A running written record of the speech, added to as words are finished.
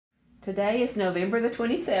Today is November the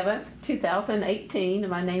 27th, 2018.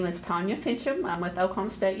 My name is Tanya Fincham. I'm with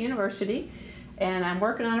Oklahoma State University, and I'm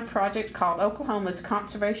working on a project called Oklahoma's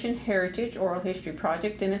Conservation Heritage Oral History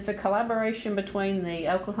Project, and it's a collaboration between the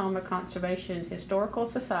Oklahoma Conservation Historical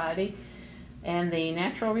Society and the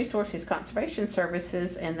Natural Resources Conservation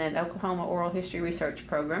Services and then Oklahoma Oral History Research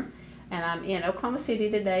Program. And I'm in Oklahoma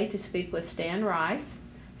City today to speak with Stan Rice.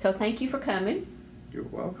 So thank you for coming. You're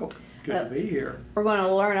welcome. Good to be here. We're going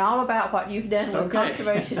to learn all about what you've done with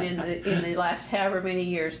conservation in the last however many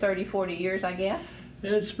years, 30, 40 years, I guess?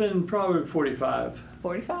 It's been probably 45.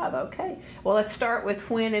 45, okay. Well, let's start with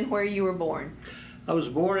when and where you were born. I was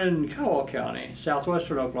born in Kiowa County,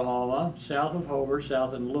 southwestern Oklahoma, south of Hobart,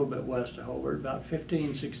 south and a little bit west of Hobart, about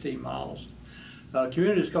 15, 16 miles.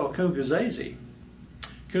 Community is called Kunkazazi.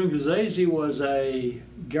 Kunkazazi was a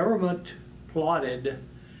government-plotted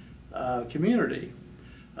community.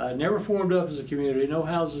 Never formed up as a community, no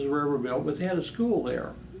houses were ever built, but they had a school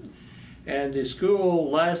there. And the school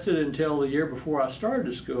lasted until the year before I started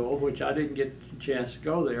the school, which I didn't get a chance to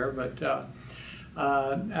go there, but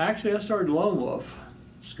actually I started Lone Wolf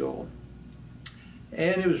School.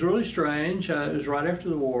 And it was really strange. It was right after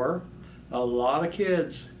the war. A lot of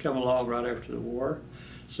kids come along right after the war.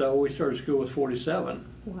 So we started school with 47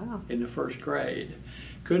 in the first grade.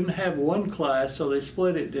 Couldn't have one class, so they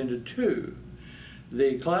split it into two.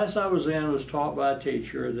 The class I was in was taught by a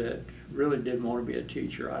teacher that really didn't want to be a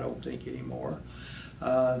teacher, I don't think, anymore.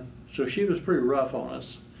 So she was pretty rough on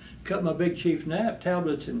us. Cut my Big Chief nap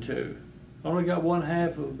tablets in two. Only got one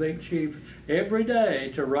half of a Big Chief every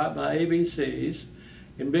day to write my ABCs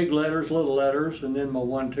in big letters, little letters, and then my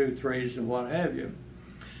 1, 2, 3s and what have you.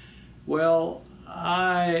 Well,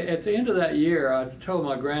 at the end of that year, I told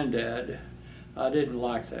my granddad I didn't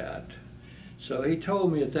like that. So he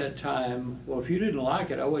told me at that time, well, if you didn't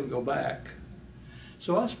like it, I wouldn't go back.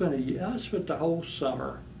 So I spent the whole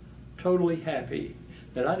summer totally happy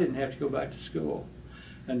that I didn't have to go back to school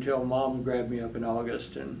until Mom grabbed me up in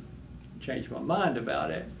August and changed my mind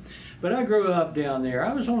about it. But I grew up down there.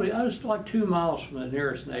 I was like 2 miles from the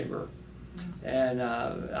nearest neighbor. And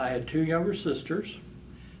I had 2 younger sisters,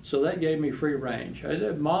 so that gave me free range.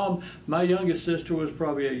 My youngest sister was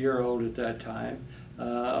probably a year old at that time.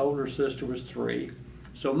 Older sister was 3.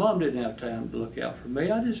 So Mom didn't have time to look out for me.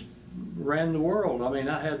 I just ran the world. I mean,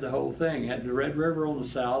 I had the whole thing. I had the Red River on the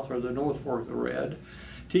south, or the North Fork of the Red,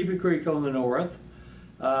 Teepee Creek on the north.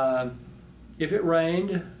 If it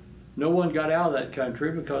rained, no one got out of that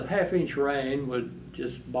country because half-inch rain would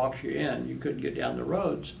just box you in. You couldn't get down the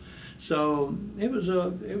roads. So it was a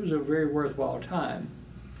very worthwhile time.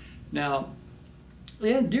 Now,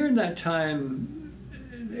 during that time,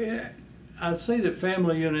 I'd say the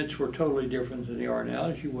family units were totally different than they are now,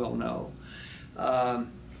 as you well know.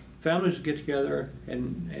 Families would get together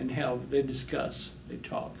and they discuss, they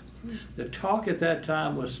talk. The talk at that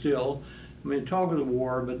time was still, talk of the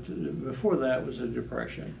war, but before that was the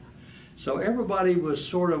Depression. So everybody was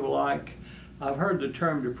sort of like, I've heard the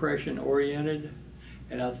term depression oriented,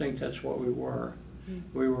 and I think that's what we were.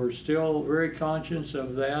 We were still very conscious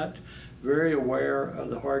of that, very aware of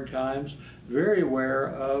the hard times, very aware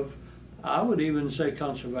of, I would even say,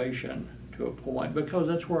 conservation to a point, because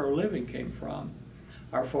that's where our living came from.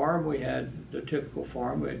 Our farm, we had the typical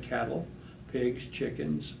farm. We had cattle, pigs,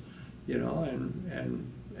 chickens,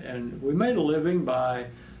 and we made a living by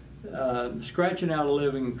scratching out a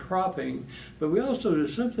living and cropping, but we also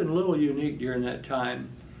did something a little unique during that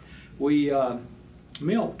time. We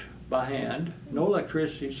milked by hand, no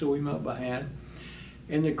electricity, so we milked by hand,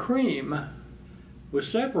 and the cream was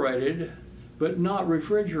separated but not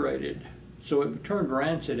refrigerated. So it turned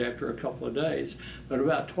rancid after a couple of days. But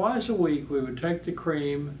about twice a week, we would take the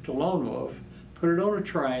cream to Lone Wolf, put it on a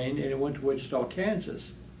train, and it went to Wichita,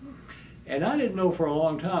 Kansas. And I didn't know for a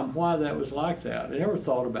long time why that was like that. I never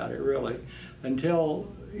thought about it really until,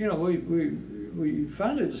 we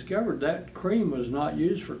finally discovered that cream was not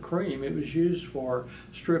used for cream. It was used for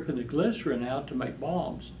stripping the glycerin out to make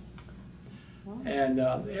balms. And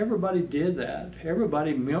everybody did that.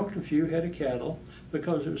 Everybody milked a few head of cattle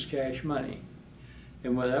because it was cash money.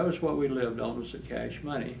 And that was what we lived on, was the cash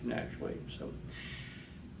money, naturally. So,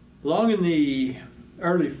 along in the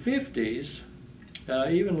early 50s,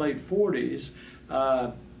 even late 40s,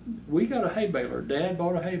 we got a hay baler. Dad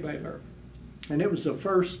bought a hay baler. And it was the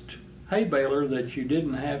first hay baler that you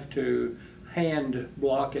didn't have to hand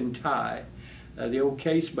block and tie. The old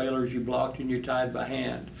case balers you blocked and you tied by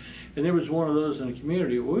hand. And there was one of those in the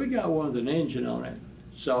community. Well, we got one with an engine on it.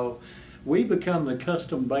 So we become the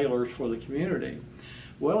custom balers for the community.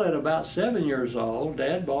 Well, at about 7 years old,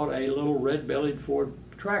 Dad bought a little red-bellied Ford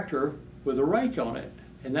tractor with a rake on it.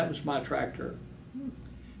 and that was my tractor.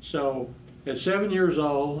 So at 7 years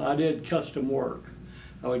old, I did custom work.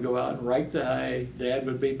 I would go out and rake the hay. Dad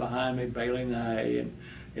would be behind me baling the hay, and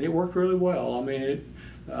it worked really well. I mean,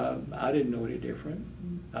 I didn't know any different.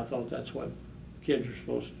 I thought that's what kids are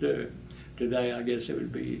supposed to do. Today, I guess it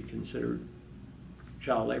would be considered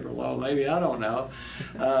child labor law. Maybe, I don't know.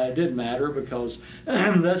 It didn't matter because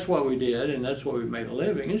that's what we did, and that's what we made a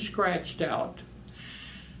living. It's scratched out.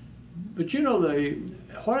 But you know,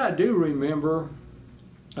 what I do remember,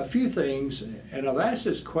 a few things, and I've asked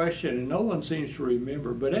this question and no one seems to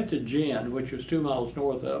remember, but at the gin, which was 2 miles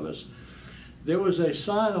north of us, there was a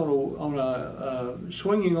sign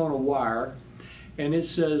swinging on a wire, and it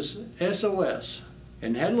says SOS,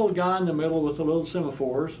 and it had a little guy in the middle with the little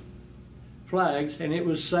semaphores, flags, and it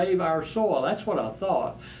was Save Our Soil. That's what I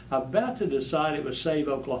thought. I'm about to decide it was Save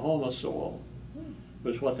Oklahoma Soil,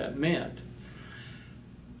 was what that meant.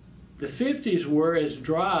 The 50s were as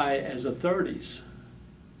dry as the 30s.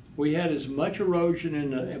 We had as much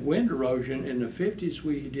erosion wind erosion in the 50s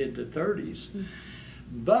we did the 30s.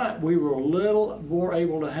 But we were a little more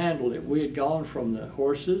able to handle it. We had gone from the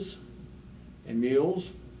horses and mules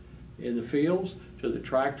in the fields to the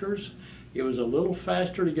tractors. It was a little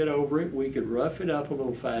faster to get over it. We could rough it up a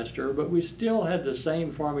little faster, but we still had the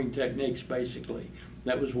same farming techniques basically.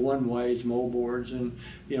 That was one ways, moldboards, and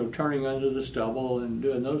turning under the stubble and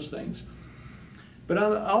doing those things. But I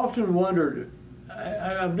often wondered,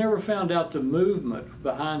 I've never found out the movement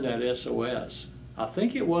behind that SOS. I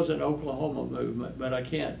think it was an Oklahoma movement, but I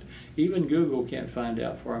can't, even Google can't find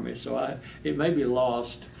out for me, so it may be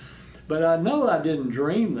lost. But I know I didn't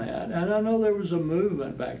dream that, and I know there was a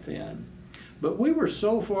movement back then. But we were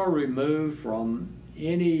so far removed from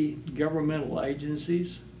any governmental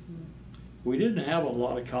agencies. We didn't have a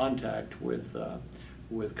lot of contact with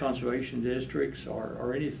conservation districts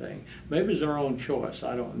or anything. Maybe it was our own choice,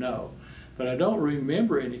 I don't know. But I don't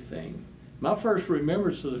remember anything. My first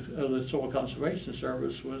remembrance of the Soil Conservation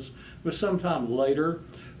Service was sometime later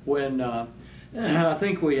when I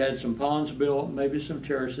think we had some ponds built, maybe some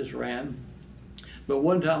terraces ran. But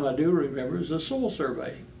one time I do remember was a soil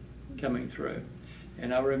survey coming through.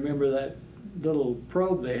 And I remember that little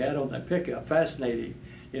probe they had on that pickup, fascinating.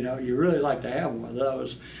 You really like to have one of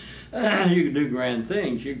those. You could do grand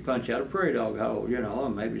things. You could punch out a prairie dog hole,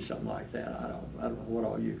 and maybe something like that. I don't know what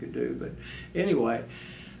all you could do, but anyway,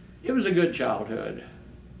 it was a good childhood.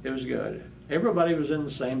 It was good. Everybody was in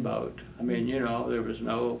the same boat. I mean, there was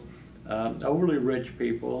no overly rich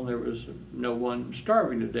people, and there was no one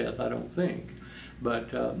starving to death, I don't think.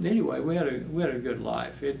 But anyway, we had a good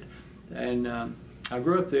life. I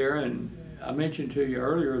grew up there, and I mentioned to you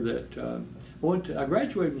earlier that I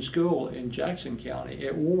graduated from school in Jackson County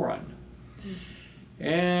at Warren.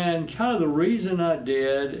 And kind of the reason I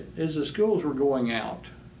did is the schools were going out.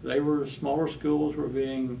 Smaller schools were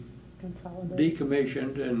being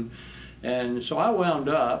decommissioned, and so I wound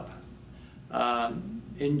up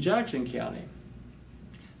in Jackson County.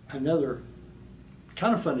 Another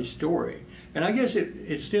kind of funny story. And I guess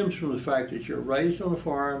it stems from the fact that you're raised on a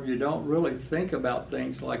farm, you don't really think about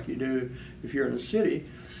things like you do if you're in a city.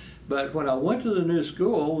 But when I went to the new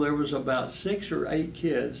school, there was about 6 or 8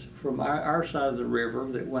 kids from our side of the river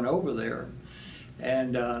that went over there.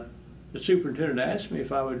 And the superintendent asked me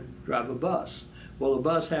if I would drive a bus. Well, the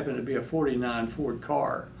bus happened to be a 49 Ford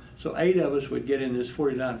car. So 8 of us would get in this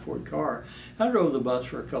 49 Ford car. I drove the bus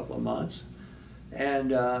for a couple of months.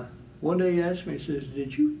 And one day he asked me, he says,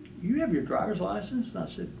 "Did you have your driver's license?" And I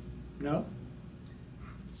said, "No."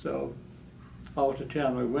 So off to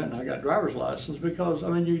town we went, and I got driver's license because, I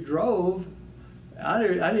mean, you drove. I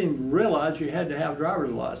didn't realize you had to have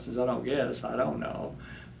driver's license. I don't know.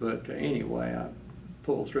 But anyway, I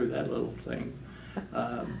pulled through that little thing.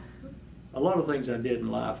 A lot of things I did in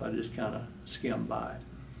life, I just kind of skimmed by.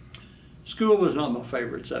 School was not my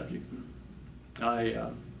favorite subject.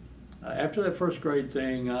 After that first grade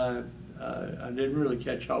thing, I didn't really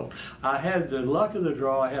catch hold. I had the luck of the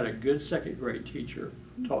draw. I had a good second grade teacher,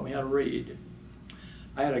 taught me how to read.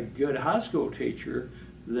 I had a good high school teacher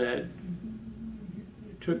that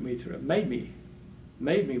took me through, made me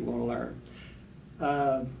want to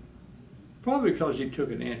learn. Probably because he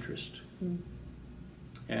took an interest,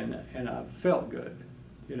 and I felt good,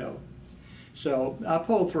 So I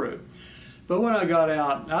pulled through. But when I got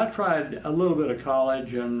out, I tried a little bit of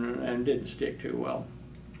college and didn't stick too well.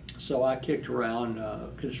 So I kicked around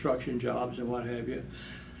construction jobs and what have you.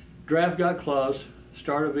 Draft got close,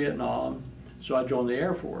 started Vietnam, so I joined the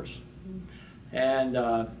Air Force. And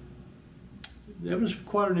it was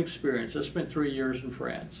quite an experience. I spent 3 years in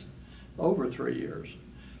France, over 3 years,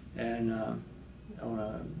 and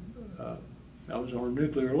on a I was on a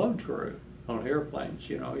nuclear load crew on airplanes.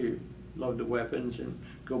 You know, you load the weapons and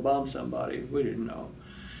go bomb somebody. We didn't know.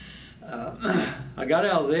 I got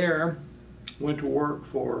out of there, went to work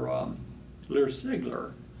for Lear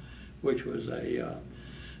Sigler, which was a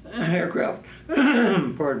aircraft,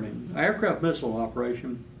 pardon me, aircraft missile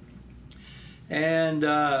operation. And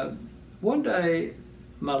one day,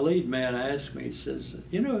 my lead man asked me, he says,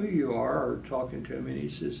 "You know who you are?" Or talking to me, and he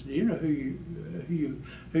says, "Do you know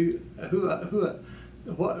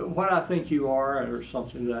what I think you are?" Or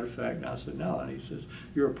something to that effect. And I said, "No." And he says,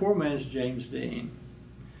 "You're a poor man's James Dean."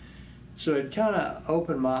 So it kind of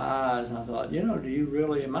opened my eyes, and I thought, you know, do you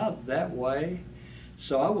really, am I that way?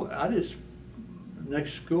 So I just,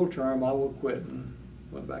 next school term, I would quit and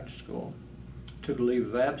went back to school. Took a leave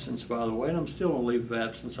of absence, by the way, and I'm still on leave of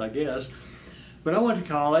absence, I guess. But I went to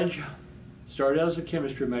college, started out as a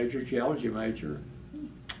chemistry major, geology major.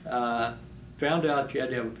 Found out you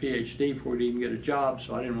had to have a PhD before you even get a job,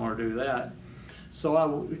 so I didn't want to do that. So I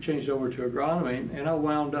changed over to agronomy, and I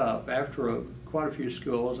wound up, after quite a few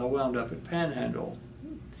schools, I wound up at Panhandle.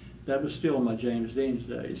 That was still in my James Dean's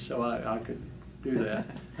days, so I could do that,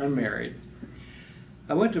 unmarried.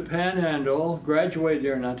 I went to Panhandle, graduated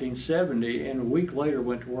there in 1970, and a week later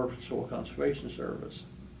went to work for the Soil Conservation Service.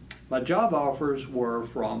 My job offers were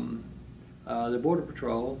from the Border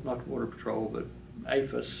Patrol, not the Border Patrol, but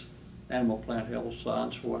APHIS, Animal Plant Health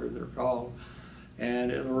Science, whatever they're called,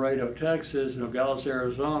 and in Laredo, Texas, Nogales,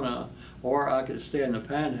 Arizona, or I could stay in the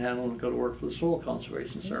Panhandle and go to work for the Soil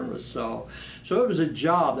Conservation Service. So it was a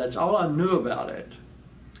job. That's all I knew about it.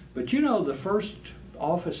 But you know, the first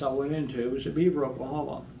office I went into was at Beaver,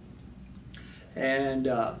 Oklahoma, and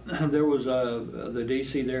there was the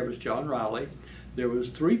DC there was John Riley. There was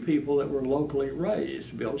 3 people that were locally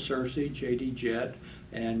raised: Bill Searcy, J.D. Jett,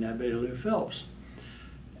 and Betty Lou Phelps.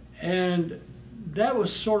 And that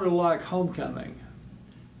was sort of like homecoming.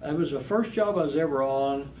 It was the first job I was ever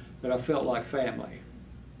on that I felt like family.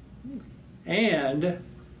 And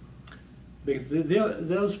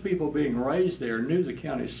those people being raised there knew the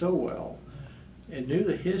county so well and knew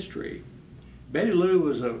the history. Betty Lou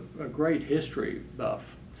was a great history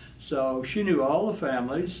buff. So she knew all the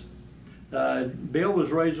families. Bill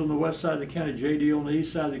was raised on the west side of the county, J.D. on the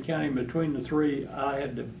east side of the county, and between the 3, I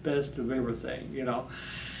had the best of everything, you know.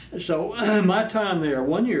 So my time there,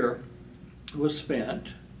 1 year, was spent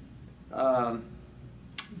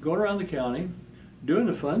going around the county, doing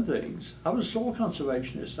the fun things. I was a soil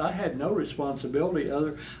conservationist. I had no responsibility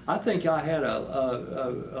other. I think I had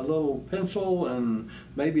a little pencil and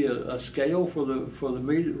maybe a scale for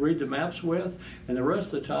me to read the maps with, and the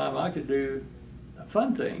rest of the time I could do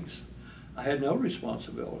fun things. I had no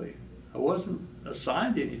responsibility. I wasn't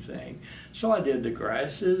assigned anything. So I did the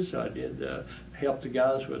grasses. I did help the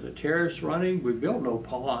guys with the terrace running. We built no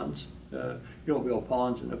ponds. You don't build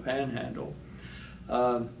ponds in the Panhandle.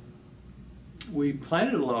 We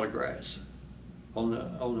planted a lot of grass on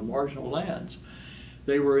the marginal lands.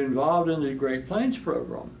 They were involved in the Great Plains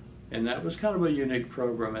program, and that was kind of a unique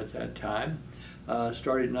program at that time.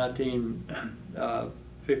 Started in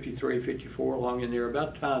 1953, 54, along in there,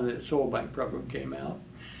 about the time that the Soil Bank program came out.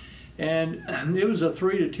 And it was a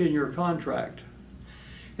 3 to 10 year contract.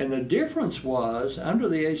 And the difference was, under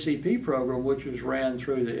the ACP program, which was ran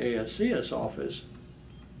through the ASCS office,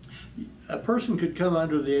 a person could come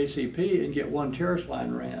under the ACP and get 1 terrace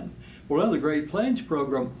line ran. Well, under the Great Plains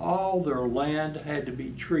program, all their land had to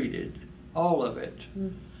be treated, all of it.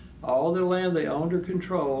 All their land they owned or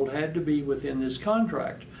controlled had to be within this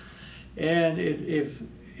contract. And if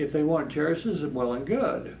they wanted terraces, well and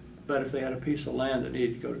good. But if they had a piece of land that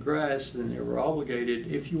needed to go to grass, then they were obligated,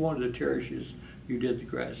 if you wanted the terraces, you did the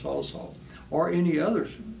grass also, or any other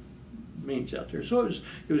means out there. So it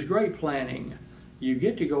was great planning. You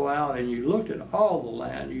get to go out and you looked at all the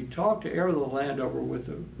land. You talked to every land over with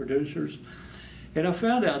the producers. And I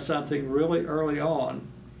found out something really early on.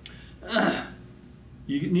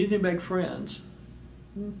 You need to make friends.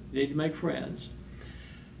 You need to make friends.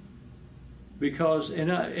 Because,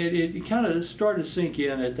 and it kind of started to sink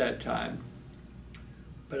in at that time.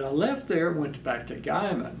 But I left there and went back to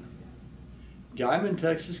Guyman. Guyman,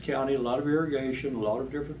 Texas County, a lot of irrigation, a lot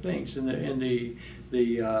of different things. And the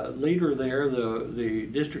leader there, the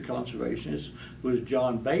district conservationist, was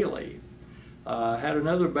John Bailey. Had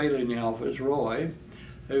another Bailey in the office, Roy,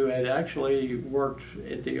 who had actually worked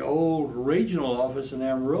at the old regional office in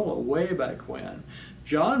Amarillo way back when.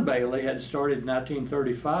 John Bailey had started in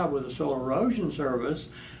 1935 with the Soil Erosion Service.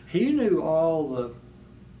 He knew all the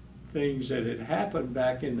things that had happened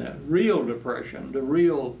back in the real Depression, the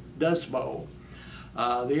real Dust Bowl.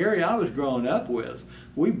 The area I was growing up with,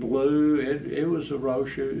 we blew, it was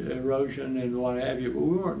erosion and what have you, but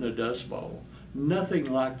we weren't in a dust bowl.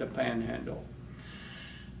 Nothing like the Panhandle.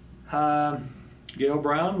 Gail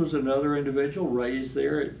Brown was another individual raised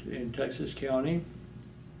there in Texas County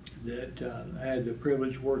that I had the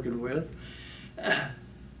privilege working with.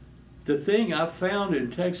 The thing I found in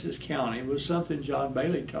Texas County was something John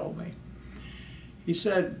Bailey told me. He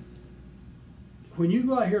said, when you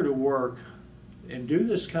go out here to work and do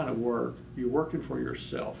this kind of work, you're working for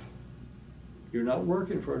yourself. You're not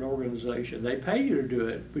working for an organization. They pay you to do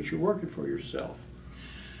it, but you're working for yourself.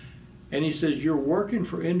 And he says, you're working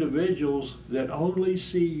for individuals that only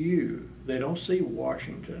see you. They don't see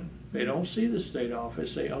Washington. They don't see the state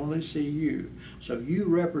office. They only see you. So you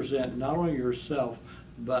represent not only yourself,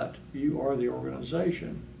 but you are the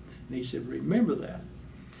organization. And he said, remember that.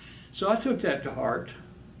 So I took that to heart.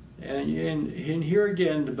 And here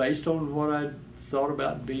again, based on what I thought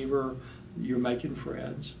about Beaver, you're making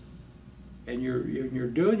friends. And you're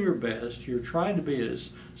doing your best. You're trying to be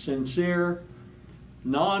as sincere,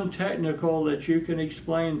 non-technical, that you can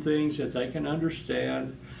explain things that they can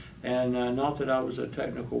understand. And not that I was a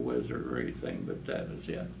technical wizard or anything, but that was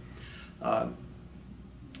it.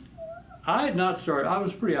 I had not started, I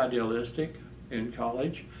was pretty idealistic in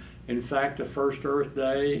college. In fact, the first Earth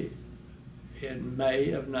Day in May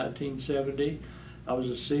of 1970, I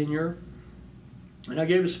was a senior, and I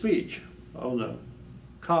gave a speech on the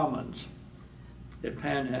Commons at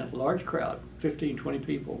Panhandle, large crowd, 15, 20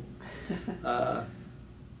 people.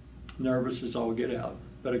 Nervous as all get out,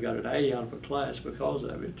 but I got an A out of a class because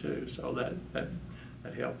of it too, so that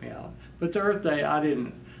helped me out. But the Earth Day, I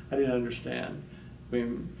didn't understand.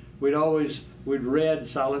 We'd read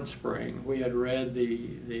Silent Spring. We had read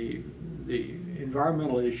the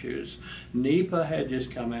environmental issues. NEPA had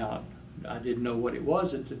just come out. I didn't know what it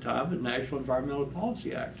was at the time, the National Environmental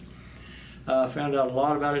Policy Act. Found out a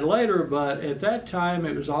lot about it later, but at that time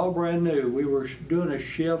it was all brand new. We were doing a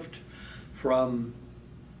shift from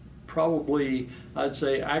probably, I'd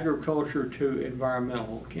say, agriculture to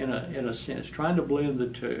environmental in a sense, trying to blend the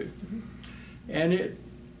two. And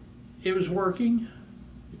it was working.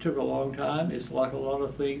 It took a long time. It's like a lot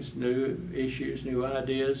of things, new issues, new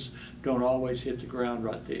ideas don't always hit the ground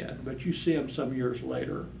right then, but you see them some years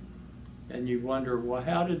later, and you wonder, well,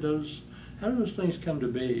 how did those things come to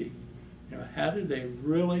be? You know, how did they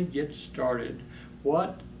really get started?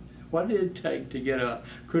 What did it take to get a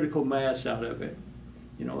critical mass out of it?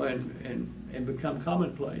 You know, and become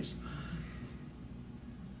commonplace.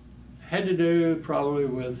 Had to do probably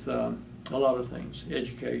with a lot of things.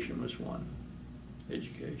 Education was one.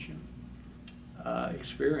 Education.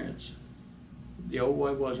 Experience. The old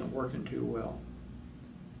way wasn't working too well.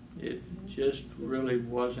 It just really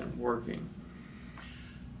wasn't working.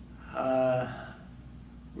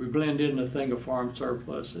 We blend in the thing of farm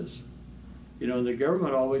surpluses. You know, the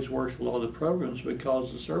government always works with all the programs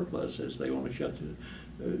because of surpluses. They want to shut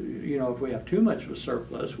the, you know, if we have too much of a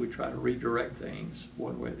surplus, we try to redirect things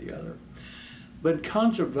one way or the other. But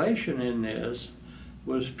conservation in this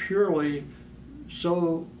was purely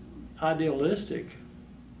so idealistic,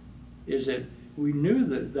 is that we knew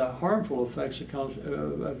that the harmful effects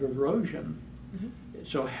of erosion.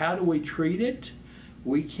 So how do we treat it?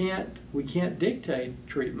 We can't dictate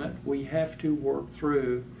treatment. We have to work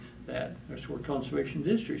through that. That's where conservation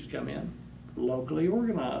districts come in, locally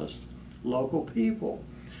organized, local people.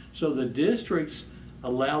 So the districts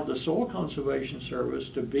allowed the Soil Conservation Service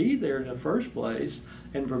to be there in the first place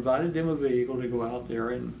and provided them a vehicle to go out there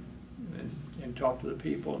and talk to the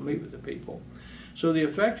people and meet with the people. So the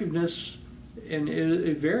effectiveness, and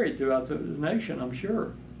it varied throughout the nation, I'm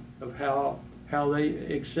sure, of how they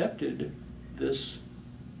accepted this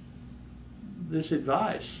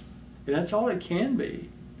advice. And that's all it can be,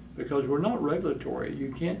 because we're not regulatory.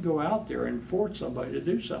 You can't go out there and force somebody to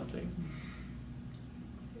do something.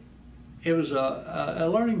 It was a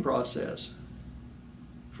learning process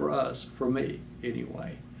for us, for me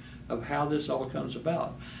anyway, of how this all comes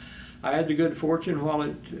about. I had the good fortune while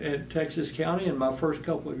at Texas County in my first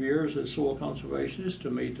couple of years as soil conservationist to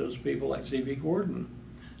meet those people like Z.B. Gordon.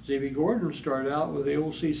 Z.B. Gordon started out with the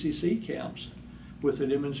old CCC camps with the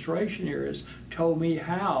demonstration areas, told me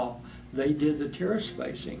how they did the terrace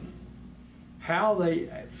spacing, how they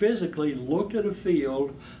physically looked at a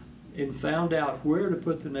field and found out where to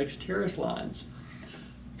put the next terrace lines.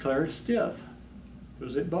 Clarence Stith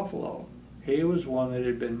was at Buffalo. He was one that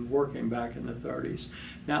had been working back in the 30s.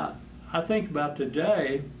 Now, I think about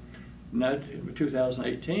today,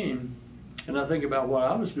 2018, and I think about what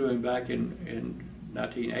I was doing back in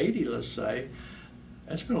 1980, let's say.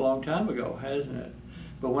 That's been a long time ago, hasn't it?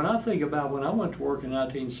 But when I think about when I went to work in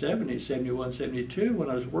 1970, 71, 72, when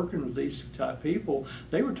I was working with these type people,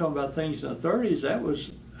 they were talking about things in the 30s. That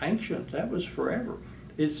was ancient. That was forever.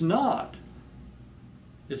 It's not.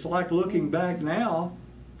 It's like looking back now,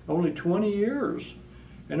 only 20 years.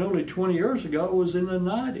 And only 20 years ago it was in the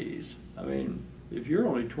 90s. I mean, if you're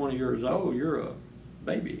only 20 years old, you're a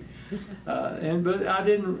baby. But I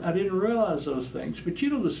didn't realize those things. But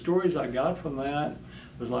you know, the stories I got from that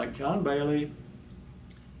was like John Bailey.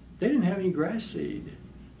 They didn't have any grass seed.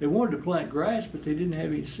 They wanted to plant grass, but they didn't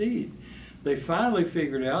have any seed. They finally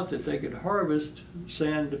figured out that they could harvest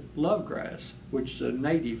sand lovegrass, which is a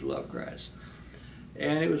native lovegrass.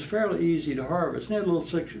 And it was fairly easy to harvest. They had little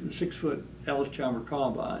 6-foot Ellis-Chalmer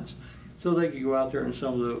combines. So they could go out there in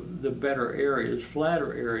some of the better areas,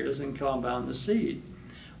 flatter areas, and combine the seed.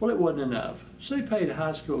 Well, it wasn't enough. So they paid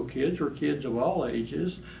high school kids, or kids of all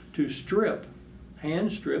ages, to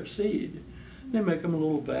hand strip seed. They make them a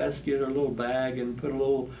little basket or a little bag and put a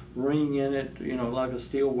little ring in it, you know, like a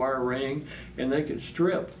steel wire ring, and they could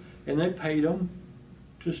strip. And they paid them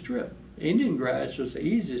to strip. Indian grass was the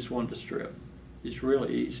easiest one to strip. It's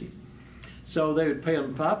really easy. So they would pay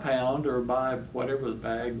them by pound or by whatever the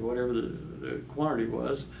bag, whatever the quantity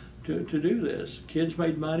was, to do this. Kids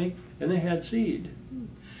made money and they had seed.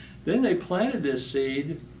 Then they planted this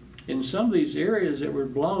seed in some of these areas that were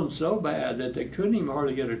blown so bad that they couldn't even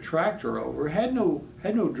hardly get a tractor over. Had no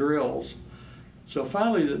drills. So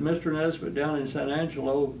finally, Mr. Nesbitt down in San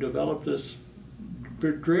Angelo developed this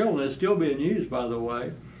drill, and it's still being used, by the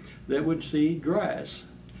way, that would seed grass.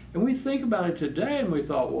 And we think about it today, and we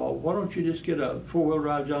thought, well, why don't you just get a 4-wheel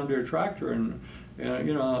drive John Deere tractor and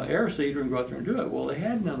you know, air seeder and go out there and do it? Well, they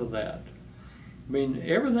had none of that. I mean,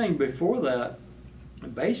 everything before that,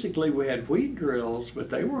 basically we had wheat drills, but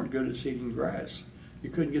they weren't good at seeding grass. You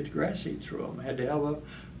couldn't get the grass seed through them. You had to have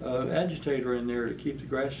a agitator in there to keep the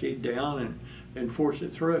grass seed down and force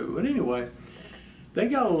it through. But anyway, they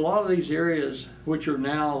got a lot of these areas, which are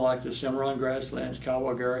now like the Cimarron grasslands,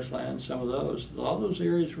 Kiowa grasslands, some of those. A lot of those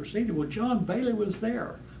areas were seeded. Well, John Bailey was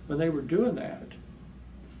there when they were doing that.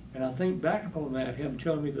 And I think back upon that, him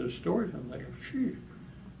telling me those stories, I'm like, shoot,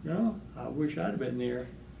 you know, I wish I'd have been there.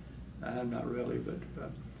 I'm not really, but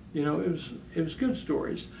you know, it was good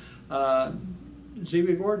stories.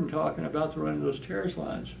 Z.B. Gordon talking about the running those terrace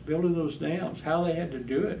lines, building those dams, how they had to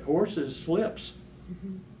do it, horses, slips,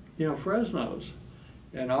 you know, Fresnos,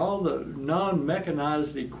 and all the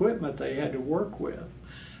non-mechanized equipment they had to work with.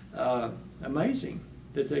 Amazing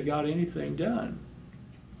that they got anything done.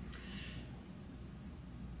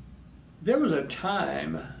 There was a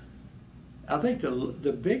time, I think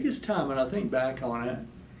the biggest time, when I think back on it,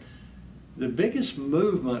 the biggest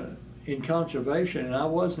movement in conservation, and I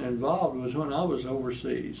wasn't involved, was when I was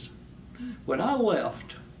overseas. When I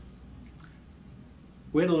left,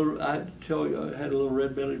 we had I had a little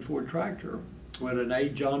red-bellied Ford tractor. We had an A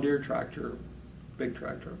John Deere tractor, big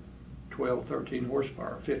tractor, 12, 13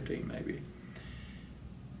 horsepower, 15 maybe.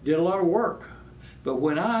 Did a lot of work. But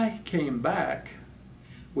when I came back,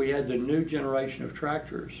 we had the new generation of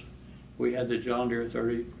tractors. We had the John Deere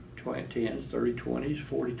 3010s, 3020s,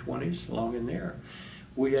 4020s, along in there.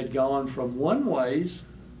 We had gone from one-ways,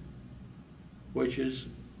 which is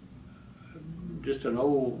just an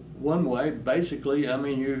old one-way, basically. I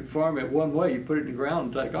mean, you farm it one way, you put it in the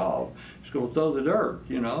ground and take off. It's going to throw the dirt,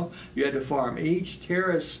 you know. You had to farm each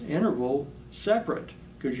terrace interval separate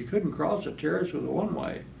because you couldn't cross a terrace with a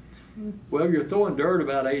one-way. Well, you're throwing dirt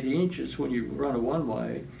about 80 inches when you run a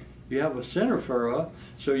one-way. You have a center furrow,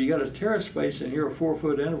 so you got a terrace space in here, a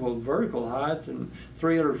 4-foot interval of vertical height and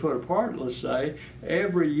 300 foot apart, let's say.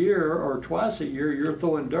 Every year or twice a year, you're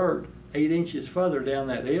throwing dirt 8 inches further down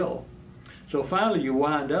that hill. So finally you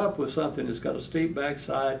wind up with something that's got a steep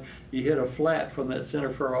backside. You hit a flat from that center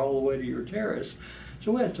furrow all the way to your terrace.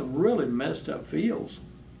 So we had some really messed up fields,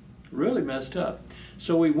 really messed up.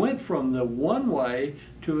 So we went from the one-way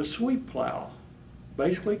to a sweep plow,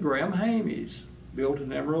 basically Graham Hamey's, built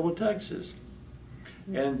in Amarillo, Texas.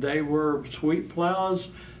 And they were sweep plows.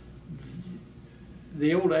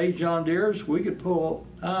 The old A John Deere's, we could pull,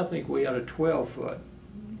 I think we had a 12-foot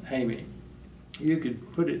Hamey. You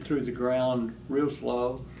could put it through the ground real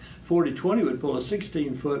slow. 4020 would pull a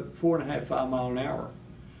 16-foot, 4.5, 5 mile an hour.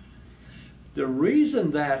 The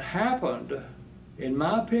reason that happened, in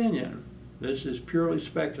my opinion, this is purely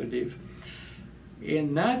speculative,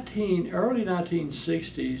 in early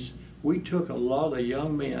 1960s, we took a lot of the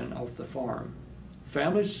young men off the farm.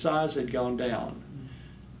 Family size had gone down.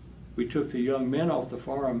 We took the young men off the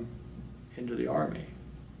farm into the Army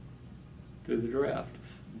through the draft.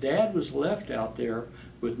 Dad was left out there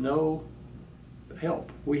with no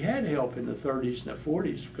help. We had help in the 30s and the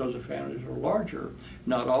 40s because the families were larger.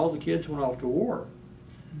 Not all the kids went off to war.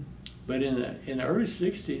 But in the early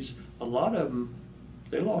 60s, a lot of them,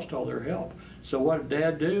 they lost all their help. So what did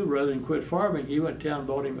Dad do? Rather than quit farming, he went down and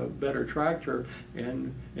bought him a better tractor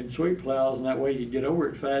and sweep plows, and that way he could get over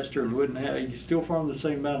it faster and wouldn't have, he could still farm the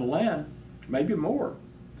same amount of land, maybe more.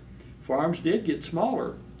 Farms did get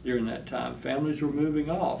smaller during that time. Families were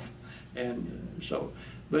moving off. And so,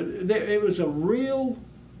 but it was a real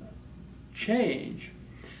change.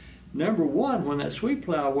 Number one, when that sweep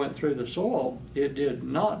plow went through the soil, it did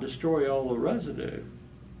not destroy all the residue.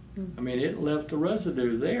 I mean, it left the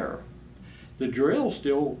residue there. The drill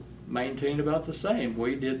still maintained about the same.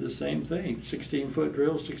 We did the same thing. 16-foot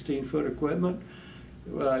drill, 16-foot equipment.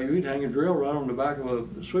 You'd hang a drill right on the back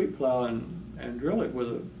of a sweep plow and drill it with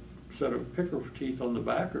a set of picker teeth on the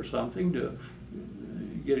back or something to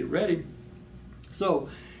get it ready. So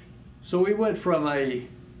we went from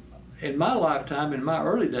in my lifetime, in my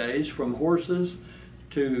early days, from horses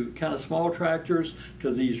to kind of small tractors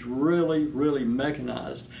to these really, really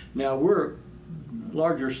mechanized. Now we're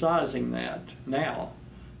larger sizing that now.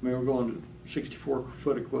 I mean, we're going to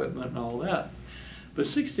 64-foot equipment and all that. But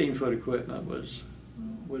 16-foot equipment was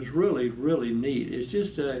really, really neat. It's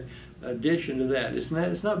just an addition to that. It's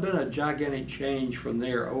not been a gigantic change from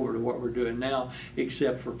there over to what we're doing now,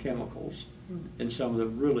 except for chemicals and some of the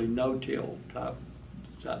really no-till type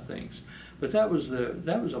things. But that was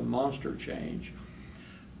a monster change.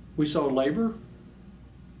 We saw labor,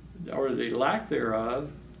 or the lack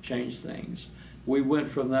thereof, change things. We went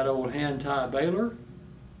from that old hand-tie baler,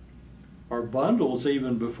 or bundles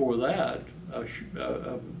even before that,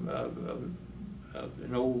 an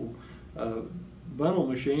old bundle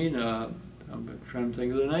machine. I'm trying to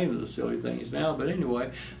think of the name of the silly things now, but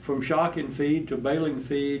anyway, from shocking feed to baling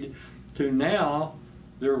feed to now,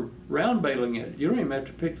 they're round baling it. You don't even have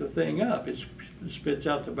to pick the thing up. It spits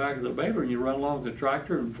out the back of the baler and you run along with the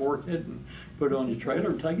tractor and fork it and put it on your trailer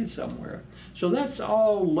and take it somewhere. So that's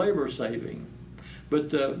all labor saving. But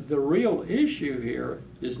the real issue here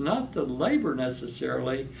is not the labor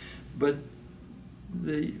necessarily, but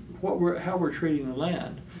how we're treating the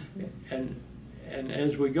land. And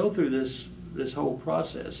as we go through this whole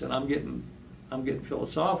process, and I'm getting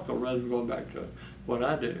philosophical rather than going back to what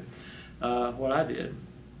I did.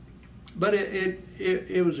 But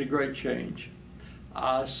it was a great change.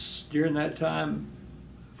 During that time,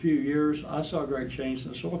 few years, I saw a great change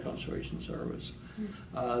in the Soil Conservation Service.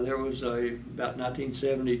 There was about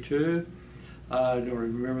 1972, I don't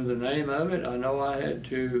remember the name of it. I know I had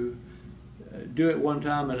to do it one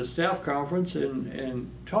time at a staff conference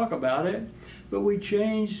and talk about it, but we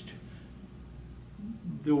changed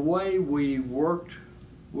the way we worked.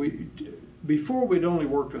 Before we'd only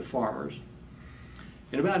worked with farmers.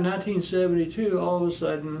 In about 1972, all of a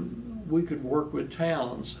sudden, we could work with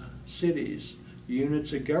towns, cities,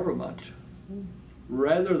 units of government,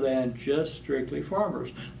 rather than just strictly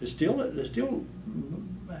farmers. They still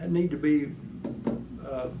need to be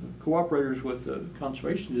cooperators with the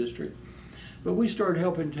conservation district, but we started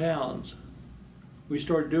helping towns. We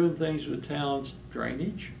started doing things with towns,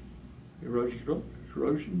 drainage,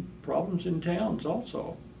 erosion problems in towns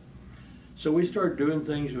also. So we started doing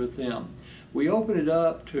things with them. We opened it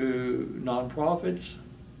up to nonprofits,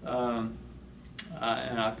 and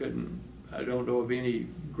I don't know of any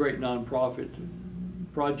great nonprofit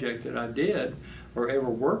project that I did or ever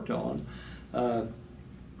worked on,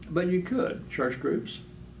 but you could, church groups,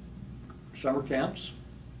 summer camps,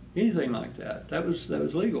 anything like that. That was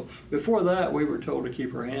legal. Before that, we were told to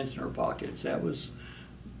keep our hands in our pockets. That was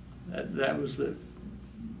the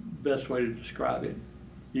best way to describe it.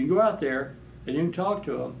 You can go out there and you can talk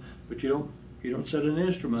to them, but you don't set an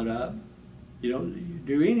instrument up. You don't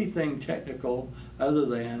do anything technical other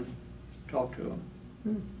than talk to them.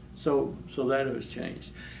 So that has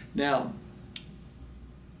changed. Now,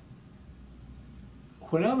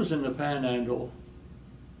 when I was in the Panhandle,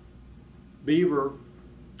 beaver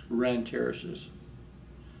ran terraces.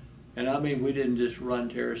 And I mean, we didn't just run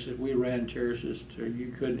terraces, we ran terraces till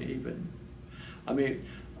you couldn't even,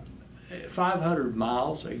 500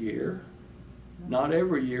 miles a year, not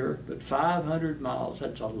every year, but 500 miles,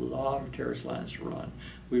 that's a lot of terrace lines to run.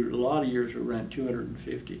 A lot of years we ran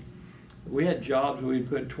 250. We had jobs where we'd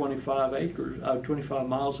put 25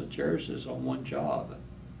 miles of terraces on one job.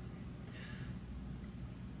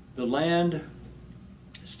 The land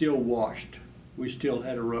still washed. We still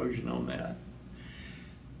had erosion on that.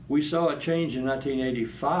 We saw a change in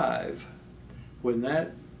 1985 when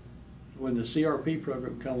the CRP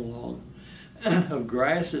program come along of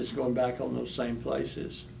grasses going back on those same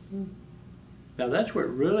places. Now that's where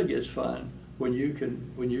it really gets fun, when you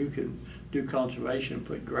can do conservation and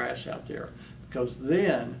put grass out there, because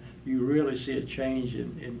then you really see a change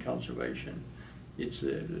in conservation.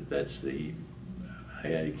 That's the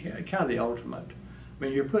kind of the ultimate. I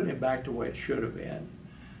mean, you're putting it back the way it should have been.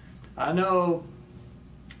 I know.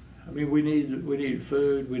 I mean, we need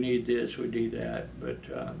food, we need this, we need that, but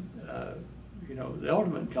you know, the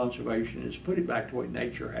ultimate conservation is put it back to the way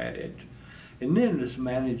nature had it, and then just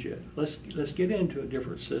manage it. Let's get into a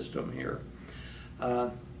different system here.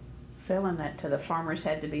 Selling that to the farmers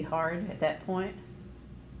had to be hard at that point,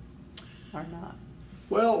 or not?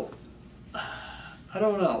 Well, I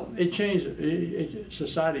don't know. It changed.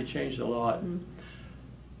 Society changed a lot. Mm-hmm.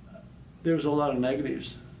 There was a lot of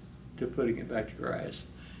negatives to putting it back to grass.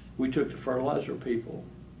 We took the fertilizer people,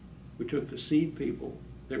 we took the seed people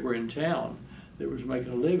that were in town that was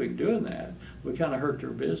making a living doing that. We kind of hurt their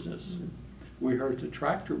business. Mm-hmm. We hurt the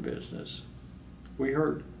tractor business. We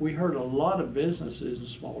hurt a lot of businesses in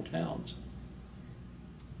small towns.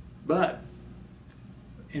 But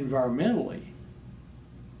environmentally,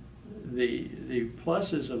 the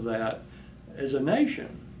pluses of that as a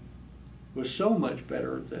nation was so much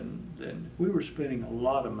better than we were spending a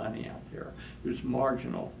lot of money out there. It was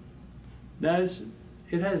marginal. Now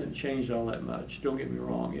it hasn't changed all that much. Don't get me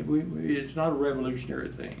wrong. It's not a revolutionary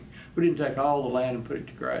thing. We didn't take all the land and put it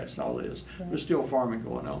to grass. All this. There's still farming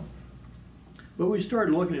going on. But we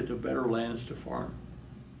started looking at the better lands to farm.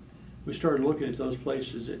 We started looking at those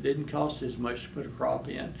places that didn't cost as much to put a crop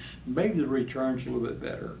in. Maybe the return's a little bit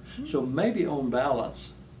better. So maybe on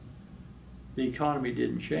balance, the economy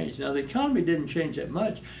didn't change. Now the economy didn't change that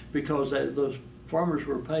much because those farmers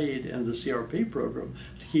were paid in the CRP program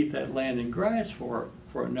to keep that land in grass for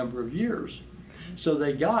a number of years. So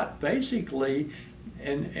they got basically,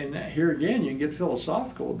 and here again you can get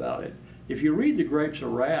philosophical about it. If you read The Grapes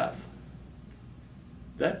of Wrath,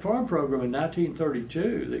 that farm program in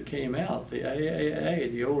 1932 that came out, the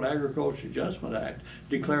AAA, the Old Agriculture Adjustment Act,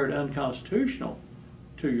 declared unconstitutional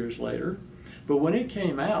 2 years later. But when it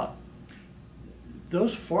came out,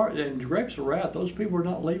 in Grapes of Wrath, those people were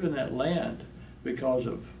not leaving that land because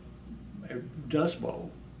of a Dust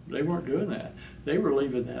Bowl. They weren't doing that. They were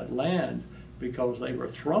leaving that land because they were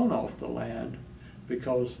thrown off the land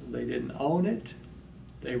because they didn't own it.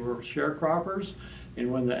 They were sharecroppers,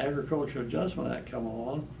 and when the Agricultural Adjustment Act came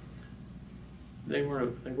along, they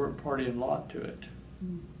weren't party in lot to it.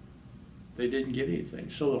 They didn't get anything,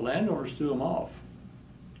 so the landowners threw them off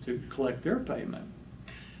to collect their payment.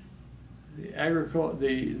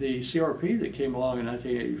 The CRP that came along in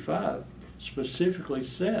 1985 specifically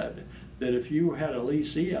said that if you had a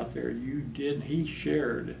leasee out there, he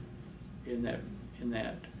shared in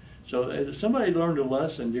that. So somebody learned a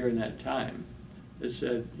lesson during that time that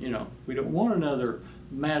said, you know, we don't want another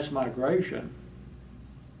mass migration.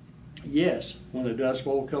 Yes, when the Dust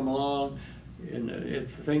Bowl come along and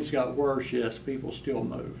if things got worse, yes, people still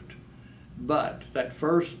moved. But that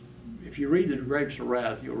first, if you read The Grapes of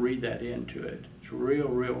Wrath, you'll read that into it. It's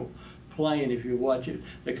real plain if you watch it.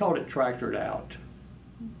 They called it tractored out.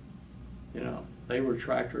 You know, they were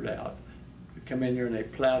tractored out. They come in there and they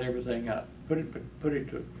plowed everything up, put it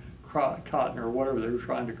to cotton or whatever they were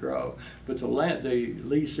trying to grow. But the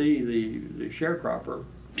leasee, the sharecropper,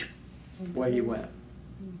 away he went.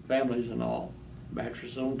 Families and all.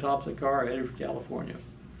 Mattresses on top of the car, headed for California.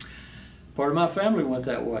 Part of my family went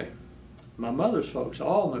that way. My mother's folks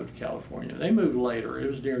all moved to California. They moved later. It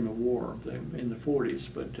was during the war in the 40s,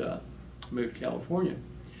 but moved to California.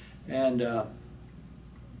 And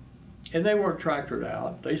they weren't tractored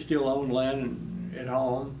out. They still owned land at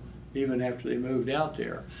home even after they moved out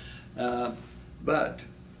there. But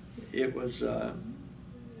it was, the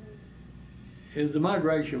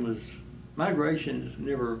migrations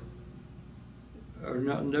never,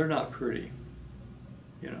 they're not pretty,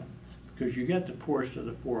 you know, because you get the poorest of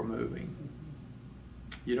the poor moving.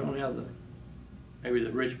 You don't have maybe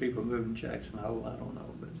the rich people moving Jackson Hole, I don't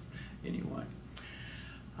know, but anyway.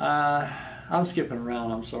 I'm skipping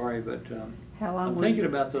around, I'm sorry, but I'm thinking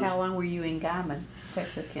about those. How long were you in Guyman,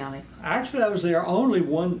 Texas County? Actually, I was there only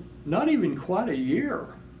not even quite a year.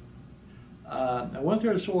 I went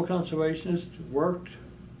there as soil conservationist, worked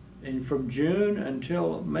from June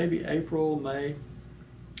until maybe April, May,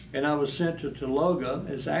 and I was sent to Tologa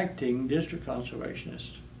as acting district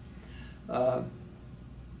conservationist.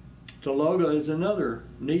 Tologa is another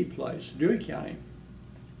neat place, Dewey County.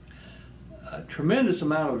 A tremendous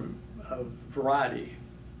amount of variety.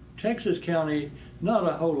 Texas County, not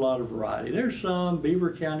a whole lot of variety. There's some.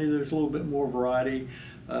 Beaver County, there's a little bit more variety.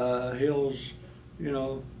 Hills, you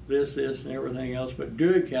know, this, and everything else. But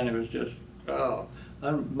Dewey County was just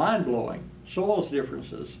mind-blowing. Soils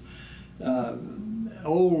differences.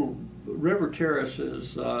 old river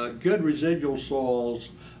terraces, good residual soils,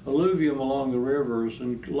 alluvium along the rivers,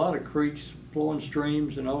 and a lot of creeks flowing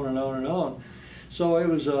streams, and on and on and on. So it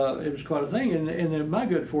was quite a thing. And my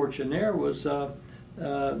good fortune there was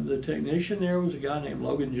the technician there was a guy named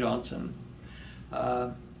Logan Johnson.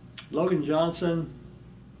 Logan Johnson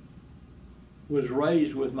was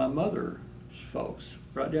raised with my mother's folks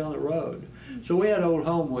right down the road. So we had Old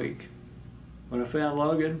Home Week. When I found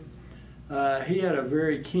Logan, he had a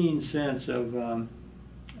very keen sense of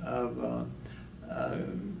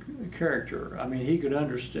character. I mean, he could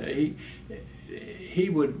understand. He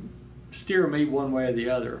would steer me one way or the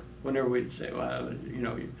other whenever we'd say, well, you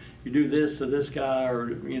know, you do this to this guy,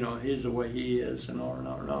 or you know, here's the way he is, and on and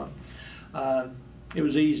on and on. It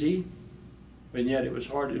was easy, and yet it was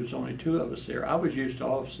hard. It was only two of us there. I was used to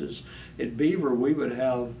offices. At Beaver, we would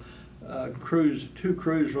have two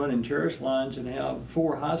crews running terrace lines and have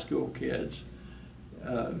 4 high school kids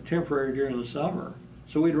temporary during the summer.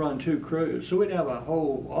 So we'd run 2 crews. So we'd have a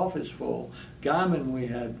whole office full. Guyman, we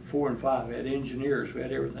had 4 and 5. We had engineers. We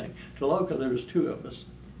had everything. Toloka, there was 2 of us.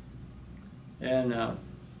 And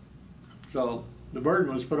so the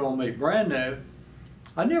burden was put on me. Brand new.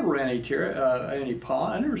 I never ran any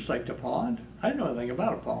pond. I never staked a pond. I didn't know anything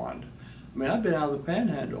about a pond. I mean, I've been out of the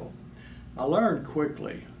Panhandle. I learned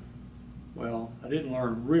quickly. Well, I didn't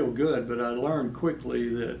learn real good, but I learned quickly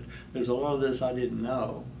that there's a lot of this I didn't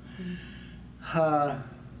know.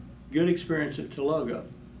 Good experience at Tologa.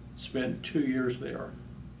 Spent 2 years there.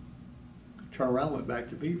 Turned around, went back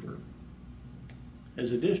to Beaver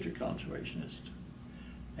as a district conservationist,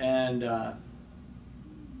 and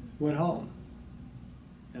went home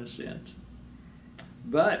in a sense.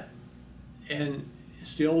 But, and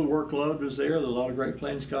still the workload was there. There were a lot of Great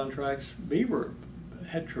Plains contracts. Beaver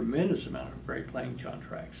had tremendous amount of Great Plains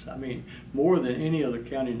contracts. I mean, more than any other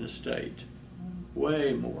county in the state,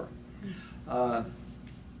 way more.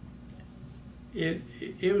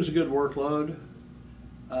 It was a good workload.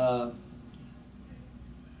 I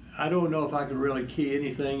don't know if I could really key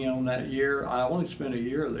anything on that year. I only spent a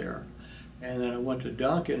year there, and then I went to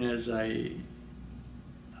Duncan as I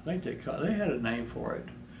think they had a name for it.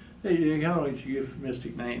 They have all these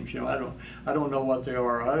euphemistic names, you know. I don't know what they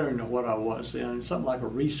are. I don't even know what I was then. Something like a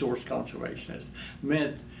resource conservationist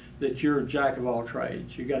meant that you're a jack of all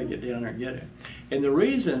trades. You got to get down there and get it. And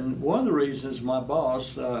one of the reasons my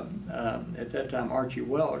boss at that time, Archie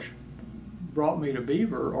Welsh, brought me to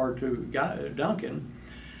Beaver or to Duncan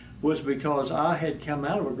was because I had come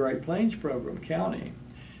out of a Great Plains program county.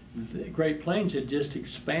 The Great Plains had just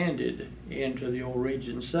expanded into the old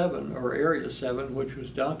Region 7 or Area 7, which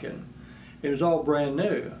was Duncan. It was all brand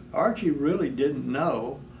new. Archie really didn't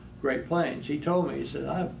know Great Plains. He told me, he said,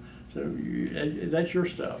 that's your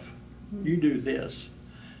stuff. You do this.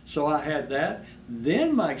 So I had that.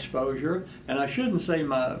 Then my exposure, and I shouldn't say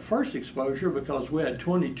my first exposure because we had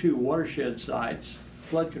 22 watershed sites,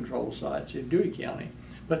 flood control sites in Dewey County,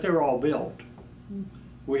 but they were all built.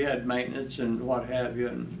 We had maintenance and what have you,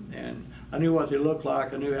 and I knew what they looked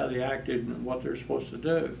like, I knew how they acted and what they're supposed to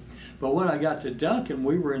do. But when I got to Duncan,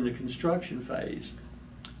 we were in the construction phase.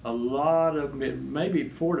 A lot of, maybe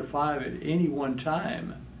 4 to 5 at any one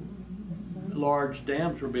time, large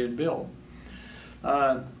dams were being built.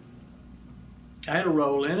 I had a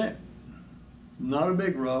role in it, not a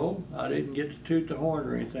big role. I didn't get to toot the horn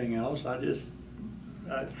or anything else. I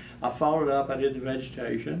followed up, I did the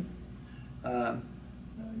vegetation.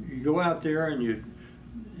 You go out there and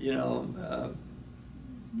you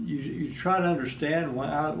try to understand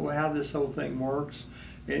how this whole thing works.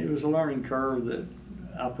 It was a learning curve that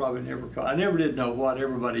I probably never caught. I never did know what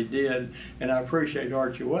everybody did, and I appreciate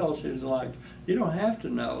Archie Wells. He was like, you don't have to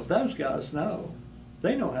know. Those guys know.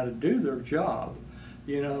 They know how to do their job.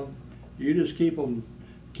 You know, you just keep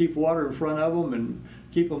water in front of them and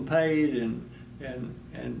keep them paid and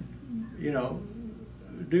you know,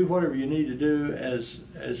 do whatever you need to do as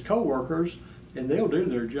co-workers, and they'll do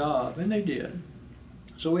their job, and they did.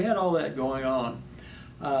 So we had all that going on.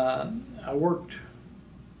 I worked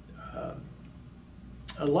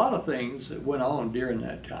a lot of things that went on during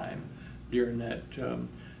that time,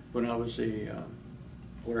 when I was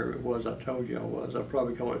whatever it was I told you I was. I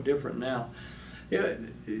probably call it different now.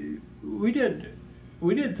 We did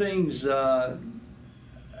things, a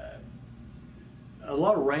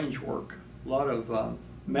lot of range work, a lot of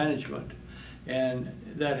management, and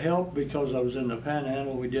that helped because I was in the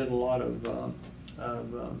Panhandle. We did a lot of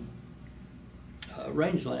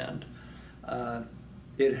rangeland.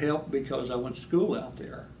 It helped because I went to school out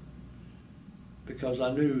there, because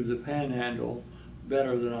I knew the Panhandle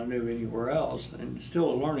better than I knew anywhere else. And still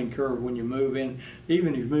a learning curve when you move in.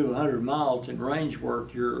 Even if you move 100 miles in range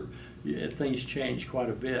work, things change quite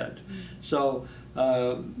a bit. So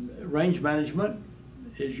range management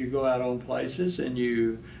is you go out on places and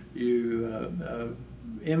you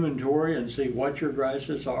inventory and see what your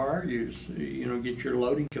grasses are. You know, get your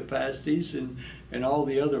loading capacities and all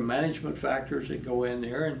the other management factors that go in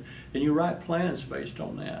there, and you write plans based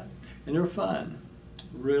on that. And they're fun,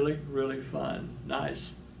 really, really fun,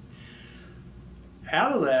 nice.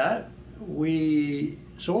 Out of that,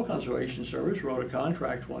 Soil Conservation Service wrote a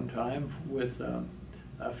contract one time with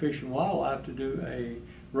Fish and Wildlife to do a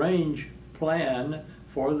range plan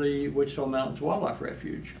for the Wichita Mountains Wildlife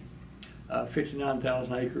Refuge.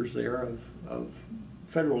 59,000 acres there of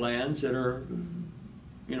federal lands that are,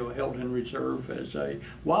 you know, held in reserve as a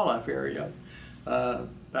wildlife area.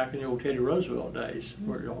 Back in the old Teddy Roosevelt days,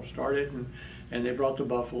 where it all started, and they brought the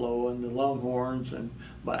buffalo and the longhorns, and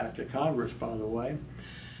back to Congress, by the way.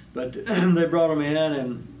 But they brought them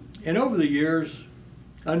in, and over the years,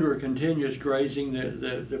 under continuous grazing,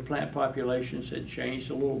 the plant populations had changed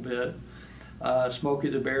a little bit. Smokey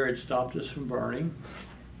the Bear had stopped us from burning,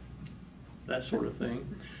 that sort of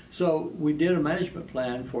thing. So we did a management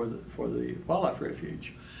plan for the wildlife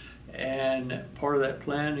refuge, and part of that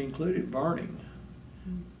plan included burning.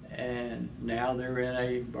 And now they're in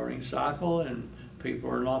a burning cycle, and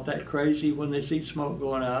people are not that crazy when they see smoke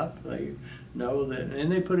going up. They know that,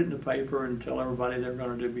 and they put it in the paper and tell everybody they're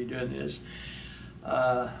going to be doing this.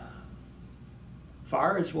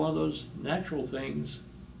 Fire is one of those natural things,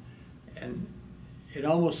 and it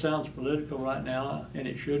almost sounds political right now, and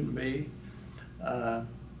it shouldn't be.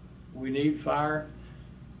 We need fire,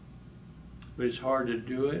 but it's hard to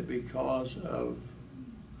do it because of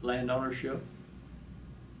land ownership,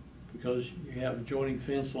 because you have adjoining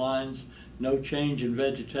fence lines, no change in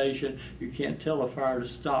vegetation. You can't tell a fire to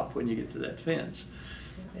stop when you get to that fence.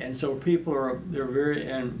 And so people they're very,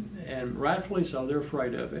 and rightfully so, they're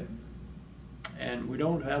afraid of it. And we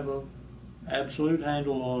don't have an absolute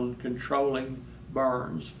handle on controlling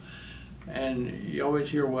burns. And you always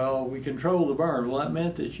hear, well, we control the burn. Well, that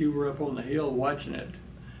meant that you were up on the hill watching it.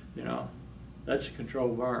 You know, that's a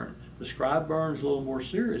controlled burn. The scribe burn is a little more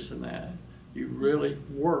serious than that. You really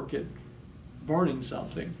work at burning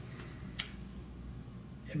something.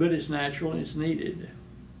 But it's natural and it's needed.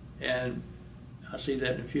 And I see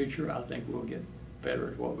that in the future. I think we'll get better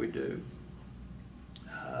at what we do.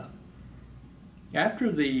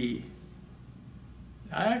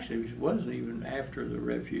 Actually, it wasn't even after the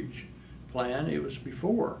refuge plan, it was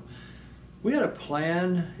before. We had a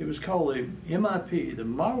plan, it was called the MIP, the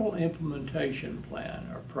Model Implementation Plan,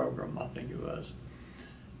 or program, I think it was.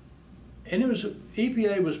 And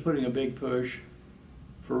EPA was putting a big push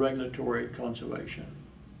for regulatory conservation.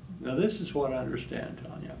 Now this is what I understand,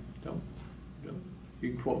 Tanya.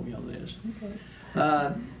 You can quote me on this.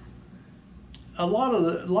 Okay. A lot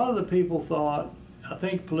of the people thought, I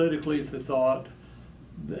think politically they thought,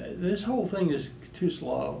 this whole thing is too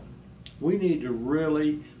slow. We need to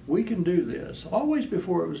really, we can do this. Always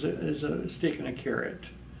before it was a stick and a carrot.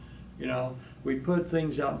 You know, we put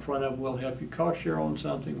things out in front of them, we'll help you cost share on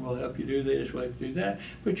something, we'll help you do this, we'll help you do that,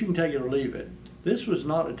 but you can take it or leave it. This was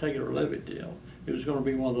not a take it or leave it deal. It was going to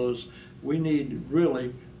be one of those, we need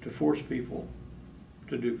really to force people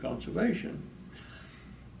to do conservation.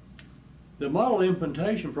 The Model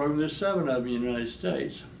Implementation Program, there's 7 of them in the United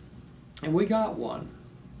States, and we got one.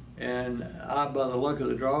 And I, by the luck of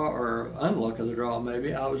the draw, or unluck of the draw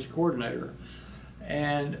maybe, I was a coordinator.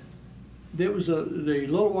 And there was the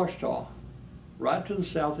Little Washita, right to the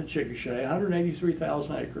south of Chickasha,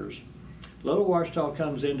 183,000 acres. Little Washita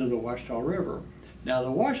comes into the Washita River. Now the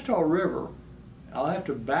Washita River, I'll have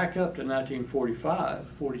to back up to 1945,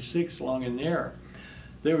 46 along in there.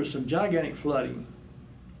 There was some gigantic flooding.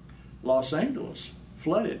 Los Angeles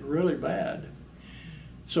flooded really bad.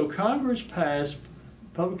 So Congress passed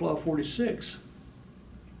Public Law 46,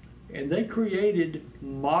 and they created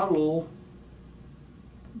model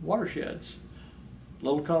watersheds.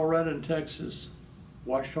 Little Colorado in Texas,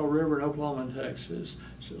 Washita River in Oklahoma and Texas,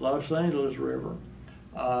 Los Angeles River,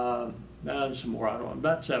 some more, I don't know,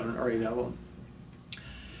 about 7 or 8 of them,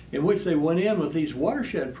 in which they went in with these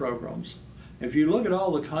watershed programs. If you look at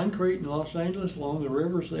all the concrete in Los Angeles along the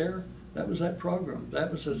rivers there, that was that program.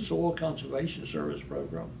 That was a Soil Conservation Service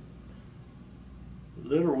program.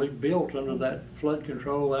 Literally built under that Flood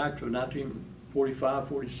Control Act of 1945,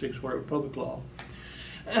 46, whatever, public law.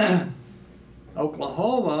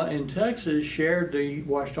 Oklahoma and Texas shared the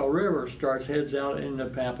Washita River, heads out in the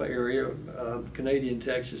Pampa area, Canadian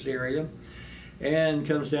Texas area, and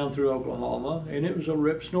comes down through Oklahoma, and it was a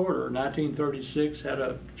rip snorter. 1936 had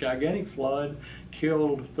a gigantic flood,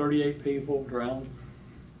 killed 38 people, drowned.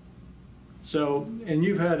 So, and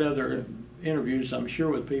you've had other interviews, I'm sure,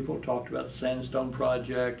 with people who talked about the Sandstone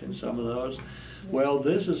Project and some of those. Well,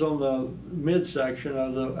 this is on the midsection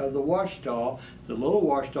of the Washita. The little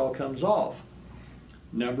Washita comes off.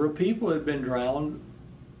 Number of people had been drowned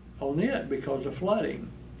on it because of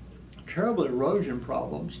flooding. Terrible erosion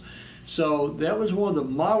problems. So that was one of the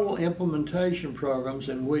model implementation programs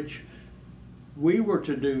in which we were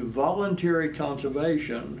to do voluntary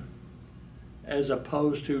conservation as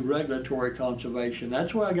opposed to regulatory conservation.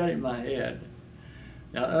 That's why I got it in my head.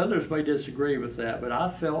 Now others may disagree with that, but I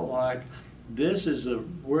felt like this is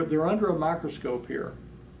they're under a microscope here.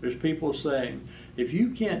 There's people saying, if you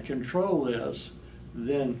can't control this,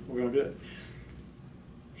 then we're going to do it.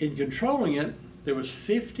 In controlling it, there was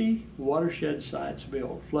 50 watershed sites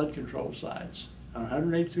built, flood control sites, on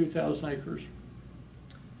 182,000 acres.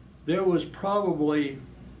 There was probably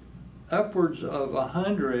upwards of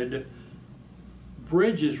 100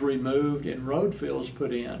 bridges removed and road fills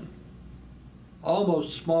put in.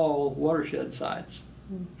 Almost small watershed sites,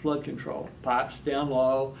 flood control. Pipes down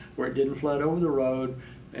low where it didn't flood over the road,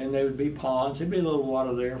 and there would be ponds. There'd be a little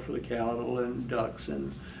water there for the cattle and ducks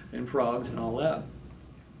and frogs and all that.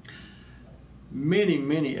 Many,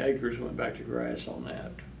 many acres went back to grass on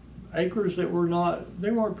that. Acres that were not, they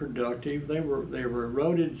weren't productive. They were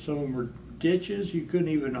eroded. Some of them were ditches. You couldn't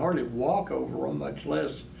even hardly walk over them, much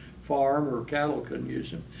less farm or cattle couldn't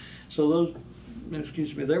use them. So those,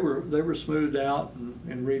 excuse me, they were smoothed out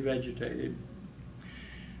and revegetated.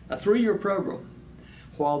 A 3-year program.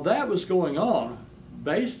 While that was going on,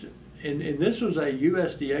 based, and this was a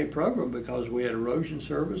USDA program because we had erosion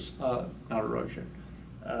service, not erosion,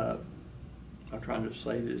 I'm trying to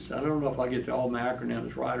say this, I don't know if I get all my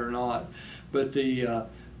acronyms right or not, but the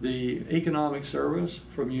economic service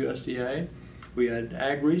from USDA, we had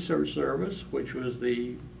Ag Research Service, which was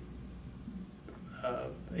the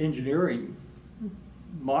engineering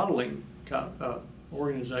modeling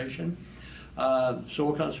organization,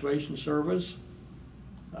 Soil Conservation Service,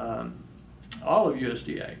 all of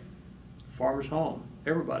USDA, Farmers Home,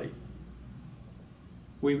 everybody.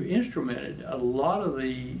 We instrumented a lot of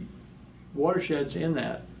the watersheds in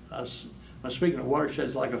that. I'm speaking of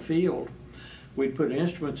watersheds like a field. We'd put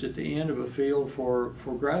instruments at the end of a field for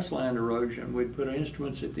grassland erosion. We'd put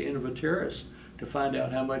instruments at the end of a terrace to find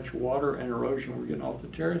out how much water and erosion we're getting off the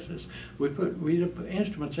terraces. We'd put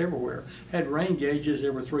instruments everywhere. Had rain gauges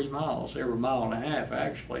every 3 miles, every mile and a half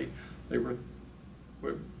actually. They were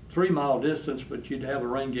 3 mile distance, but you'd have a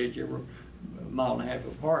rain gauge every mile and a half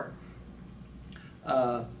apart.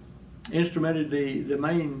 Instrumented the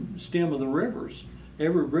main stem of the rivers.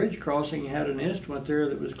 Every bridge crossing had an instrument there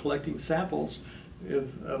that was collecting samples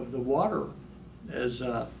of the water as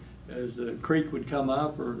the creek would come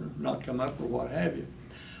up or not come up or what have you.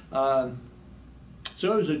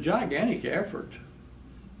 So it was a gigantic effort.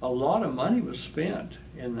 A lot of money was spent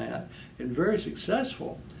in that and very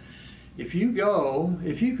successful. If you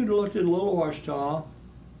could have looked at Little Washita,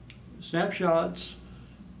 snapshots,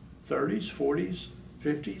 30s, 40s,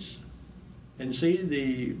 50s, and see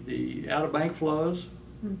the out-of-bank flows,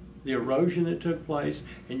 the erosion that took place,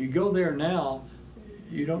 and you go there now,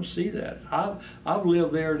 you don't see that. I've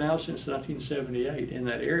lived there now since 1978 in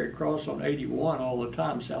that area, across on 81 all the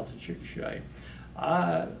time south of Chickasha.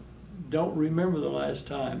 I don't remember the last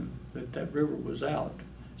time that river was out.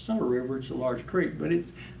 It's not a river, it's a large creek, but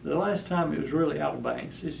the last time it was really out of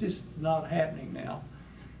banks. It's just not happening now.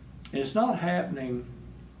 And it's not happening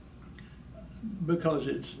because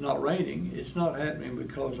it's not raining. It's not happening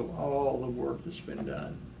because of all the work that's been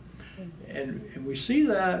done. And we see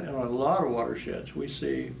that in a lot of watersheds. We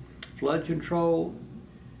see flood control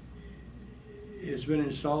has been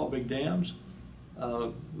installed, big dams,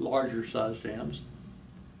 larger size dams.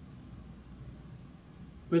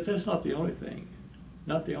 But that's not the only thing.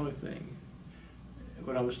 Not the only thing.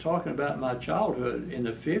 When I was talking about my childhood in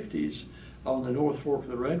the 50s on the North Fork of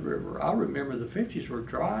the Red River, I remember the 50s were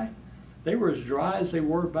dry. They were as dry as they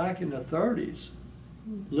were back in the 30s,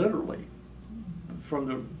 literally. From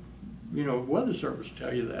the, Weather Service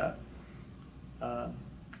tell you that.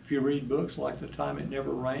 If you read books like The Time It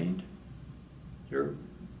Never Rained,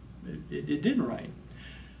 it didn't rain,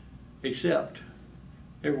 except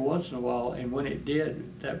every once in a while, and when it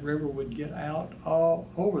did, that river would get out all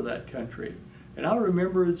over that country. And I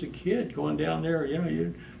remember as a kid going down there,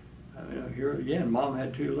 here again, Mom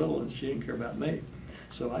had 2 little ones, she didn't care about me.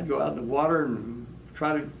 So I'd go out in the water and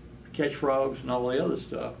try to catch frogs and all the other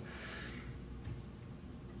stuff.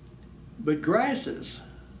 But grasses,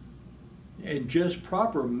 And just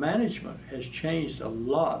proper management has changed a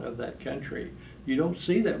lot of that country. You don't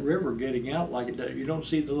see that river getting out like it did. You don't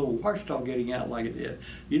see the little watchdog getting out like it did.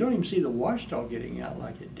 You don't even see the watchdog getting out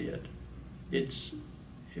like it did.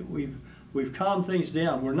 We've calmed things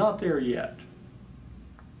down. We're not there yet.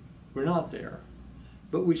 We're not there.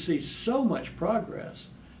 But we see so much progress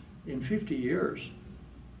in 50 years.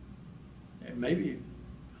 And maybe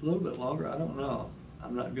a little bit longer, I don't know.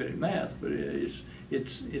 I'm not good at math, but it's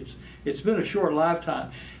been a short lifetime.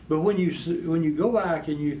 But when you go back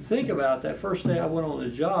and you think about that first day I went on the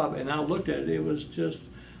job and I looked at it, it was just,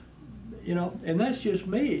 you know, and that's just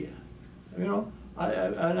me. You know,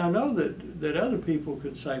 I know that other people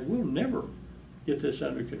could say, we'll never get this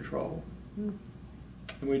under control. And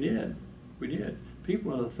we did. We did.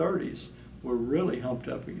 People in the 30s were really humped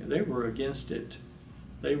up again. They were against it.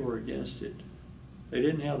 They were against it. They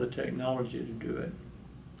didn't have the technology to do it.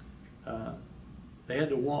 They had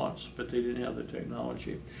the wants, but they didn't have the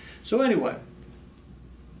technology. So anyway,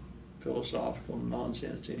 philosophical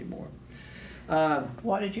nonsense anymore.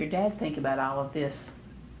 What did your dad think about all of this?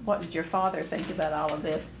 What did your father think about all of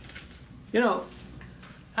this? You know,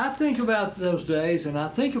 I think about those days, and I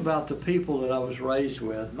think about the people that I was raised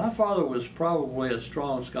with. My father was probably a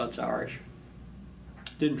strong Scots-Irish.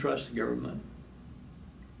 Didn't trust the government.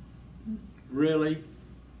 Really,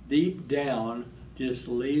 deep down, just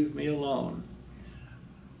leave me alone.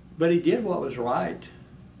 But he did what was right.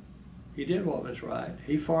 He did what was right.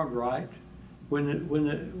 He farmed right. When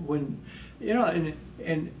you know,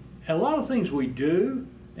 and a lot of things we do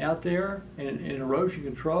out there in erosion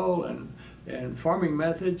control and farming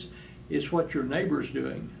methods is what your neighbor's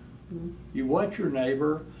doing. Mm-hmm. You watch your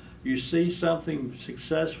neighbor, you see something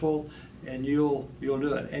successful, and you'll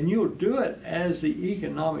do it. And you'll do it as the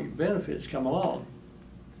economic benefits come along.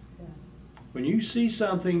 Yeah. When you see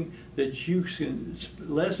something that you can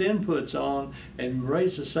less inputs on and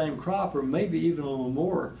raise the same crop or maybe even a little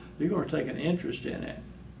more, you're going to take an interest in it.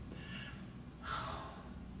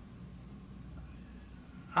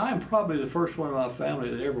 I'm probably the first one in my family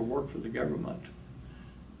that ever worked for the government,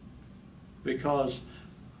 because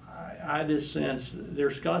I just sense they're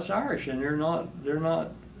Scots-Irish and they'll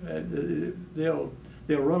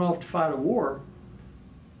run off to fight a war,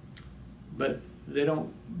 but they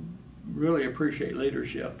don't really appreciate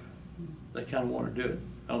leadership. They kind of want to do it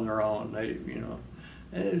on their own.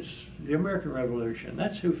 And it's the American Revolution.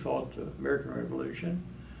 That's who fought the American Revolution.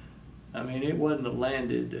 I mean, it wasn't a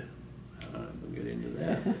landed. We'll get into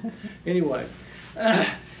that. Anyway,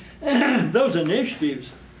 those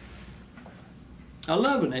initiatives, I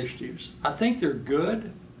love initiatives. I think they're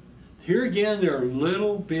good. Here again, there are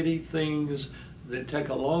little bitty things that take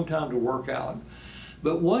a long time to work out.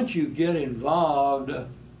 But once you get involved,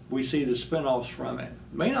 we see the spin-offs from it.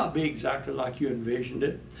 It may not be exactly like you envisioned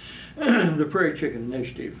it. The Prairie Chicken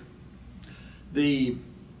Initiative.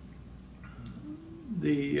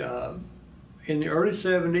 In the early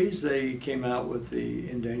 70s, they came out with the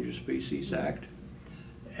Endangered Species Act,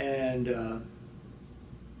 and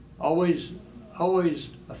always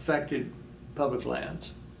affected public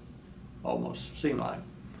lands. Almost seemed like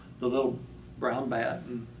the little brown bat,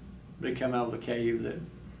 and they come out of the cave that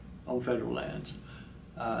on federal lands.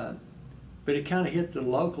 But it kind of hit the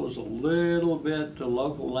locals a little bit, the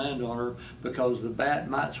local landowner, because the bat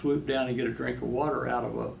might swoop down and get a drink of water out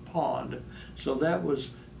of a pond. So that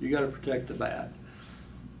was, you got to protect the bat.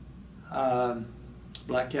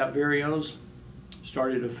 Black-cap vireos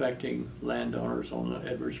started affecting landowners on the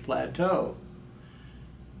Edwards Plateau.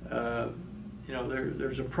 You know,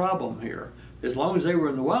 there's a problem here. As long as they were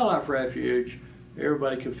in the wildlife refuge,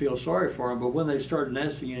 everybody could feel sorry for them, but when they started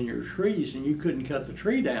nesting in your trees and you couldn't cut the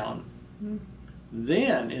tree down,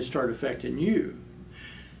 then it started affecting you.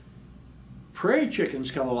 Prairie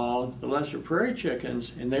chickens come along, the lesser prairie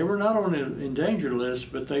chickens, and they were not on the endangered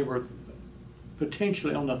list, but they were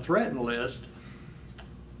potentially on the threatened list.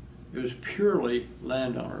 It was purely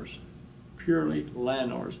landowners, purely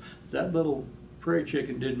landowners. That little prairie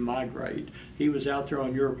chicken didn't migrate. He was out there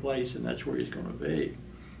on your place, and that's where he's going to be.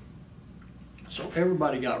 So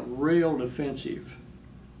everybody got real defensive.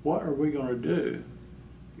 What are we going to do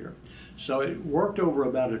here? So it worked over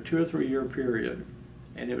about a 2 or 3 year period,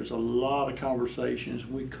 and it was a lot of conversations.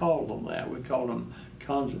 We called them that. We called them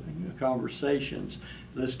conversations.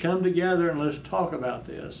 Let's come together and let's talk about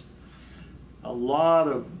this. A lot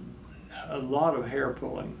of hair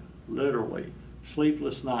pulling, literally.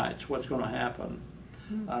 Sleepless nights. What's going to happen?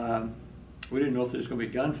 We didn't know if there's going to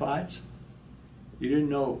be gunfights. You didn't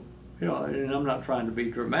know. You know, and I'm not trying to be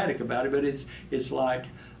dramatic about it, but it's like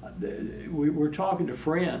we're talking to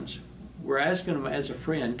friends. We're asking them as a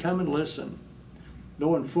friend, come and listen.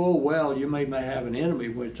 knowing full well you may have an enemy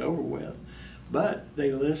when it's over with. But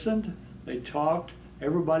they listened, they talked,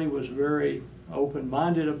 everybody was very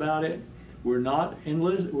open-minded about it. We're not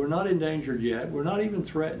endangered yet, we're not even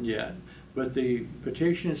threatened yet, but the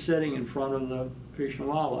petition is sitting in front of the Fish and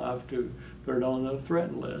Wildlife to put it on the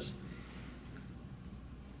threatened list.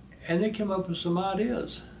 And they came up with some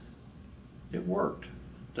ideas. It worked.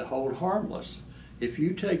 To hold harmless. If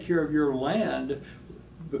you take care of your land,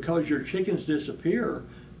 because your chickens disappear,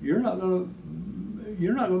 it's not going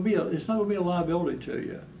to be a liability to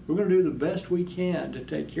you. We're going to do the best we can to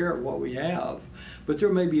take care of what we have, but there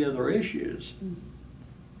may be other issues,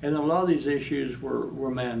 and a lot of these issues were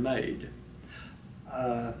man-made.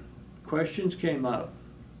 Questions came up.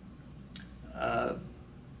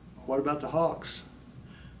 What about the hawks?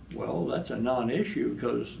 Well, that's a non-issue,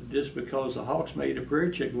 because just because the hawks made a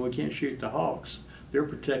prairie chicken, we can't shoot the hawks. They're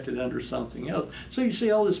protected under something else. So you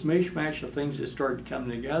see all this mishmash of things that started coming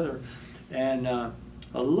together, and a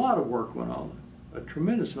lot of work went on, a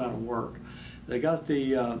tremendous amount of work. They got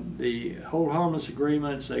the hold harmless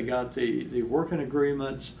agreements, they got the working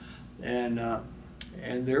agreements, and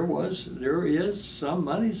there is some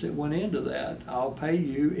monies that went into that. I'll pay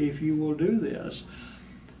you if you will do this.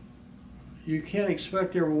 You can't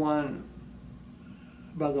expect everyone,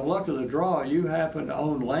 by the luck of the draw, you happen to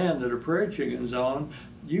own land that a prairie chicken's on.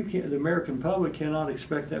 The American public cannot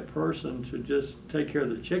expect that person to just take care of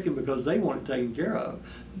the chicken because they want it taken care of.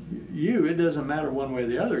 It doesn't matter one way or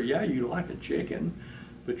the other. Yeah, you like a chicken,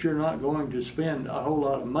 but you're not going to spend a whole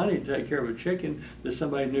lot of money to take care of a chicken that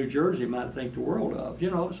somebody in New Jersey might think the world of.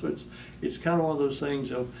 So it's kind of one of those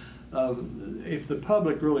things of if the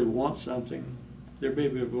public really wants something, they're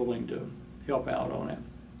maybe willing to help out on it.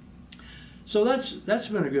 So that's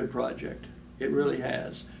been a good project. It really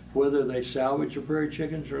has. Whether they salvage the prairie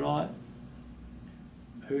chickens or not,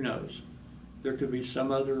 who knows? There could be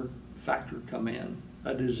some other factor come in,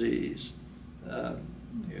 a disease.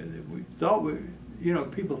 We thought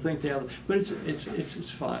people think they have, but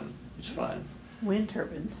it's fun. It's fun. Wind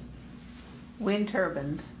turbines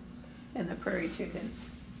and the prairie chicken.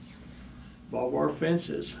 Barbed wire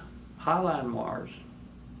fences, highline wires,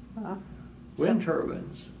 wind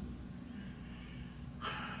turbines.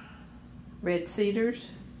 Red cedars.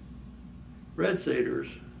 Red cedars.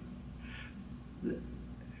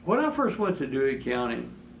 When I first went to Dewey County,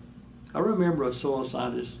 I remember a soil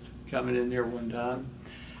scientist coming in there one time,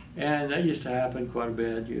 and that used to happen quite a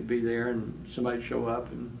bit. You'd be there and somebody'd show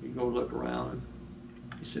up and you'd go look around.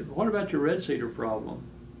 And he said, "What about your red cedar problem?"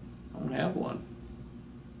 "I don't have one."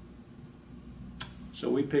 So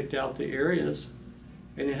we picked out the areas,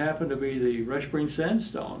 and it happened to be the Rush Spring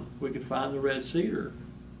sandstone. We could find the red cedar.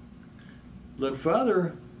 Look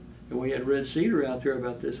further, and we had red cedar out there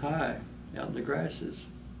about this high, out in the grasses.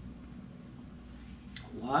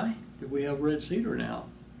 Why do we have red cedar now?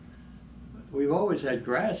 We've always had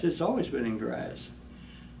grass. It's always been in grass,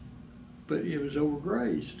 but it was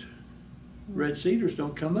overgrazed. Red cedars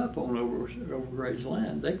don't come up on overgrazed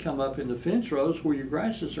land. They come up in the fence rows where your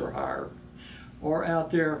grasses are higher. Or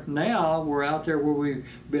out there now, we're out there where we've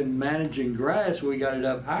been managing grass, we got it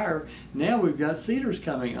up higher. Now we've got cedars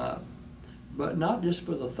coming up, but not just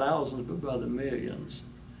by the thousands, but by the millions.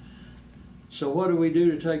 So what do we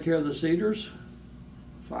do to take care of the cedars?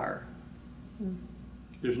 Fire.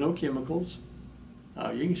 There's no chemicals.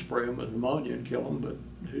 You can spray them with ammonia and kill them, but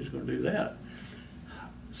who's going to do that?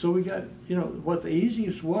 So we got, what the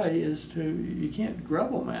easiest way is you can't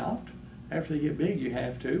grub them out. After they get big, you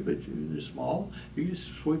have to, but they're small. You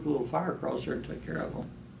just sweep a little fire across there and take care of them.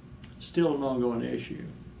 Still an ongoing issue.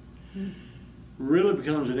 Really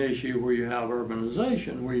becomes an issue where you have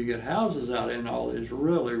urbanization, where you get houses out in all these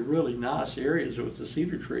really, really nice areas with the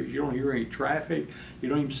cedar trees. You don't hear any traffic. You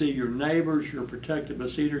don't even see your neighbors. You're protected by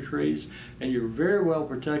cedar trees, and you're very well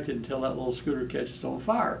protected until that little scooter catches on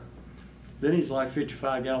fire. Then he's like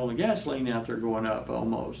 55 gallons of gasoline out there going up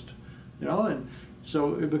almost, and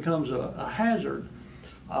so it becomes a hazard.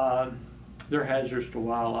 They're hazards to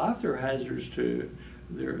wildlife. They're hazards to,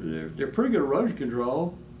 they're pretty good erosion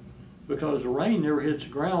control, because the rain never hits the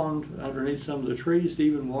ground underneath some of the trees to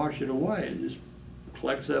even wash it away. It just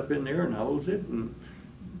collects up in there and holds it and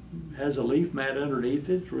has a leaf mat underneath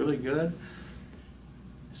it. It's really good.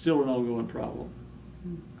 Still an ongoing problem.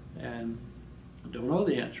 And I don't know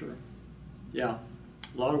the answer. Yeah,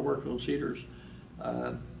 a lot of work on cedars.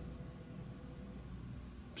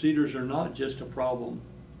 Cedars are not just a problem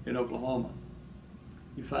in Oklahoma.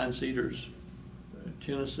 You find cedars in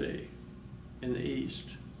Tennessee, in the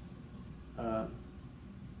east.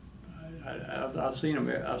 I've seen them.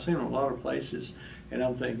 I've seen them in a lot of places, and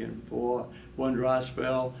I'm thinking, boy, one dry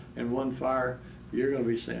spell and one fire, you're going to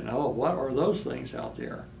be saying, oh, what are those things out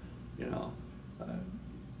there? You know,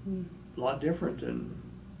 a lot different than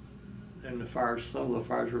the fires, some of the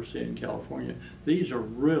fires we're seeing in California. These are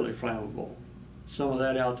really flammable. Some of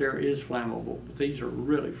that out there is flammable, but these are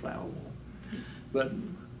really flammable. But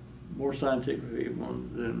more scientific people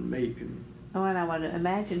than me can. Oh, and I would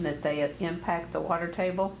imagine that they impact the water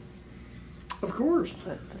table. Of course.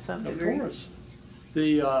 To some degree. Of course.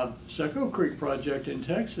 The Seco Creek project in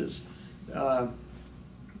Texas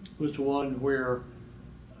was the one where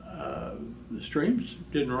the streams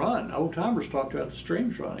didn't run. Old timers talked about the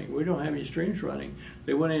streams running. We don't have any streams running.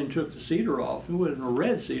 They went in and took the cedar off. It wasn't a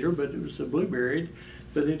red cedar, but it was a blueberry.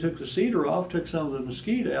 But they took the cedar off, took some of the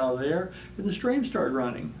mesquite out of there, and the stream started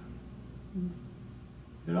running.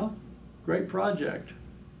 You know, great project.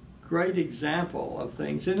 Great example of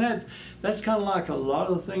things. And that's kind of like a lot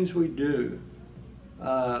of the things we do.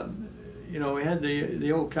 You know, we had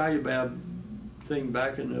the old Cayubab thing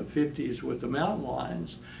back in the 50s with the mountain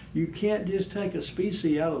lions. You can't just take a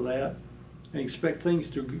species out of that and expect things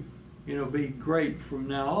to, you know, be great from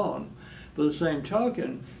now on. By the same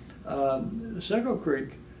token, Seco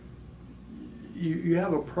Creek, you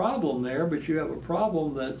have a problem there, but you have a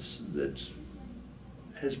problem that's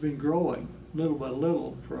has been growing little by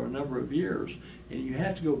little for a number of years, and you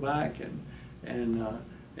have to go back and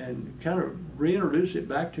kind of reintroduce it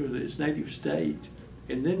back to its native state,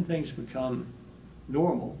 and then things become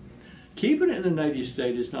normal. Keeping it in the native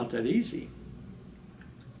state is not that easy.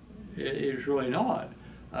 It's really not.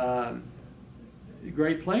 The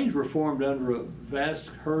Great Plains were formed under vast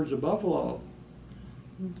herds of buffalo.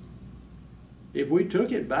 If we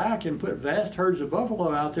took it back and put vast herds of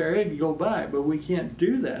buffalo out there, it could go back, but we can't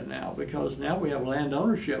do that now because now we have land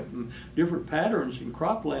ownership and different patterns and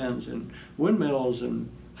croplands and windmills and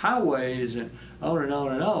highways and on and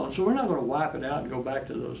on and on. So we're not going to wipe it out and go back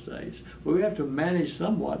to those days. But we have to manage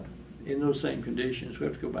somewhat in those same conditions. We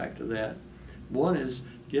have to go back to that. One is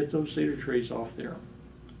get those cedar trees off there.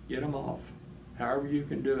 Get them off, however you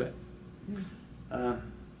can do it. I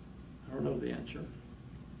don't know the answer.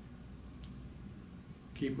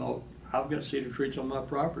 Keep them all. I've got cedar trees on my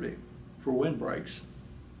property for windbreaks.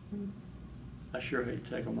 I sure hate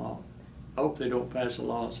to take them off. I hope they don't pass a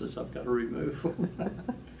law that says I've got to remove them.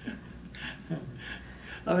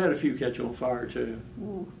 I've had a few catch on fire too.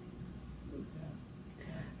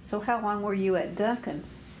 So how long were you at Duncan?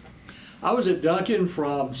 I was at Duncan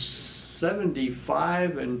from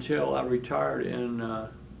 75 until I retired in, I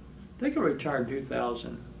think I retired in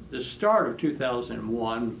 2000. The start of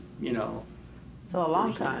 2001, you know. So a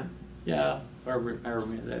long time. Yeah, however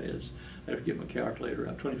many that is. I have to get my calculator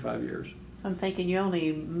out, 25 years. So I'm thinking you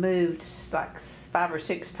only moved like 5 or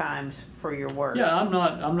 6 times for your work. Yeah, I'm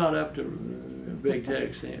not up to big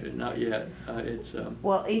techs, not yet.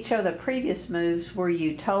 Well, each of the previous moves, were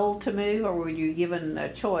you told to move or were you given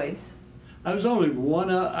a choice? I was only one.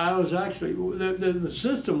 I was actually the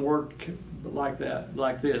system worked like that,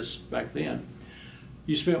 like this back then.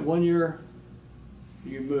 You spent 1 year,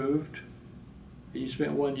 you moved. And you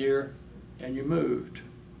spent 1 year, and you moved,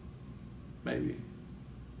 maybe.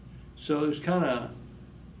 So it was kind of.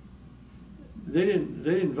 They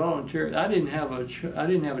didn't volunteer. I didn't have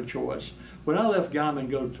a choice. When I left Guyman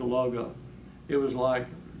to go to Tulaga, it was like,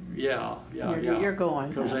 yeah. You're going.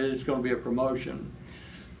 Because it's going to be a promotion.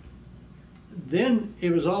 Then it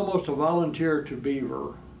was almost a volunteer to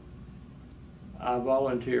Beaver. I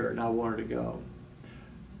volunteered and I wanted to go.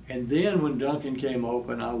 And then when Duncan came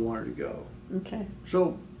open, I wanted to go. Okay.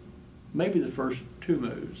 So maybe the first 2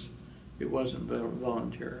 moves, it wasn't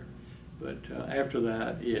volunteer. But after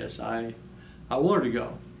that, yes, I wanted to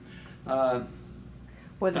go.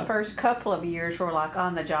 Well, the first couple of years were like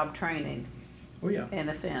on-the-job training. Oh yeah. In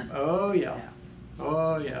a sense. Oh yeah.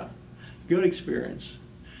 Oh yeah. Good experience.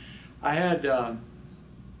 I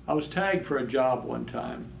was tagged for a job one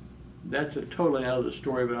time. That's a totally another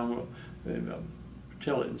story, but I'm going to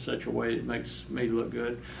tell it in such a way that makes me look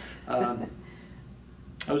good.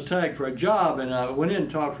 I was tagged for a job, and I went in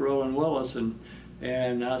and talked to Roland Willis, and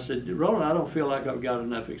I said, Roland, I don't feel like I've got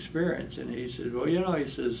enough experience. And he said, well, you know, he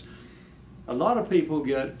says, a lot of people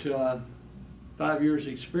get 5 years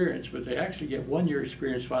experience, but they actually get 1 year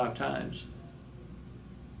experience 5 times.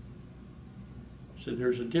 So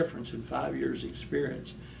there's a difference in 5 years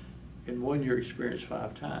experience and 1 year experience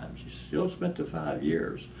 5 times. You still spent the 5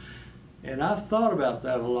 years. And I've thought about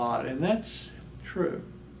that a lot, and that's true.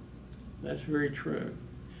 That's very true.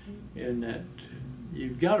 In that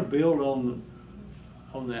you've got to build on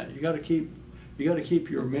that. You got to keep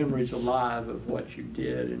your memories alive of what you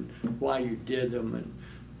did and why you did them,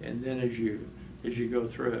 and then as you go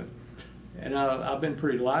through. And I've been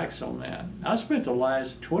pretty lax on that. I spent the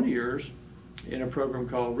last 20 years in a program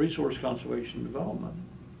called Resource Conservation Development.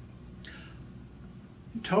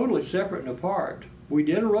 Totally separate and apart. We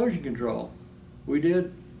did erosion control. We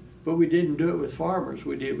did, but we didn't do it with farmers.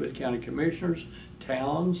 We did it with county commissioners,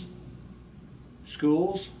 towns,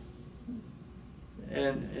 schools,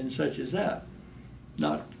 and such as that.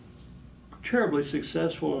 Not terribly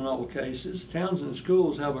successful in all cases. Towns and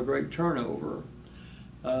schools have a great turnover.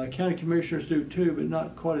 County commissioners do too, but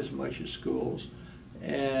not quite as much as schools.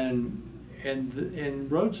 And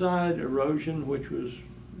roadside erosion, which was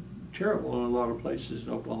terrible in a lot of places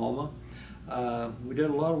in Oklahoma, we did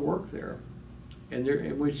a lot of work there, and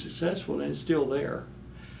we were successful, and it's still there.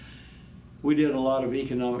 We did a lot of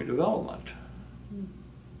economic development.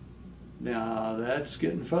 Now that's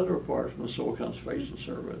getting further apart from the Soil Conservation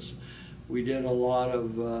Service. We did a lot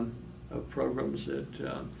of programs at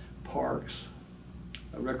parks,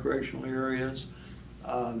 recreational areas,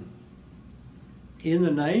 in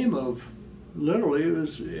the name of, literally, it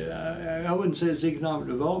was, I wouldn't say it's economic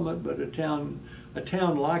development, but a town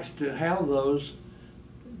likes to have those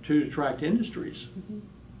to attract industries. Mm-hmm.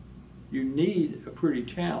 You need a pretty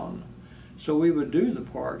town. So we would do the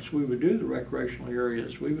parks, we would do the recreational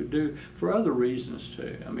areas, we would do for other reasons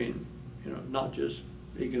too. I mean, you know, not just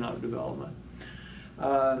economic development.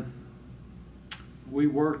 We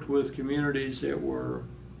worked with communities that were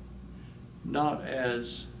not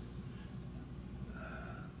as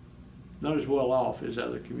well off as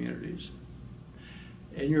other communities.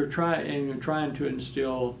 And you're trying to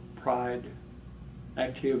instill pride,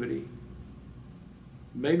 activity.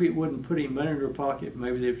 Maybe it wouldn't put any money in their pocket.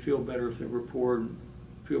 Maybe they'd feel better if they were poor and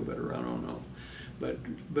feel better. I don't know. But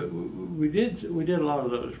we did a lot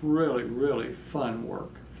of those really, really fun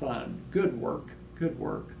work, good work.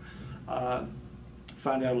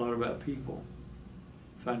 Find out a lot about people.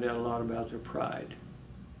 Find out a lot about their pride.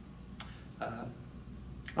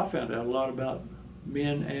 I found out a lot about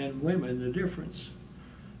men and women, the difference.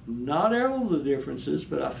 Not all the differences,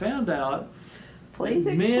 but I found out. Please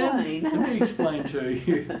explain. Let me explain to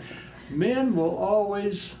you. Men will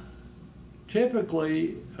always,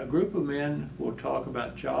 typically, a group of men will talk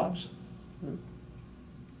about jobs.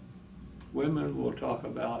 Women will talk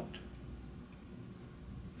about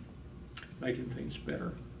making things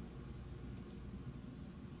better,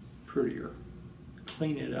 prettier,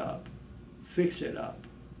 clean it up, fix it up.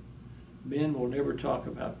 Men will never talk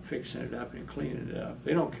about fixing it up and cleaning it up.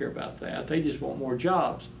 They don't care about that. They just want more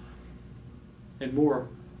jobs and more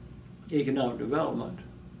economic development.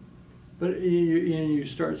 But you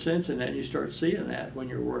start sensing that, you start seeing that when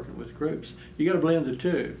you're working with groups. You got to blend the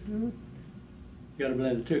two. Mm-hmm. You got to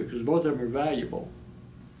blend the two because both of them are valuable,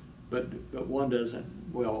 but one doesn't.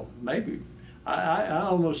 Well, maybe I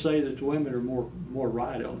almost say that the women are more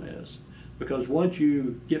right on this, because once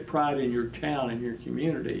you get pride in your town and your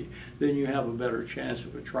community, then you have a better chance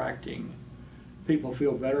of attracting people.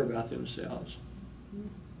 Feel better about themselves.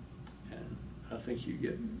 And I think you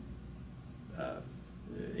get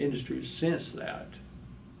industries sense that.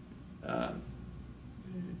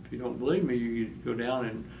 If you don't believe me, you could go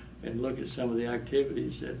down and look at some of the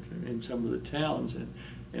activities in some of the towns,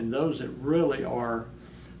 and those that really are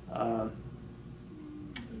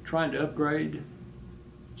trying to upgrade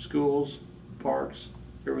schools, parks,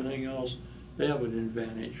 everything else, they have an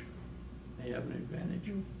advantage.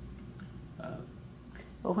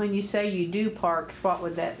 Well, when you say you do parks, what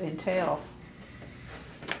would that entail?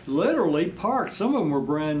 Literally parks. Some of them were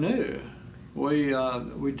brand new.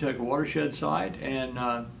 We take a watershed site and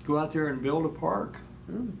go out there and build a park.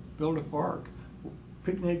 Build a park.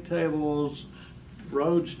 Picnic tables,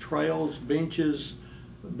 roads, trails, benches,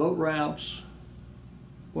 boat ramps,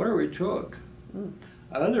 whatever it took.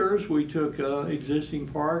 Others, we took existing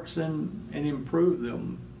parks and improved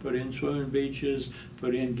them. Put in swimming beaches,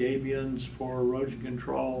 put in gabions for erosion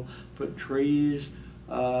control, put trees,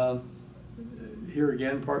 here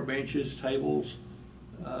again, park benches, tables,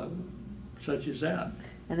 such as that.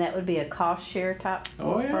 And that would be a cost share type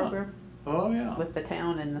program? Oh, yeah. With the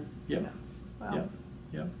town and the... Yep. Wow.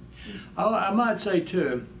 Yep. I might say,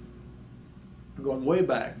 too, going way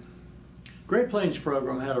back, Great Plains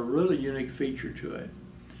program had a really unique feature to it.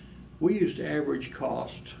 We used to average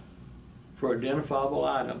cost for identifiable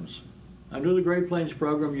items. Under the Great Plains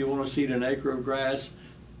program, you want to seed an acre of grass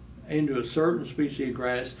into a certain species of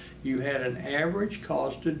grass. You had an average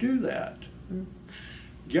cost to do that.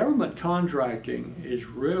 Government contracting is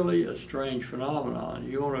really a strange phenomenon.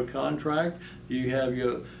 You want to contract, you have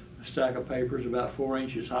stack of papers about 4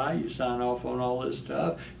 inches high. You sign off on all this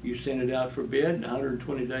stuff. You send it out for bid, and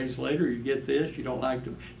 120 days later you get this. You don't like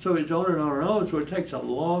to. So it's on and on and on. So it takes a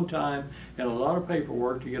long time and a lot of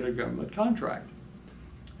paperwork to get a government contract.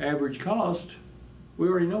 Average cost, we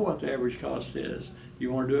already know what the average cost is.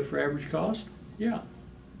 You want to do it for average cost? Yeah.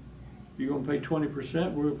 You're going to pay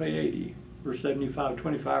 20%, we're going to pay 80 or 75,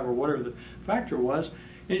 25 or whatever the factor was.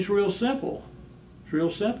 And it's real simple. It's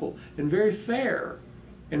real simple and very fair.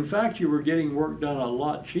 In fact, you were getting work done a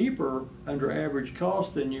lot cheaper under average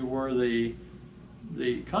cost than you were the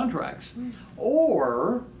contracts.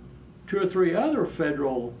 Or 2 or 3 other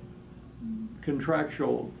federal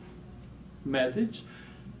contractual methods: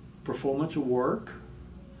 performance of work,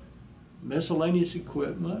 miscellaneous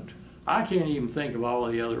equipment. I can't even think of all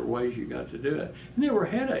of the other ways you got to do it. And there were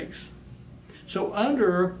headaches. So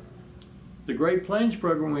under the Great Plains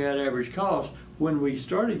program, we had average cost. When we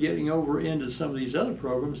started getting over into some of these other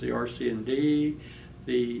programs, the RC&D,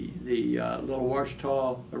 the Little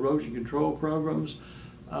Ouachita erosion control programs,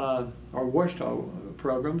 or Ouachita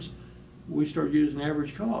programs, we started using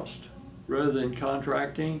average cost rather than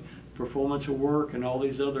contracting, performance of work, and all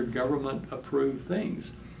these other government-approved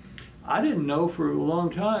things. I didn't know for a long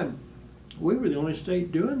time we were the only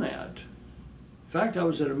state doing that. In fact, I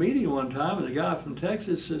was at a meeting one time and the guy from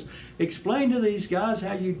Texas says, "Explain to these guys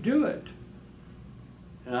how you do it."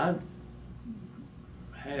 And I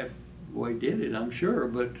halfway did it, I'm sure,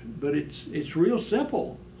 but it's real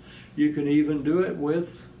simple. You can even do it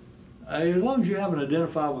with, as long as you have an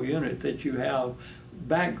identifiable unit that you have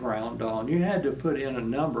background on. You had to put in a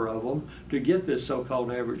number of them to get this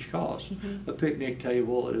so-called average cost. A picnic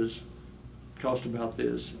table is cost about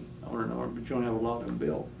this, on and on, but you don't have a lot of them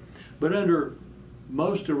built. But under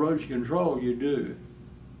most erosion control, you do.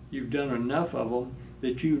 You've done enough of them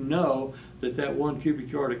that you know that that 1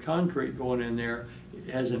 cubic yard of concrete going in there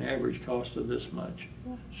has an average cost of this much.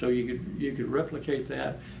 So you could replicate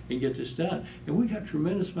that and get this done. And we got a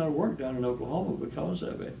tremendous amount of work done in Oklahoma because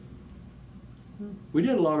of it. We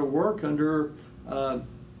did a lot of work under a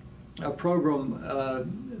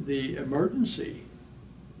program, the emergency.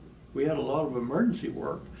 We had a lot of emergency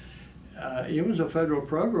work. It was a federal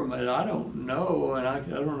program, and I don't know, and I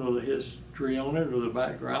don't know the history on it or the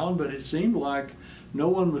background, but it seemed like no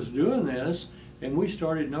one was doing this. And we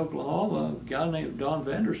started in Oklahoma. A guy named Don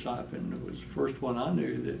Vanderseipen was the first one I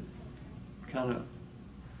knew that kind of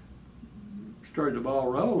started the ball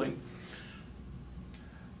rolling.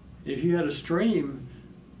 If you had a stream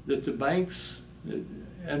that the banks,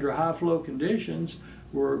 under high flow conditions,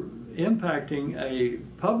 were impacting a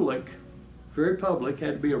public, very public,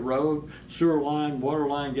 had to be a road, sewer line, water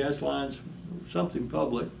line, gas lines, something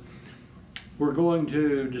public, we're going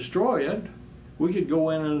to destroy it, we could go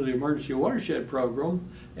in under the emergency watershed program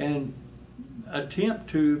and attempt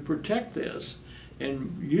to protect this.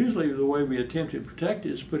 And usually the way we attempt to protect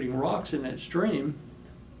it is putting rocks in that stream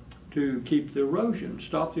to keep the erosion,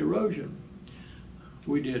 stop the erosion.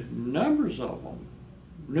 We did numbers of them,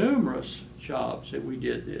 numerous jobs that we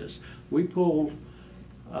did this. We pulled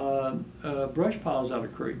brush piles out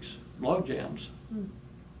of creeks, log jams,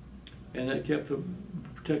 and that kept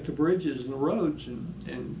protect the bridges and the roads and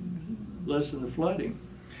lessen the flooding.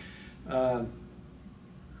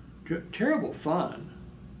 Terrible fun.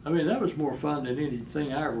 I mean, that was more fun than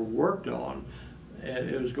anything I ever worked on.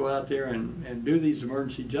 It was go out there and do these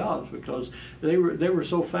emergency jobs because they were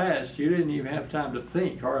so fast you didn't even have time to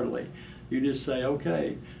think hardly. You just say,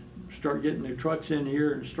 okay, start getting the trucks in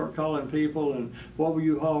here and start calling people and what will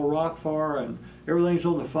you haul rock for, and everything's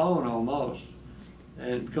on the phone almost,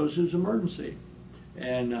 and because it was emergency.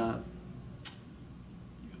 And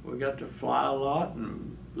we got to fly a lot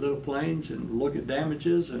and little planes and look at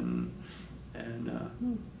damages and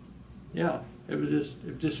yeah, it was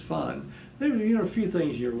just fun. There were, you know, a few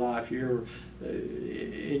things in your life,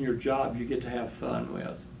 in your job, you get to have fun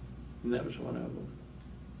with, and that was one of them.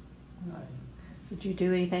 Right. Did you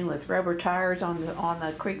do anything with rubber tires on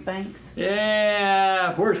the creek banks?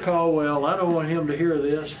 Yeah, where's Caldwell? I don't want him to hear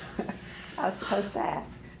this. I was supposed to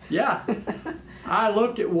ask. Yeah, I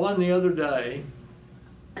looked at one the other day,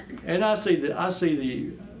 and I see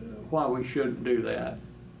the why we shouldn't do that.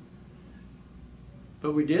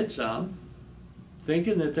 But we did some,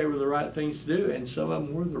 thinking that they were the right things to do, and some of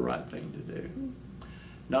them were the right thing to do.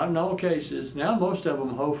 Not in all cases. Now most of them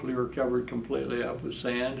hopefully are covered completely up with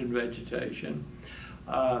sand and vegetation.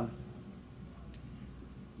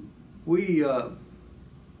 We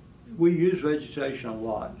use vegetation a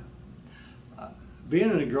lot. Being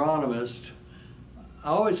an agronomist, I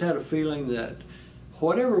always had a feeling that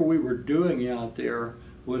whatever we were doing out there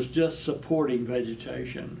was just supporting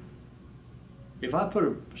vegetation. If I put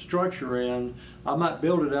a structure in, I might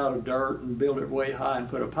build it out of dirt and build it way high and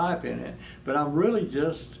put a pipe in it, but I'm really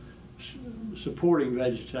just supporting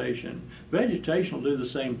vegetation. Vegetation will do the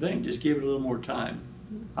same thing, just give it a little more time.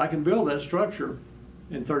 I can build that structure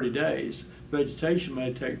in 30 days. Vegetation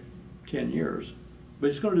may take 10 years, but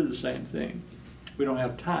it's going to do the same thing. We don't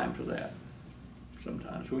have time for that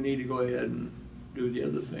sometimes. We need to go ahead and do the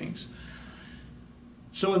other things.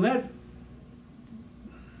 So in that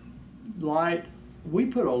light, we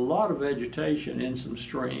put a lot of vegetation in some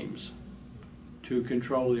streams to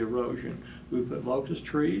control the erosion. We put locust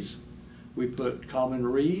trees, we put common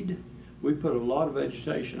reed, we put a lot of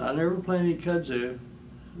vegetation. I never planted any kudzu,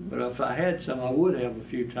 but if I had some, I would have a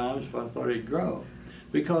few times if I thought it'd grow.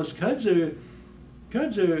 Because kudzu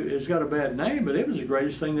has got a bad name, but it was the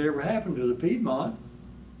greatest thing that ever happened to the Piedmont.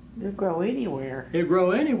 It'll grow anywhere. It'll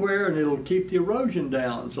grow anywhere, and it'll keep the erosion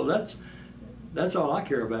down. So that's all I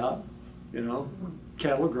care about. You know,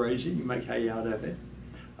 cattle grazing, you make hay out of it.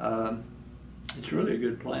 It's really a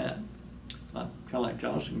good plant. Kind of like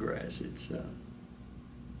Johnson grass. It's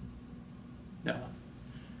no,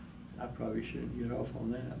 I probably shouldn't get off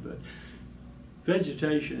on that, but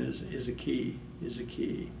vegetation is a key.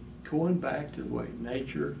 Going back to the way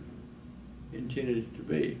nature intended it to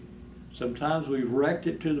be. Sometimes we've wrecked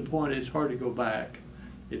it to the point it's hard to go back.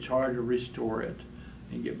 It's hard to restore it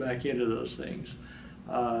and get back into those things.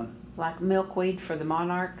 Like milkweed for the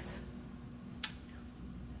monarchs?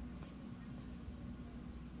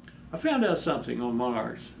 I found out something on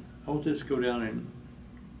monarchs. I want this to go down and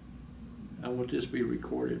I want this to be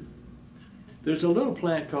recorded. There's a little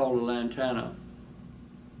plant called a lantana.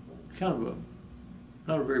 It's kind of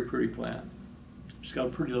not a very pretty plant. It's got a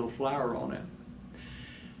pretty little flower on it.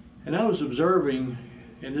 And I was observing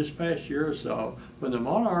in this past year or so, when the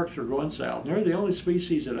monarchs are going south, they're the only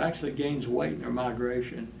species that actually gains weight in their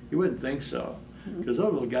migration. You wouldn't think so, because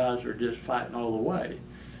those little guys are just fighting all the way.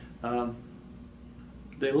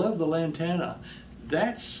 They love the lantana.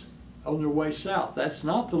 That's on their way south. That's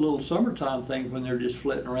not the little summertime thing when they're just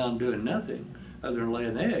flitting around doing nothing other than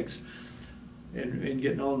laying eggs and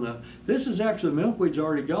getting on the. This is after the milkweed's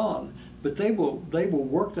already gone, but they will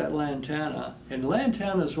work that lantana. And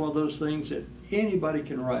lantana is one of those things that anybody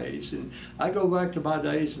can raise. And I go back to my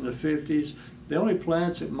days in the 50s. The only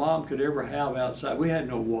plants that Mom could ever have outside, we had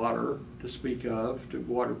no water to speak of to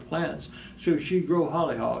water plants, so she'd grow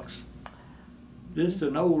hollyhocks. Just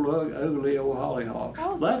an old, ugly old hollyhock.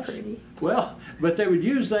 Oh, that's pretty. Well, but they would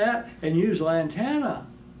use that and use lantana,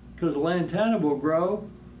 because lantana will grow.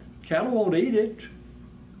 Cattle won't eat it.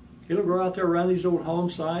 It'll grow out there around these old home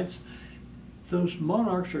sites. Those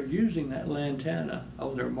monarchs are using that lantana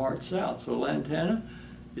on their march south. So lantana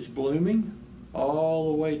is blooming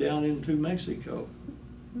all the way down into Mexico.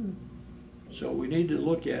 So we need to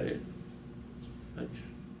look at it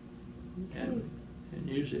and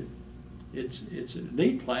use it. It's a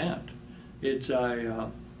neat plant. It's a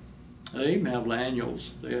they even have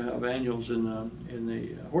annuals. They have annuals in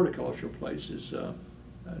the horticultural places,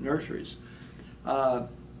 nurseries.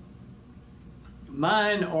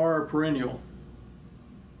 Mine are perennial,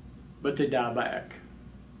 but they die back,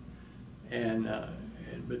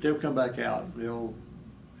 but they'll come back out.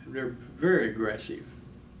 They're very aggressive,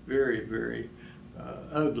 very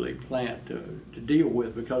ugly plant to deal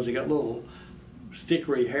with, because they got little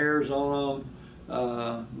stickery hairs on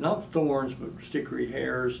them, not thorns, but stickery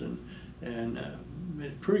hairs, and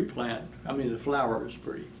it's a pretty plant. I mean, the flower is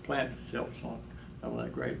pretty. Plant itself is not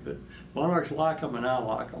that great, but monarchs like them and I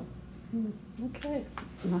like them. Okay,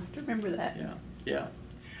 I'll have to remember that. Yeah.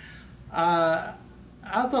 I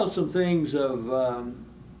thought some things of,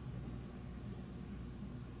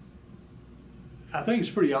 I think it's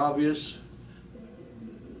pretty obvious,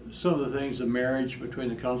 some of the things, the marriage between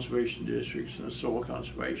the conservation districts and the soil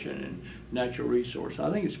conservation and natural resource.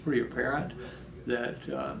 I think it's pretty apparent that,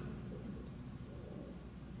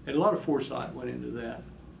 and a lot of foresight went into that.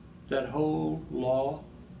 That whole law,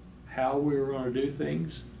 how we were going to do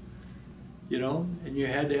things, you know, and you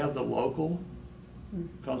had to have the local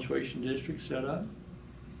conservation district set up.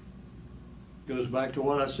 Goes back to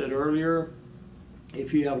what I said earlier.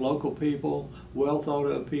 If you have local people, well thought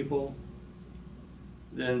of people,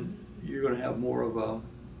 then you're going to have more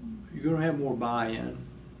buy-in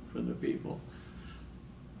from the people.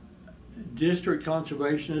 District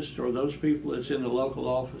conservationists, or those people that's in the local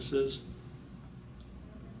offices,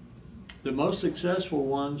 the most successful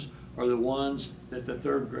ones are the ones that the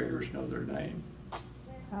third graders know their name.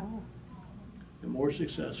 The more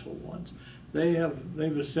successful ones.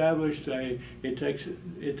 They've established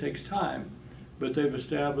it takes time, but they've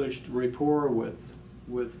established rapport with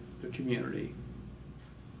the community.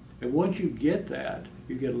 And once you get that,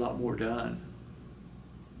 you get a lot more done.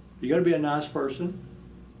 You got to be a nice person.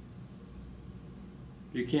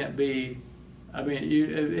 You can't be, I mean,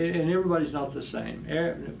 and everybody's not the same.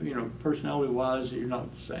 You know, personality-wise, you're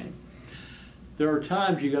not the same. There are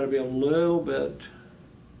times you got to be a little bit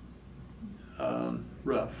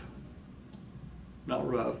rough. Not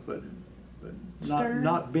rough, but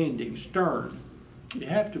not bending, stern. You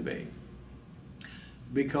have to be,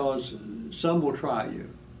 because some will try you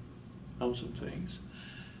on some things.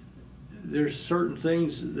 There's certain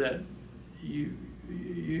things that I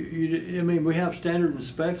mean, we have standards and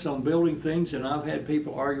specs on building things, and I've had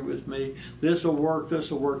people argue with me, this will work.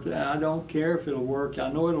 I don't care if it'll work. I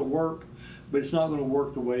know it'll work, but it's not going to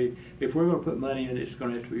work the way, if we're going to put money in it, it's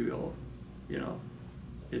going to have to be built. You know,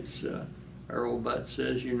 it's, our old butt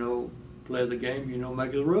says, you know, play the game, you know,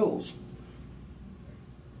 make the rules.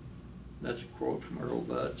 That's a quote from Earl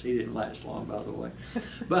Butts. He didn't last long, by the way,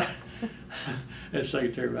 but as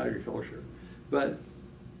Secretary of Agriculture. But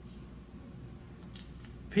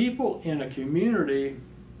people in a community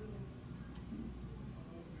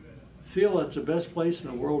feel it's the best place in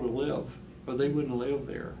the world to live, or they wouldn't live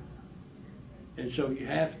there. And so you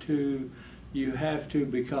have to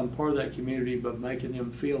become part of that community, but making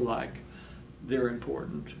them feel like they're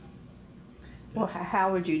important. Well,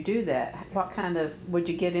 how would you do that? What kind of, would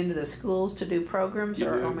you get into the schools to do programs, You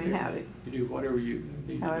or, do, I mean, how do? You do whatever you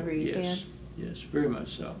need However to do. you Yes, can? yes, very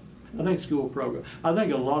much so. I think school program, I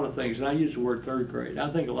think a lot of things, and I use the word third grade, I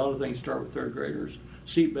think a lot of things start with third graders.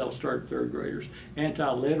 Seatbelts start with third graders.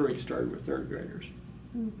 Anti-littering started with third graders.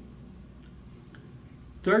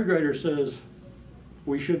 Third grader says,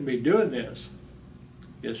 we shouldn't be doing this.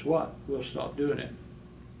 Guess what? We'll stop doing it.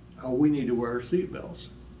 Oh, we need to wear our seatbelts.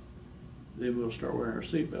 Then we'll start wearing our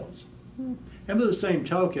seatbelts. And by the same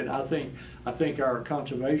token, I think our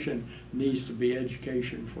conservation needs to be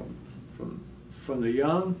education from the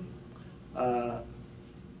young.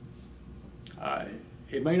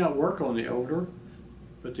 It may not work on the older,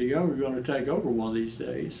 but the young are going to take over one of these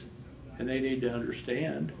days, and they need to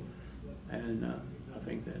understand. And I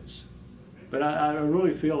think that's. But I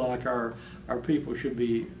really feel like our people should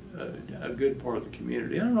be a good part of the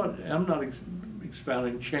community. I'm not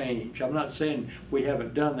expounding change. I'm not saying we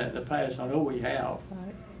haven't done that in the past. I know we have.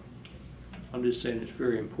 Right. I'm just saying it's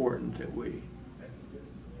very important that we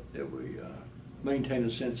maintain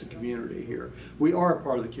a sense of community here. We are a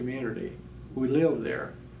part of the community. We live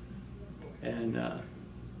there, and I'm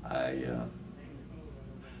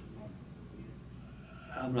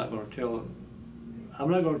not going to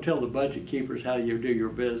tell the budget keepers how you do your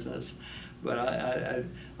business, but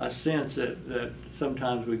I sense that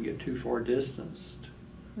sometimes we get too far distanced.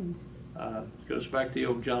 It goes back to the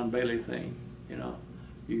old John Bailey thing, you know.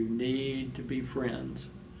 You need to be friends.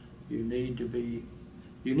 You need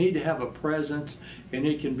to have a presence, and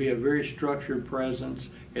it can be a very structured presence,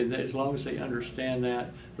 and as long as they understand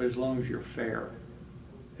that, but as long as you're fair.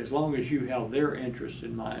 As long as you have their interest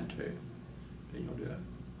in mind too, then you'll do it.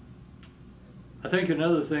 I think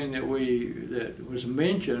another thing that was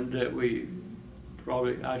mentioned that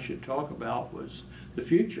I should talk about was the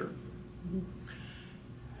future.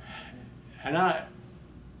 And I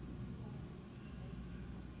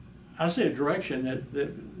see a direction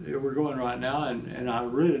that we're going right now, and I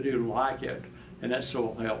really do like it, and that's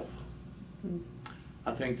soil health.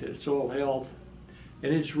 I think that soil health,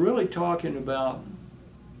 and it's really talking about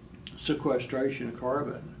sequestration of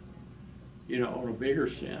carbon, you know, on a bigger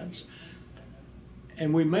sense.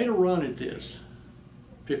 And we made a run at this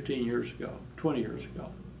 15 years ago, 20 years ago,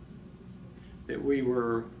 that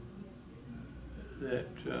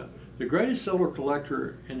the greatest solar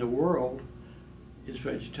collector in the world is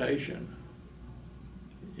vegetation.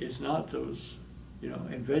 It's not those, you know,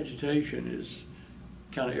 and vegetation is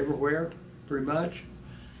kind of everywhere, pretty much.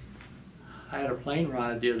 I had a plane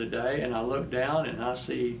ride the other day, and I looked down and I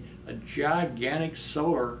see a gigantic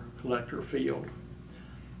solar collector field.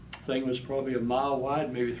 Thing was probably a mile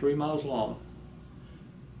wide, maybe 3 miles long.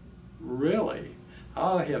 Really?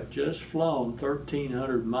 I have just flown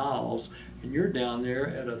 1,300 miles, and you're down there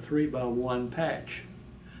at a 3x1 patch.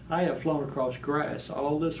 I have flown across grass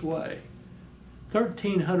all this way.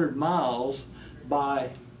 1,300 miles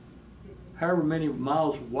by however many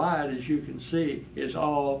miles wide as you can see is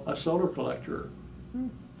all a solar collector.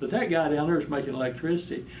 But that guy down there is making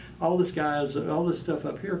electricity. All this stuff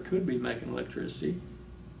up here could be making electricity.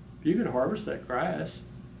 You could harvest that grass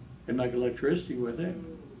and make electricity with it.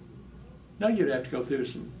 Now you'd have to go through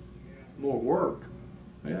some more work.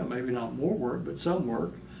 Yeah, maybe not more work, but some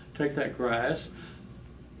work. Take that grass,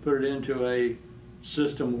 put it into a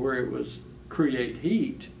system where it was create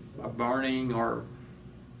heat by burning or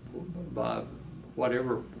by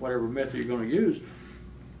whatever method you're going to use.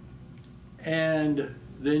 And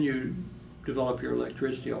then you develop your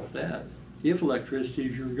electricity off that. If electricity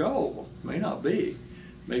is your goal, may not be,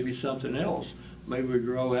 maybe something else. Maybe we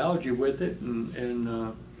grow algae with it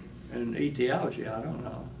and eat the algae. I don't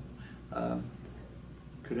know.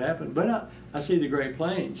 Could happen. But I see the Great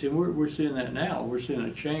Plains, and we're seeing that now. We're seeing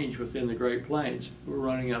a change within the Great Plains. We're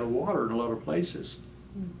running out of water in a lot of places.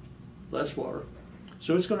 Less water.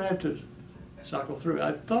 So it's going to have to cycle through.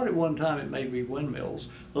 I thought at one time it may be windmills.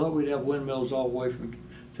 I thought we'd have windmills all the way from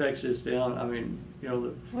Texas down. I mean, you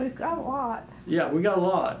know. We've got a lot. Yeah, we got a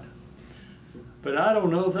lot. But I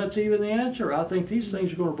don't know if that's even the answer. I think these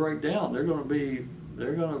things are going to break down. They're going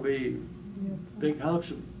to be big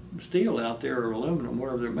hunks of steel out there, or aluminum,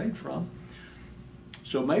 wherever they're made from.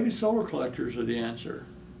 So maybe solar collectors are the answer.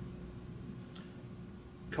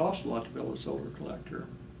 Costs a lot to build a solar collector.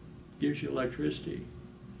 Gives you electricity.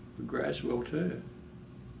 But grass will too.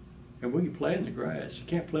 And we can play in the grass. You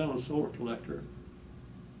can't play on a solar collector.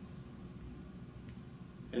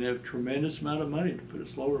 And have a tremendous amount of money to put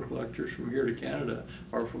solar collectors from here to Canada,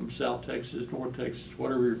 or from South Texas, North Texas,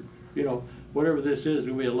 whatever, you know, whatever this is,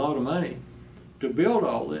 it'll be a lot of money to build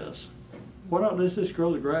all this. Why not let's just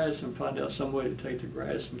grow the grass and find out some way to take the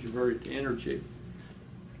grass and convert it to energy?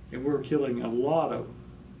 And we're killing a lot of,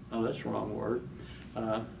 oh, that's the wrong word.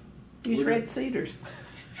 Use red cedars.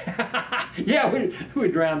 Yeah, we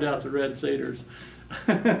drowned out the red cedars.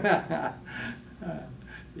 Yeah,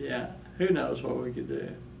 who knows what we could do.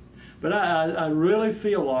 But I really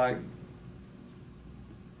feel like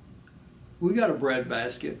we got a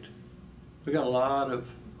breadbasket. We got a lot of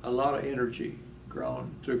energy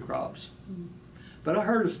grown through crops. But I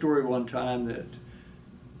heard a story one time that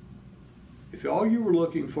if all you were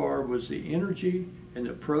looking for was the energy and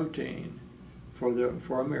the protein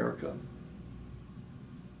for America,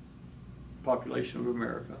 population of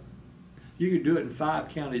America, you could do it in 5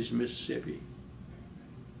 counties in Mississippi.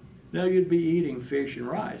 Now you'd be eating fish and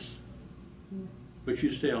rice, but you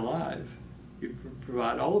stay alive. You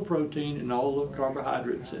provide all the protein and all the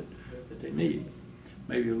carbohydrates that they need.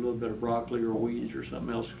 Maybe a little bit of broccoli or weeds or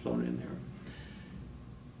something else thrown in there.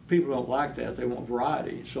 People don't like that. They want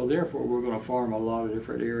variety. So therefore, we're going to farm a lot of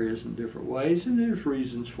different areas in different ways, and there's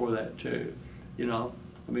reasons for that too. You know,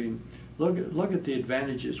 I mean, look at the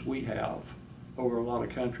advantages we have over a lot of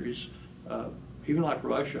countries. Even like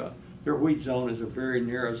Russia, their wheat zone is a very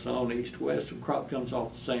narrow zone, east-west. The crop comes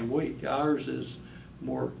off the same week. Ours is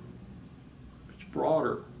more, it's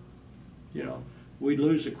broader. You know, we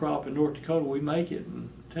lose a crop in North Dakota, we make it in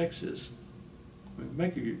Texas. We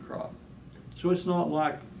make a good crop. So it's not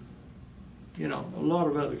like, you know, a lot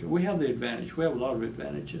of other, we have the advantage. We have a lot of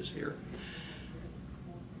advantages here.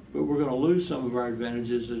 But we're going to lose some of our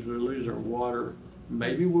advantages as we lose our water.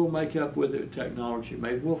 Maybe we'll make up with it with technology.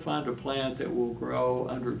 Maybe we'll find a plant that will grow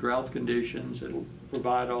under drought conditions. It'll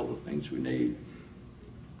provide all the things we need.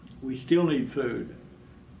 We still need food.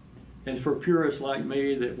 And for purists like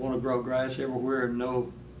me that want to grow grass everywhere and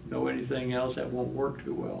know anything else, that won't work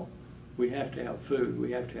too well. We have to have food.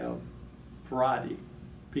 We have to have variety.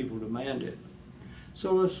 People demand it.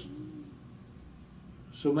 So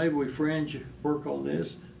maybe we fringe work on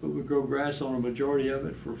this, but we grow grass on a majority of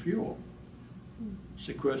it for fuel.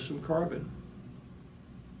 Sequester some carbon.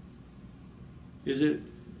 Is it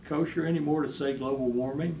kosher anymore to say global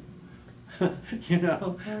warming? You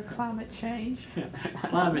know? Or climate change.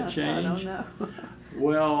 Climate change. I don't know.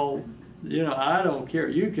 Well, you know, I don't care.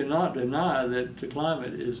 You cannot deny that the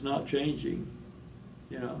climate is not changing.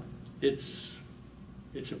 You know, it's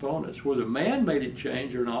upon us. Whether man made it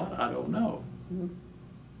change or not, I don't know.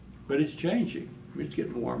 But it's changing. It's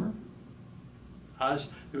getting warmer. I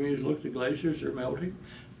mean, you look at the glaciers, they're melting.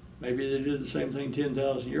 Maybe they did the same thing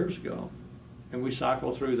 10,000 years ago. And we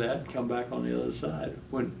cycle through that and come back on the other side.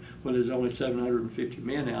 When there's only 750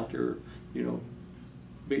 men out there, you know,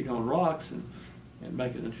 beating on rocks and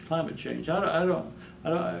making the climate change. I'd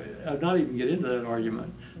not even get into that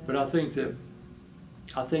argument. But I think that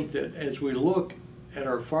as we look at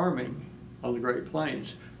our farming on the Great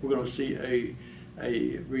Plains, we're going to see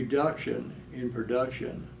a reduction in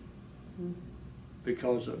production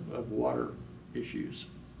because of water issues.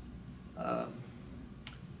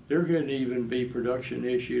 There could even be production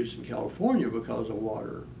issues in California because of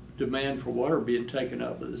water, demand for water being taken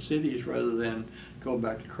up in the cities rather than going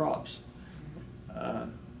back to crops.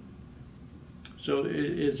 So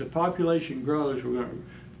as the population grows, we're going to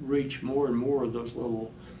reach more and more of those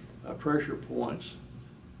little pressure points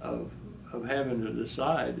of having to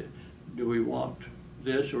decide, do we want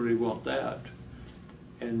this or do we want that?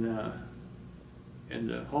 And the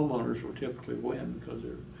homeowners will typically win because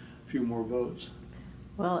few more votes.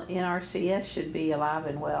 Well, NRCS should be alive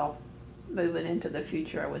and well moving into the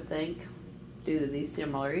future, I would think, due to these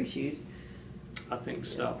similar issues. I think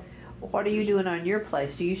so. What are you doing on your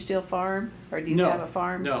place? Do you still farm, or do you No, have a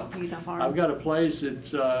farm? no. You don't farm? I've got a place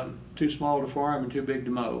that's too small to farm and too big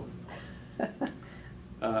to mow.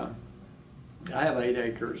 I have 8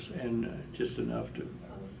 acres and just enough to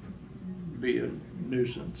be a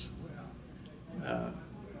nuisance.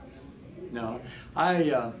 No,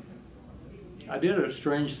 I did a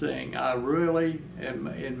strange thing. I really,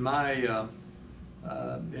 in my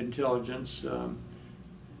intelligence,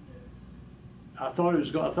 I thought we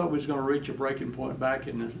was going to reach a breaking point back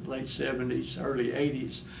in the late 70s, early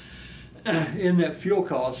 80s. In that fuel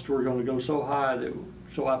costs were going to go so high that,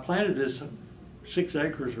 so I planted this 6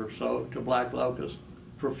 acres or so to black locust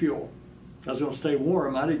for fuel. I was going to stay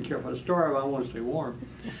warm. I didn't care if I starved. I wanted to stay warm.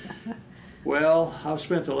 Well, I've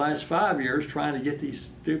spent the last 5 years trying to get these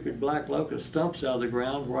stupid black locust stumps out of the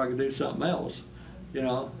ground where I could do something else. You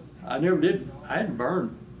know, I hadn't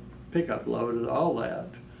burned pickup load and all that.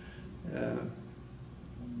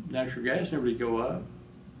 Natural gas never did go up.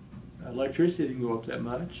 Electricity didn't go up that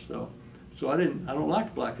much, so I don't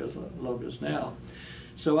like black locust now.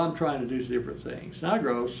 So I'm trying to do different things. And I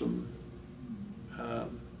grow some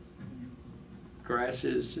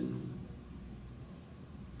grasses and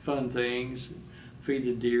fun things, feed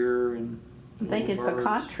the deer and I'm thinking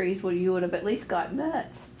pecan trees, well, you would have at least got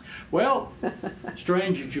nuts. Well,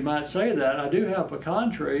 strange that you might say that. I do have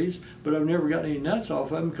pecan trees, but I've never got any nuts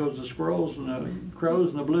off of them because the squirrels and the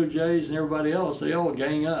crows and the blue jays and everybody else, they all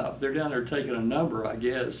gang up. They're down there taking a number, I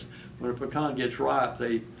guess. When a pecan gets ripe,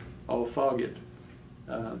 they all fog it.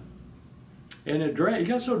 And it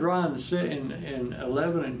got so dry in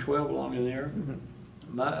 11 and 12 along in there.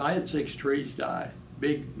 Mm-hmm. I had 6 trees die,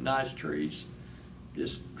 big, nice trees.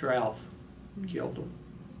 Just drought killed them.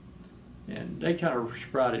 And they kind of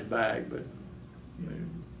sprouted back, but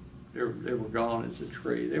they were gone as a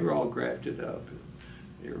tree. They were all grafted up and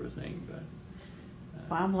everything. But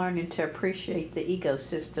well, I'm learning to appreciate the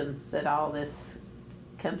ecosystem that all this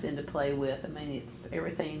comes into play with. I mean,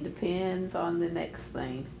 everything depends on the next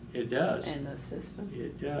thing. It does. In the system.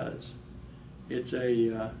 It does. It's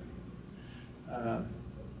a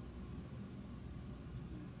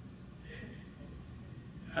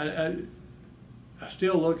I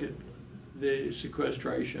still look at the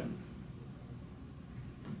sequestration,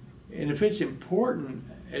 and if it's important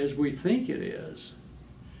as we think it is,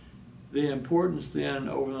 the importance then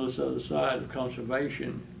over on this other side of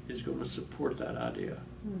conservation is going to support that idea.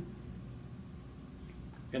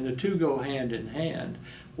 And the two go hand in hand.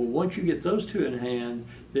 Well, once you get those two in hand,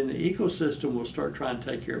 then the ecosystem will start trying to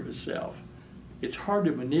take care of itself. It's hard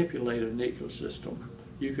to manipulate an ecosystem.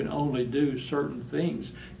 You can only do certain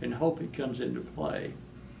things and hope it comes into play.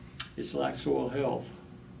 It's like soil health.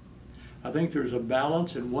 I think there's a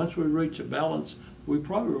balance, and once we reach a balance, we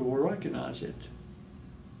probably will recognize it.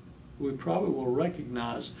 We probably will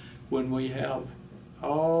recognize when we have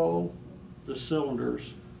all the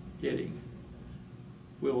cylinders hitting.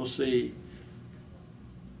 We'll see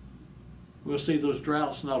those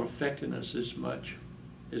droughts not affecting us as much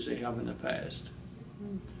as they have in the past.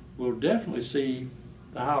 We'll definitely see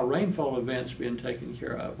the high rainfall events being taken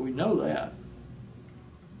care of. We know that.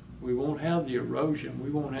 We won't have the erosion.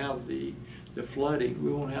 We won't have the flooding.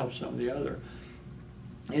 We won't have some of the other.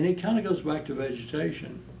 And it kind of goes back to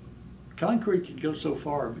vegetation. Concrete can go so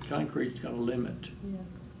far, but concrete's going to limit. Yes.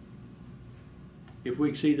 If we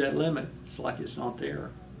exceed that limit, it's like it's not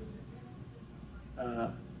there.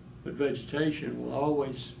 But vegetation will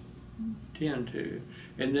always tend to.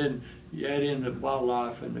 And then you add in the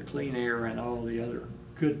wildlife and the clean air and all the other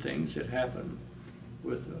good things that happen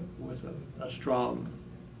with a strong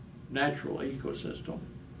natural ecosystem.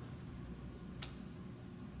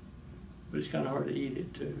 But it's kind of hard to eat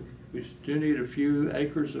it too. We do need a few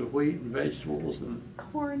acres of wheat and vegetables and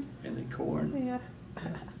corn. And then corn. Yeah.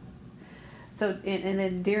 So, and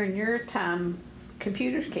then during your time,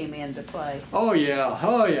 computers came into play. Oh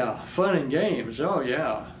yeah, fun and games. Oh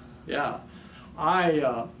yeah.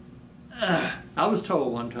 I was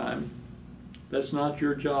told one time, that's not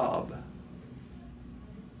your job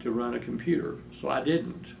to run a computer, so I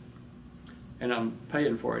didn't, and I'm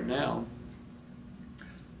paying for it now.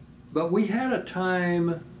 But we had a time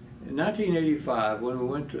in 1985 when we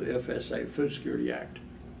went to the FSA, Food Security Act,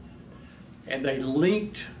 and they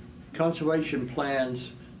linked conservation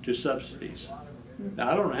plans to subsidies.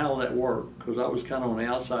 Now, I don't know how that worked because I was kind of on the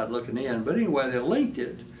outside looking in, but anyway, they linked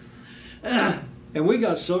it. And we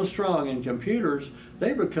got so strong in computers,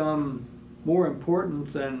 they become more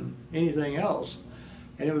important than anything else.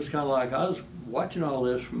 And it was kind of like, I was watching all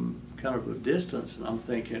this from kind of a distance, and I'm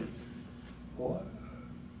thinking, well,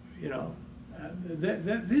 you know,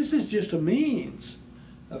 this is just a means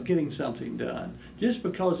of getting something done. Just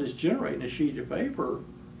because it's generating a sheet of paper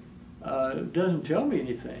doesn't tell me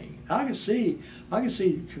anything. I can see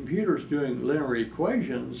computers doing linear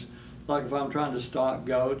equations, like if I'm trying to stock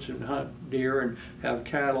goats and hunt deer and have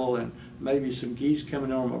cattle and maybe some geese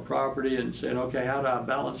coming on my property, and saying, okay, how do I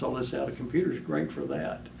balance all this out? A computer's great for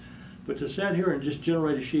that. But to sit here and just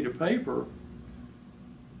generate a sheet of paper,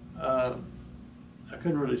 I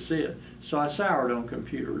couldn't really see it. So I soured on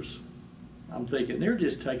computers. I'm thinking, they're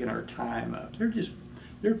just taking our time up.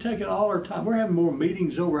 They're taking all our time. We're having more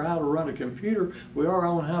meetings over how to run a computer we are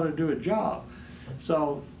on how to do a job.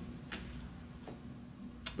 So,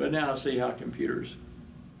 but now I see how computers,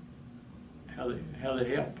 how they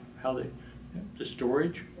help, the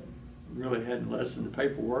storage really hadn't lessened the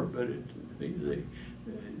paperwork, but the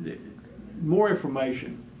more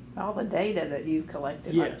information. All the data that you've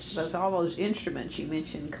collected, Yes. like all those instruments you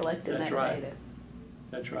mentioned, collecting That's that right. data.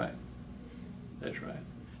 That's right. That's right.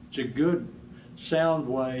 It's a good, sound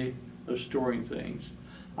way of storing things.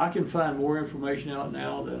 I can find more information out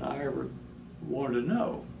now than I ever wanted to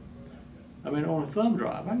know. I mean, on a thumb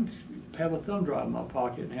drive, I can have a thumb drive in my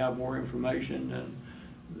pocket and have more information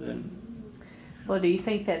than Well, do you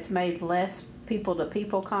think that's made less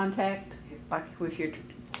people-to-people contact, like if you're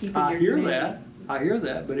keeping your community? I hear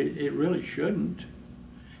that, but it really shouldn't.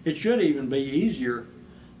 It should even be easier,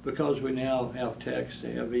 because we now have text,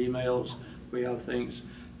 we have emails, we have things.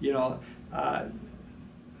 You know,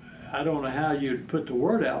 I don't know how you'd put the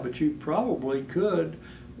word out, but you probably could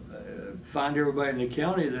find everybody in the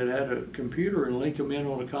county that had a computer and link them in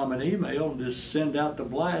on a common email and just send out the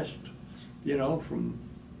blast, you know, from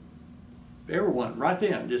everyone right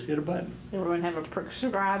then. Just hit a button. Everyone have a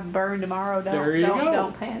prescribed burn tomorrow.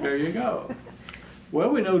 Don't panic. There you go. Well,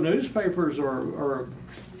 we know newspapers are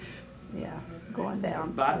Yeah, going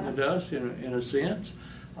down. biting the dust in a sense.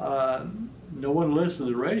 No one listens to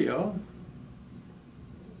the radio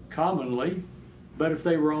commonly, but if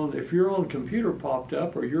your own computer popped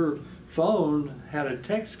up or your phone had a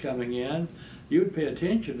text coming in, you would pay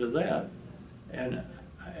attention to that. And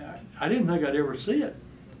I didn't think I'd ever see it,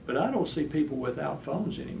 but I don't see people without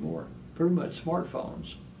phones anymore. Pretty much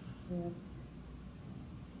smartphones. Yeah.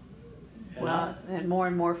 And Well,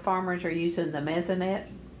 and more farmers are using the mesonet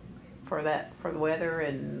for the weather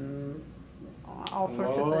and all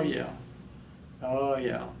sorts of things. Oh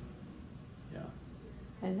yeah.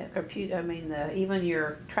 And the computer, I mean, even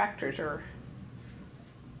your tractors are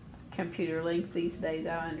computer linked these days,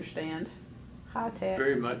 I understand. High tech.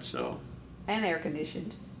 Very much so. And air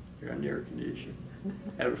conditioned. They're on air conditioned.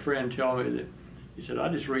 I had a friend tell me that, he said, I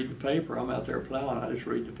just read the paper. I'm out there plowing, I just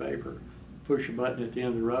read the paper. Push a button at the end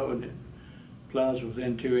of the road and it plows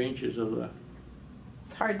within 2 inches of the...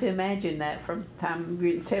 It's hard to imagine that from the time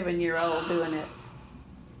you're a 7-year-old doing it.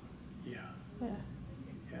 Yeah. Yeah.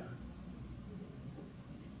 Yeah.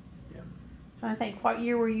 Yeah. So I think, what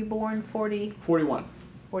year were you born? 41.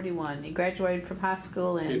 41. You graduated from high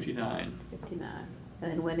school in 59. 59.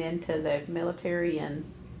 And then went into the military in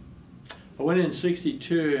I went in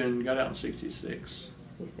 62 and got out in 66.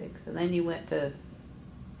 66. And then you went to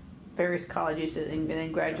various colleges and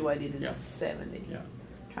then graduated in Yeah. 70. Yeah.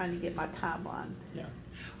 Trying to get my timeline. Yeah.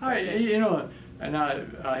 You know, and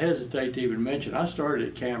I hesitate to even mention, I started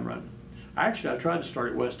at Cameron. Actually, I tried to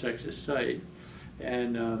start at West Texas State,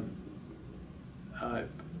 and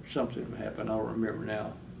something happened, I don't remember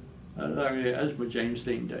now. That was my James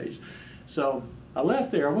Dean days. So I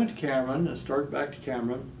left there, I went to Cameron, and started back to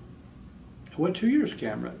Cameron. I went 2 years to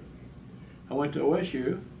Cameron. I went to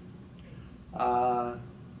OSU. I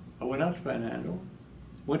went out to Panhandle,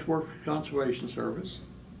 went to work for Conservation Service.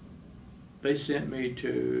 They sent me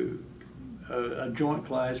to a joint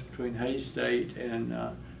class between Hays State and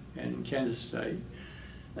Kansas State.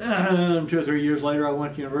 2 or 3 years later, I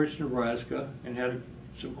went to University of Nebraska and had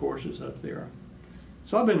some courses up there.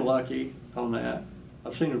 So I've been lucky on that.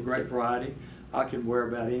 I've seen a great variety. I can wear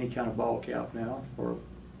about any kind of ball cap now, or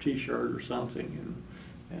a t-shirt or something.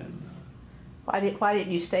 And Why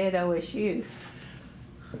didn't you stay at OSU?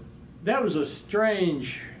 that was a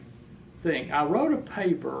strange thing. I wrote a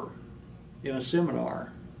paper in a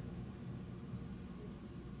seminar.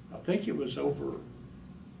 I think it was over,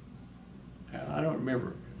 I don't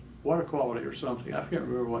remember, water quality or something. I can't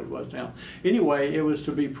remember what it was now. Anyway, it was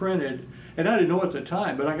to be printed, and I didn't know at the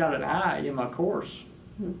time, but I got an I in my course.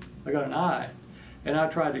 I got an I. And I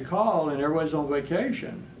tried to call, and everybody's on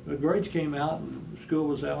vacation. The grades came out, and school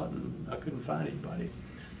was out, and I couldn't find anybody.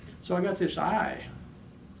 So I got this I.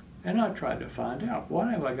 And I tried to find out,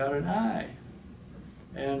 why have I got an eye?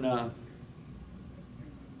 And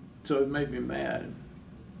so it made me mad.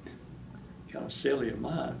 Kind of silly of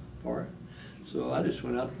my part. So I just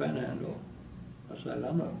went out to Panhandle. I said,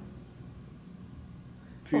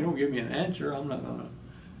 if you don't give me an answer, I'm not gonna.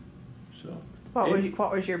 So.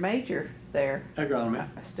 What was your major there? Agronomy.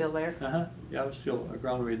 Still there? Yeah, I was still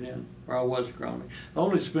agronomy then, or I was agronomy. I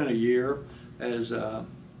only spent a year as a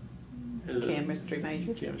Chemistry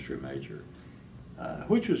major? Chemistry major,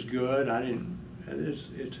 which was good.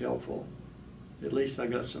 It's helpful. At least I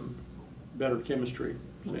got some better chemistry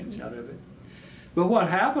things out of it. But what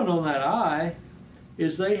happened on that eye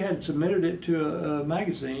is they had submitted it to a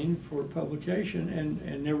magazine for publication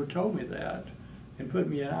and never told me that, and put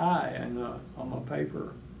me an eye on my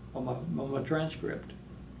paper, on my transcript.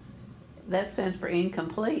 That stands for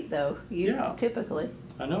incomplete, though. Yeah. Typically.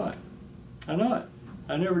 I know it.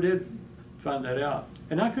 I never did find that out,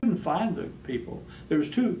 and I couldn't find the people. There was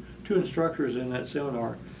two instructors in that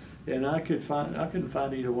seminar, and I couldn't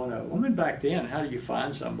find either one of them. I mean, back then, how do you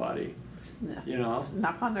find somebody? You know,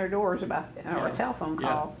 knock on their doors or a telephone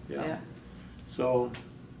call. Yeah. So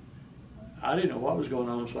I didn't know what was going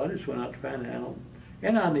on, so I just went out to Panhandle,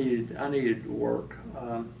 and I needed work.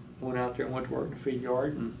 Went out there and went to work in the feed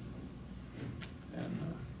yard, and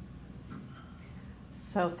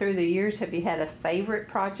So through the years, have you had a favorite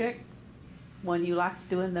project? One you liked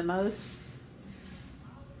doing the most?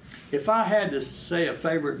 if I had to say a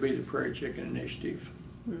favorite, it'd be the Prairie Chicken Initiative.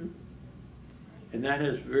 Hmm. And that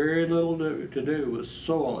has very little to do with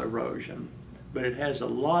soil erosion, but it has a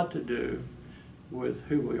lot to do with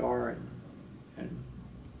who we are. And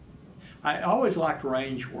I always liked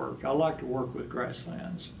range work. I like to work with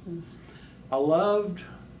grasslands. Mm. I loved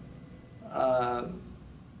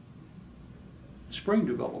spring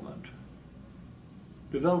development,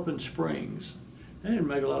 developing springs. That didn't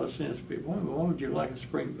make a lot of sense to people. Why would you like a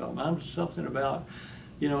spring development? I'm something about,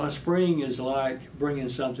 you know, a spring is like bringing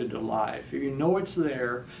something to life. You know it's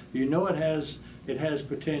there, you know it has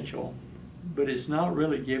potential, but it's not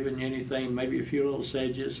really giving you anything, maybe a few little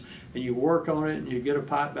sedges, and you work on it and you get a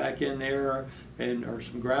pipe back in there or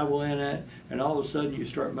some gravel in it, and all of a sudden you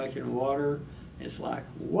start making water. It's like,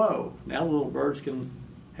 whoa, now the little birds can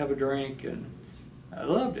have a drink, and I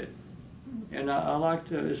loved it. And I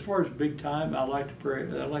liked, as far as big time, I liked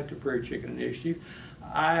the Prairie Chicken Initiative.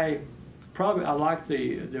 I liked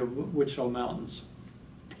the Wichita Mountains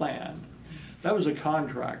plan. That was a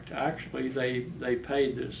contract. Actually, they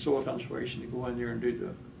paid the soil conservation to go in there and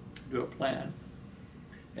do a plan.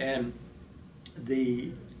 And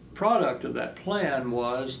the product of that plan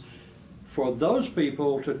was for those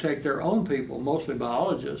people to take their own people, mostly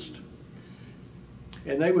biologists,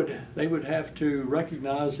 and they would have to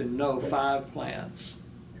recognize and know 5 plants,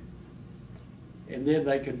 and then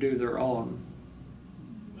they could do their own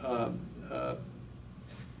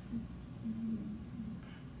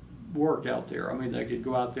work out there. I mean, they could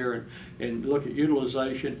go out there and look at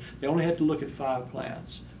utilization. They only had to look at 5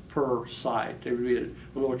 plants per site. There would be a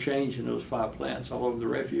little change in those 5 plants all over the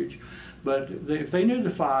refuge. But if they knew the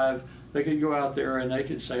 5, they could go out there and they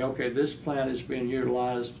could say, okay, this plant is being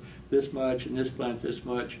utilized this much and this plant this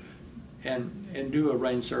much, and do a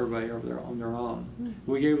range survey on their own. Mm-hmm.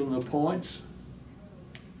 We gave them the points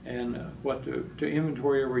and what to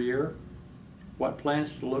inventory every year, what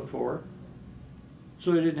plants to look for,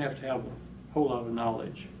 so they didn't have to have a whole lot of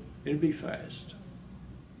knowledge. It'd be fast.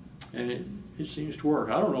 And it seems to work.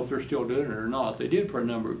 I don't know if they're still doing it or not. They did for a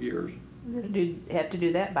number of years. Do you have to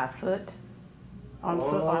do that by foot? On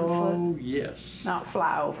foot? Oh, yes. Not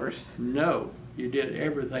flyovers? No, you did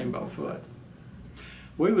everything by foot.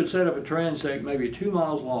 We would set up a transect maybe 2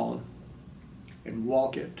 miles long and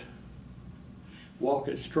walk it. Walk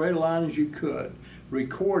as straight a line as you could,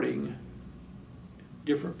 recording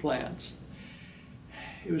different plants.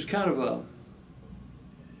 It was kind of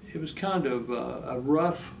a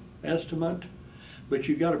rough estimate, but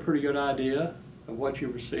you got a pretty good idea of what you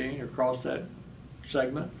were seeing across that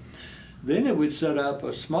segment. Then it would set up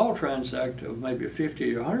a small transect of maybe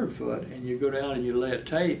 50 or 100 foot, and you go down and you lay a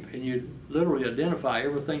tape, and you literally identify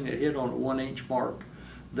everything that hit on a 1-inch mark.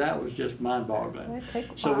 That was just mind-boggling.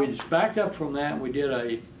 So we just backed up from that, and we did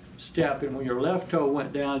a step, and when your left toe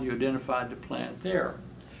went down, you identified the plant there.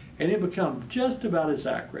 And it became just about as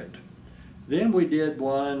accurate. Then we did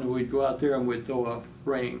one, we'd go out there and we'd throw a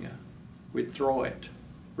ring. We'd throw it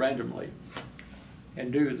randomly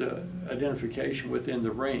and do the identification within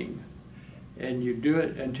the ring. And you do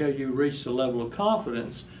it until you reach the level of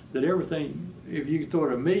confidence that everything, if you throw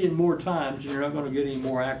it 1 million more times, you're not going to get any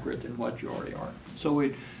more accurate than what you already are. So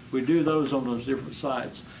we do those on those different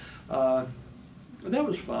sites. That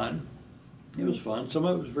was fun. It was fun. Some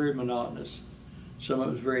of it was very monotonous. Some of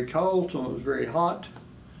it was very cold, some of it was very hot,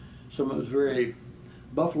 some of it was very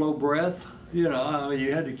buffalo breath. You know, I mean,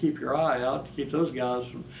 you had to keep your eye out to keep those guys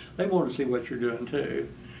from, they wanted to see what you're doing too.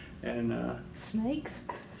 And Snakes?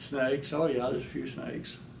 snakes, oh yeah, there's a few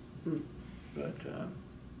snakes. But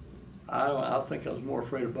I think I was more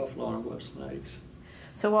afraid of buffalo than I was snakes.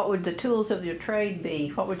 So what would the tools of your trade be?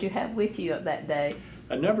 What would you have with you that day?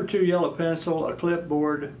 A number 2 yellow pencil, a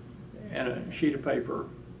clipboard, and a sheet of paper.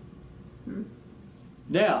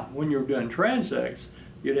 Now, when you were doing transects,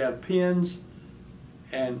 you'd have pins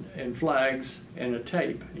and flags and a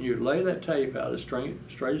tape. And you'd lay that tape out as straight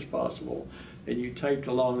as possible, and you taped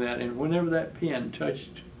along that. And whenever that pin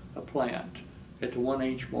touched a plant at the 1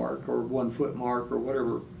 inch mark or 1 foot mark or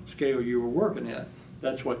whatever scale you were working at,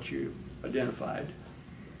 that's what you identified.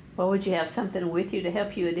 Well, would you have something with you to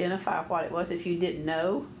help you identify what it was if you didn't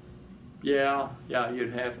know? Yeah,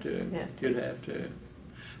 you'd have to. Yeah. You'd have to.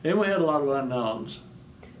 Then we had a lot of unknowns.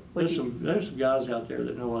 Would There's you, some guys out there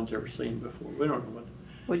that no one's ever seen before. We don't know what.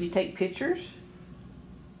 would you take pictures?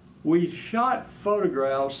 We shot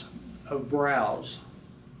photographs of browse.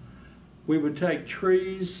 We would take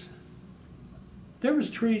trees. There was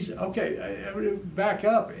trees. Okay, I would back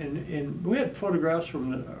up, and we had photographs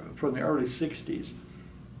from the early '60s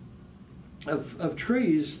of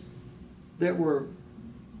trees that were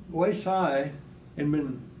waist high and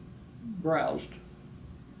been browsed.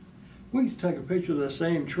 We used to take a picture of the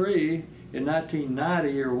same tree in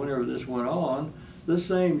 1990 or whenever this went on. The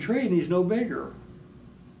same tree, and he's no bigger.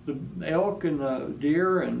 The elk and the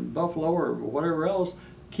deer and buffalo or whatever else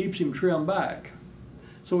keeps him trimmed back.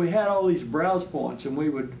 So we had all these browse points, and we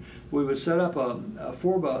would set up a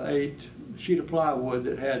 4x8 sheet of plywood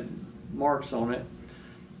that had marks on it,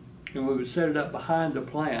 and we would set it up behind the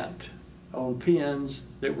plant on pins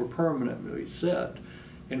that were permanently set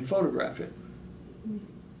and photograph it.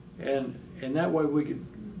 And that way we could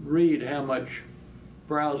read how much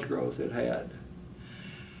browse growth it had.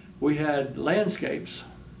 We had landscapes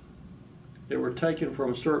that were taken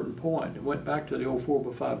from a certain point and went back to the old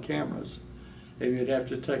 4x5 cameras. And you'd have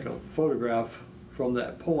to take a photograph from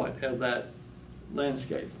that point of that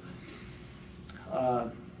landscape.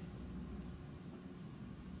 I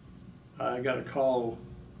got a call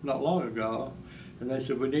not long ago, and they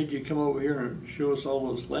said, we need you to come over here and show us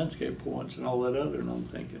all those landscape points and all that other, and I'm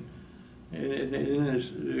thinking, and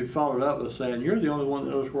then they followed up with saying, you're the only one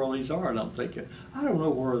that knows where all these are, and I'm thinking, I don't know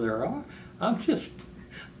where they are. I'd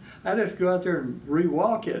have to go out there and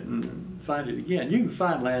re-walk it and find it again. You can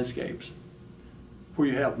find landscapes where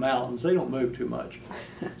you have mountains, they don't move too much.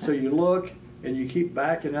 So you look, and you keep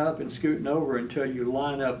backing up and scooting over until you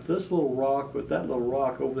line up this little rock with that little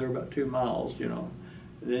rock over there about 2 miles, you know.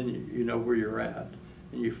 And then you know where you're at,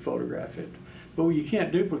 and you photograph it. But you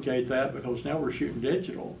can't duplicate that because now we're shooting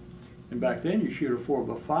digital. And back then you shoot a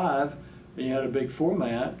 4x5, and you had a big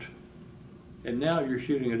format, and now you're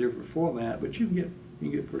shooting a different format, but you can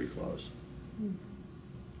get pretty close.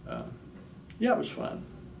 Yeah, it was fun.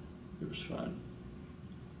 It was fun.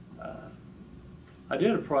 I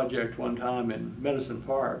did a project one time in Medicine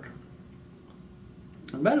Park.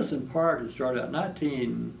 And Medicine Park had started out in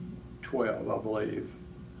 1912, I believe.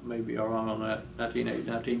 I may be wrong on that, 1908,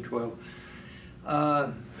 1912.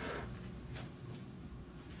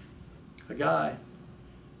 A guy,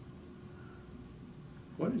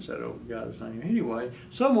 what is that old guy's name? Anyway,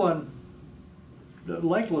 someone,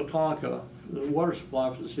 Lake Latonka, the water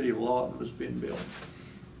supply for the city of Lawton was being built,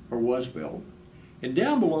 or was built. And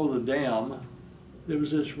down below the dam, there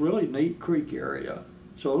was this really neat creek area.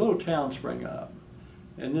 So a little town sprang up.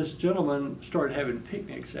 And this gentleman started having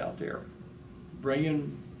picnics out there,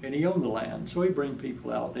 and he owned the land. So he'd bring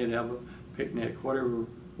people out, they'd have a picnic, whatever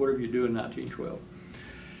you do in 1912.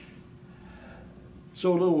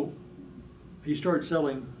 So he started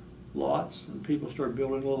selling lots, and people started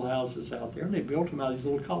building little houses out there, and they built them out of these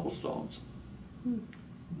little cobblestones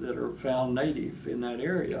that are found native in that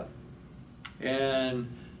area. And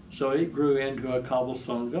so it grew into a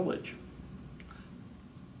cobblestone village.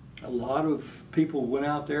 A lot of people went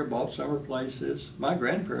out there, bought summer places. My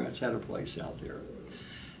grandparents had a place out there.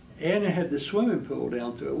 And it had the swimming pool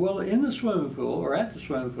down through it. Well, in the swimming pool, or at the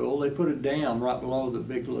swimming pool, they put a dam right below the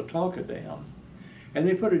big Latonka Dam. And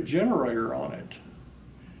they put a generator on it.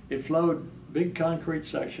 It flowed big concrete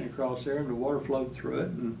section across there, and the water flowed through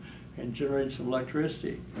it and generated some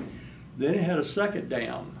electricity. Then it had a second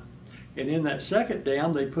dam. And in that second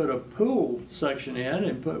dam, they put a pool section in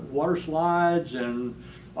and put water slides and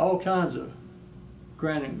all kinds of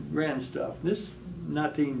grand stuff. This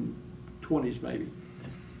 1920s maybe.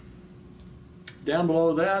 Down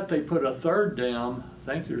below that, they put a third dam. I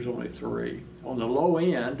think there's only 3 on the low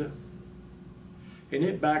end, and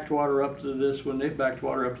it backed water up to this one, it backed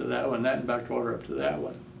water up to that one, that backed water up to that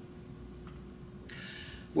one.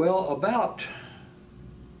 Well,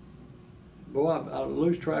 I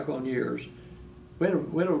lose track on years. We had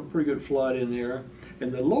a pretty good flood in there,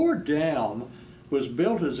 and the lower dam was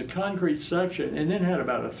built as a concrete section and then had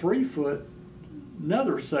about a 3-foot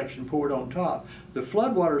another section poured on top. The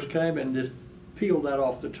floodwaters came and just peeled that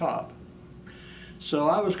off the top. So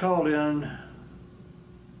I was called in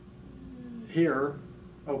here,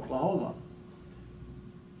 Oklahoma,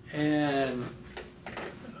 and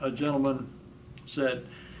a gentleman said,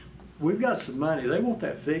 we've got some money. They want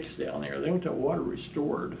that fixed down there. They want that water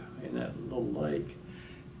restored in that little lake.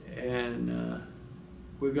 And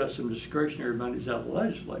we've got some discretionary monies out of the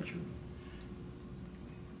legislature.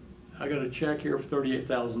 I got a check here for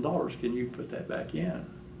 $38,000. Can you put that back in?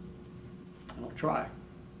 I'll try.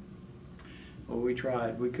 Well, we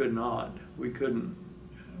tried. We could not. We couldn't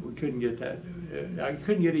get that. I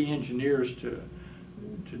couldn't get any engineers to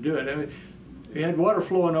do it. I mean, it had water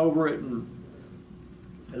flowing over it, and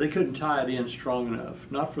they couldn't tie it in strong enough.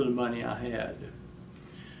 Not for the money I had.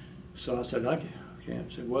 So I said, I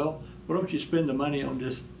can't. I said, well, why don't you spend the money on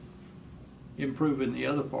just improving the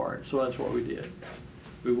other part? So that's what we did.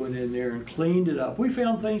 We went in there and cleaned it up. We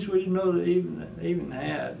found things we didn't know that even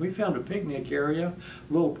had. We found a picnic area,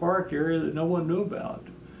 a little park area that no one knew about.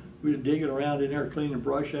 We was digging around in there, cleaning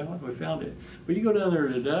brush out, and we found it. But you go down there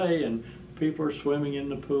today, and people are swimming in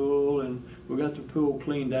the pool, and we got the pool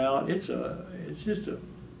cleaned out. It's just a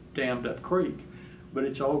dammed up creek, but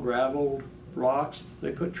it's all gravel, rocks.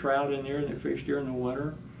 They put trout in there, and they fish during the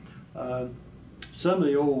winter. Some of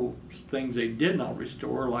the old things they did not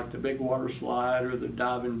restore, like the big water slide or the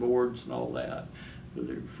diving boards and all that, because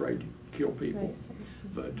they're afraid to kill people.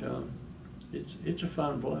 But it's a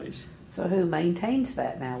fun place. So who maintains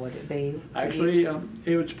that now? Would it be? Actually,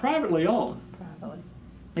 it was privately owned. Privately.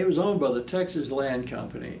 It was owned by the Texas Land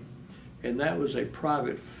Company, and that was a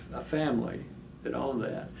family that owned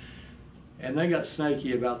that. And they got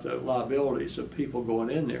snaky about the liabilities of people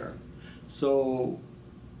going in there. So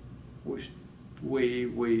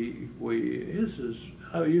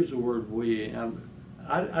I'll use the word we.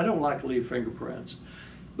 I don't like to leave fingerprints,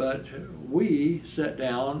 but we sat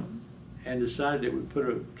down and decided that we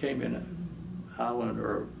came in an island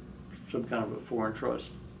or some kind of a foreign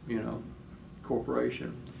trust,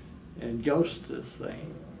 corporation, and ghost this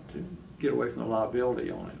thing to get away from the liability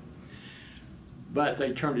on it. But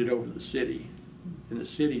they turned it over to the city, and the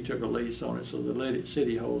city took a lease on it, so the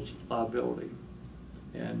city holds liability,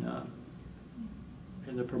 and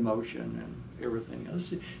the promotion and everything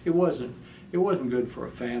else. It wasn't good for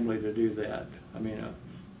a family to do that. I mean,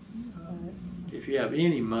 if you have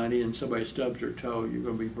any money and somebody stubs their toe, you're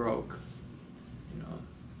going to be broke.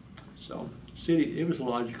 So city, it was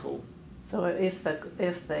logical. So if the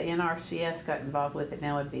NRCS got involved with it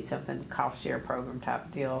now, it'd be something cost share program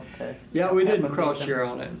type deal to. Yeah, we didn't cross share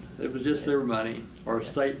on it. It was just their money or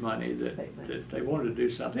state money that they wanted to do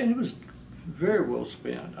something, and it was very well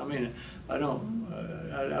spent. I mean,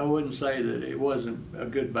 I wouldn't say that it wasn't a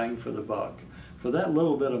good bang for the buck. For that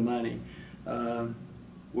little bit of money,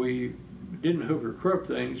 we didn't hook or crook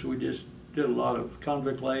things. We just did a lot of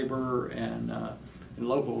convict labor and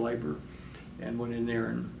local labor, and went in there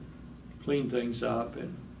and cleaned things up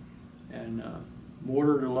and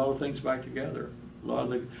mortared a lot of things back together. All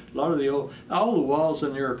the walls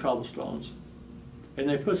in there are cobblestones, and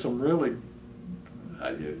they put some really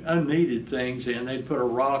unneeded things in. They'd put a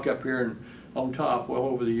rock up here and on top. Well,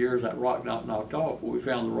 over the years that rock got knocked off. We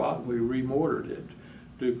found the rock, we remortared it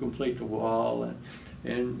to complete the wall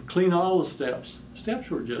and clean all the steps. Steps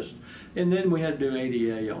were just, and then we had to do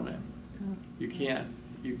ADA on it. You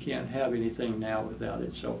can't have anything now without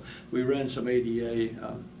it. So we ran some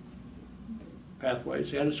ADA pathways.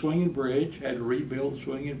 Had a swinging bridge, had to rebuild the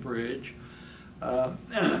swinging bridge. A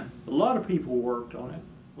lot of people worked on it,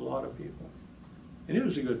 a lot of people. And it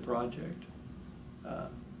was a good project.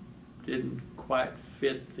 Didn't quite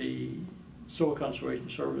fit the Soil Conservation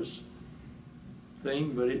Service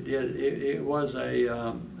thing, but it did. It was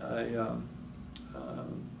a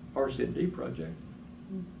RCND project.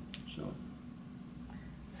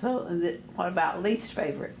 So what about least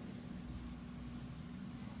favorite?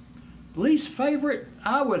 Least favorite,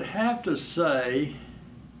 I would have to say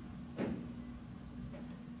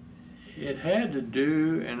it had to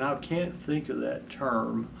do, and I can't think of that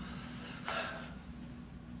term.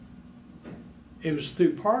 It was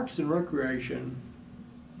through Parks and Recreation.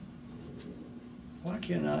 Why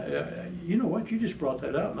can't I? You know what? You just brought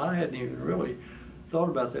that up, and I hadn't even really thought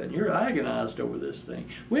about that, and you're agonized over this thing.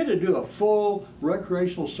 We had to do a full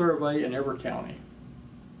recreational survey in every county.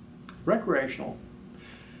 Recreational.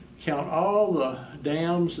 Count all the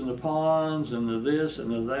dams and the ponds and the this and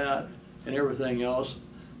the that and everything else,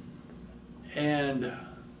 and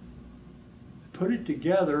put it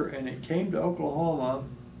together, and it came to Oklahoma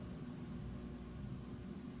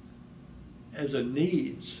as a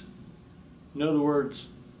needs. In other words,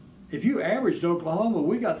 if you averaged Oklahoma,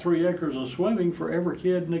 we got 3 acres of swimming for every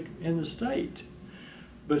kid in the state.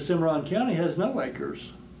 But Cimarron County has no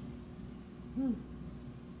acres.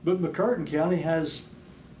 But McCurtain County has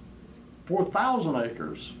 4,000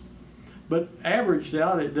 acres. But averaged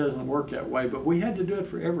out, it doesn't work that way. But we had to do it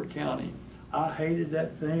for every county. I hated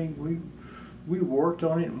that thing. We worked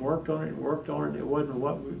on it and worked on it and worked on it. It wasn't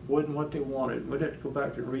what they wanted. We'd have to go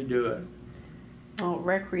back and redo it. Well,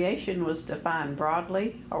 recreation was defined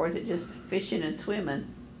broadly, or was it just fishing and swimming?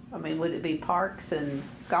 I mean, would it be parks and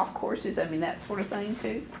golf courses? I mean, that sort of thing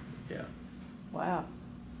too? Yeah. Wow.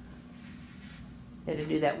 Did it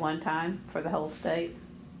do that one time for the whole state?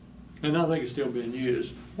 And I think it's still being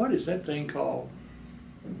used. What is that thing called?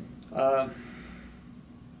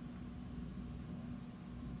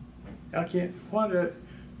 I can't,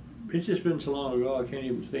 it's just been so long ago, I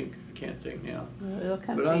can't think now. Well, it'll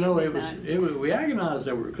come But to I you know midnight. we agonized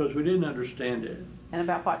over it because we didn't understand it. And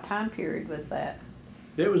about what time period was that?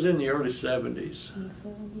 It was in the early 70s, In the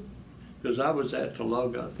 70s. because I was at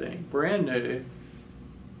Tologa, I think, brand new.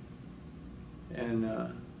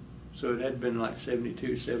 And so it had been like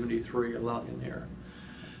 72, 73, along in there.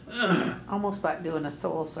 Almost like doing a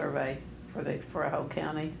soil survey for a whole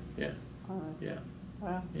county. Yeah, Uh, yeah,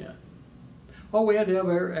 Wow. yeah. Oh, we had to have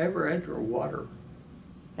every acre of water.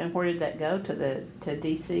 And where did that go? To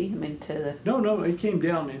DC? I mean, to the, No, it came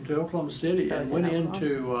down into Oklahoma City So and it's went in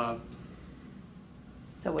into,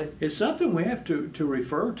 so it's something we have to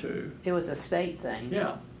refer to. it was a state thing?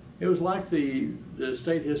 Yeah, it was like the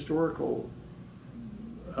state historical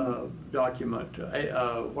document,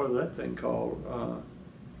 what is that thing called?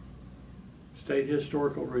 State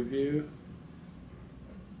Historical Review.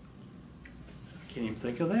 I can't even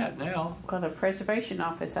think of that now. Well, the Preservation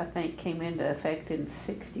Office, I think, came into effect in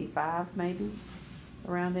 65, maybe,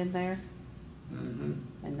 around in there. Mm-hmm.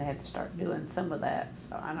 And they had to start doing some of that,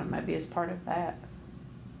 so I don't know, maybe it's part of that.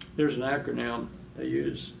 There's an acronym they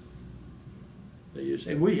use.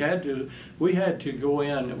 And we had to go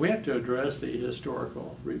in. We have to address the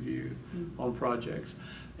historical review on projects,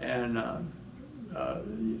 and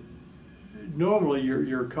normally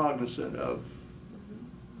you're cognizant of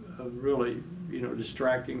really,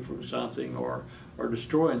 distracting from something or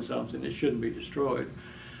destroying something that shouldn't be destroyed.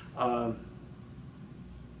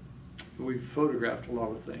 We photographed a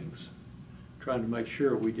lot of things, trying to make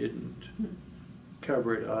sure we didn't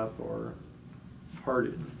cover it up or hurt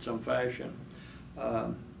it in some fashion.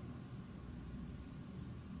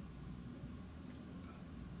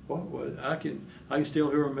 What was I can still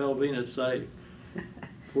hear Melvina say,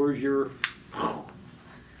 "Where's your?"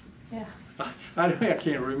 Yeah. I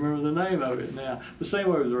can't remember the name of it now. The same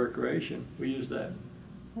way with recreation, we use that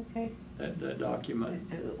Okay. that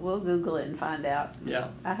document. We'll Google it and find out. Yeah.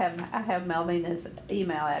 I have Melvina's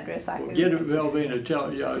email address. I can Get Melvina.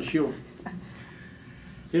 Tell she'll.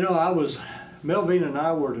 Melvina and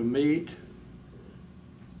I were to meet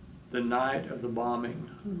the night of the bombing.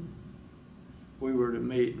 We were to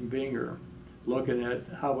meet in Binger, looking at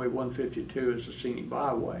Highway 152 as a scenic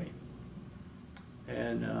byway.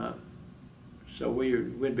 And so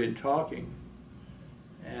we'd been talking,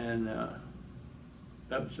 and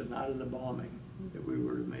that was the night of the bombing that we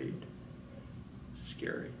were to meet.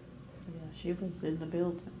 Scary. Yeah, she was in the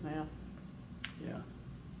building now. Yeah.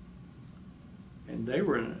 And they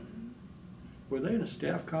were they in a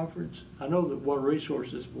staff conference? I know that Water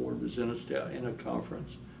Resources Board was in a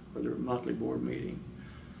conference for their monthly board meeting.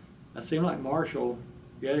 It seemed like Marshall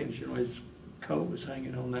Gettings, his coat was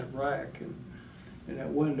hanging on that rack and in that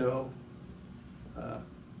window.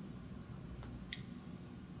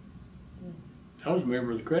 I was a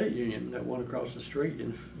member of the credit union that went across the street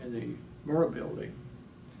in the Murrah building.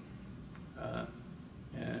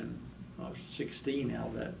 And I was 16 out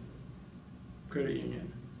of that credit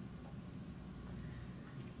union.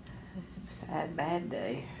 It's a sad, bad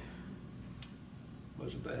day. It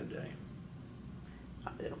was a bad day.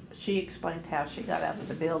 She explained how she got out of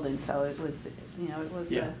the building, so it was,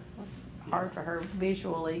 Yeah. hard for her,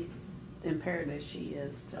 visually impaired as she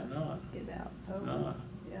is, to get out. So,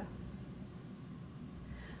 yeah.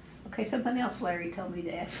 Okay, something else Larry told me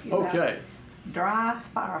to ask you about. Okay. Dry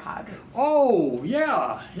fire hydrants. Oh,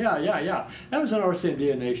 yeah. That was an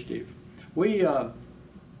RCMD initiative. We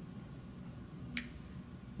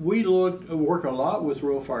we work a lot with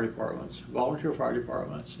rural fire departments, volunteer fire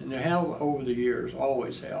departments, and they have over the years,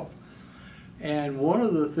 always have. And one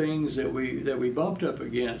of the things that we bumped up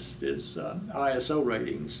against is ISO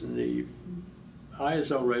ratings. And the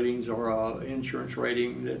ISO ratings are an insurance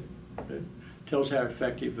rating that tells how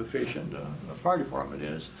effective, efficient a fire department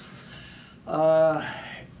is.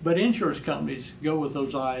 But insurance companies go with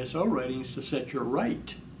those ISO ratings to set your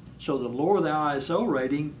rate. So the lower the ISO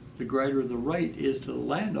rating, the greater the rate is to the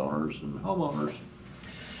landowners and homeowners.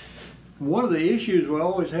 One of the issues we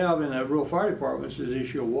always have in the rural fire departments is the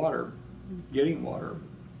issue of water, getting water,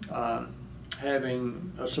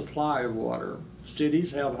 having a supply of water.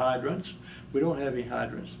 Cities have hydrants. We don't have any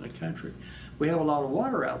hydrants in the country. We have a lot of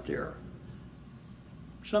water out there.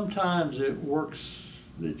 Sometimes it works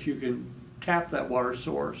that you can tap that water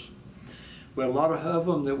source. We had a lot of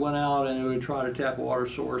them that went out and they would try to tap a water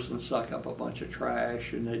source and suck up a bunch of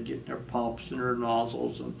trash, and they'd get their pumps and their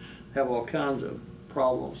nozzles and have all kinds of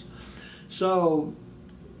problems. So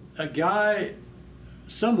a guy,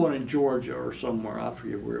 someone in Georgia or somewhere, I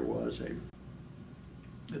forget where it was,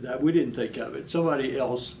 that we didn't think of it. Somebody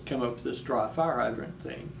else came up with this dry fire hydrant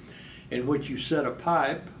thing, in which you set a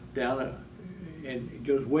pipe down and it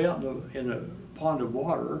goes way out in a pond of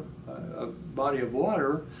water, a body of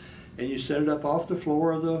water, and you set it up off the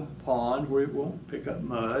floor of the pond where it won't pick up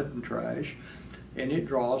mud and trash, and it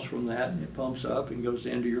draws from that and it pumps up and goes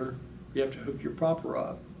into your, you have to hook your pumper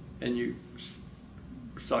up and you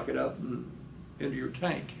suck it up and into your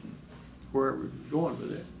tank, wherever you're going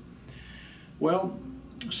with it. Well,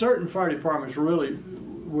 certain fire departments really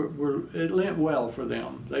it went well for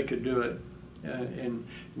them. They could do it. And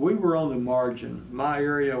we were on the margin. My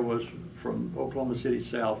area was from Oklahoma City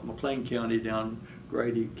south, McLean County down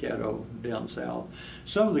Grady, Caddo down south.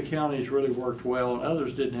 Some of the counties really worked well, and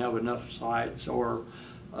others didn't have enough sites, or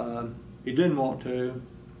you didn't want to,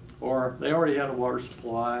 or they already had a water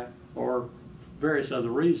supply, or various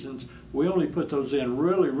other reasons. We only put those in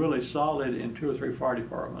really, really solid in 2 or 3 fire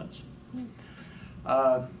departments.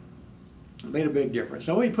 Made a big difference.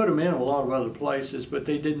 So we put them in a lot of other places, but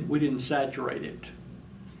we didn't saturate it.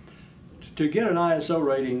 To get an ISO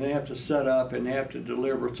rating, they have to set up and they have to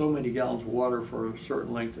deliver so many gallons of water for a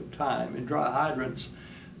certain length of time. And dry hydrants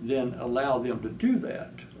then allow them to do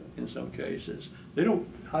that in some cases. They don't,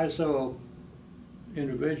 ISO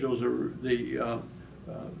individuals or the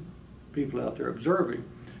people out there observing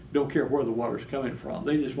don't care where the water's coming from.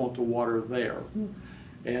 They just want the water there.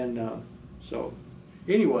 And so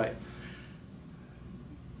anyway,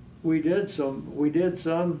 we did some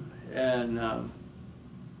and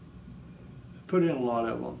put in a lot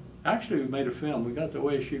of them. Actually, we made a film. We got the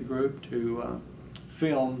OOHRP group to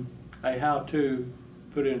film a how-to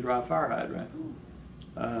put in a dry fire hydrant.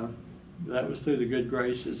 That was through the good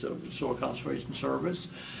graces of the Soil Conservation Service.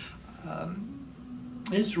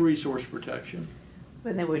 It's resource protection.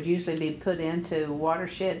 But they would usually be put into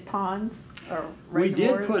watershed ponds or We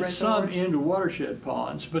did put reservoirs? some into watershed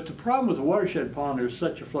ponds, but the problem with the watershed pond, there's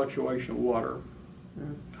such a fluctuation of water,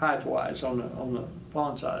 height-wise on the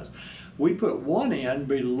pond size. We put one in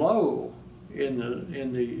below in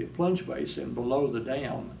the plunge basin below the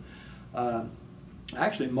dam.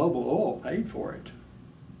 Actually, Mobil Oil paid for it.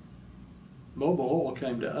 Mobil Oil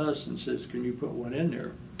came to us and says, "Can you put one in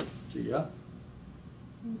there?" I said, "Yeah."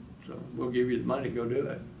 So we'll give you the money to go do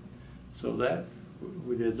it. So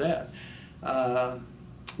we did that.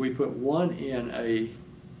 We put one in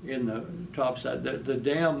the top side. The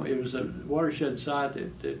dam, it was a watershed site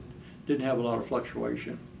that didn't have a lot of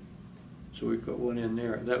fluctuation. So we put one in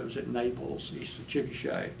there. That was at Naples, east of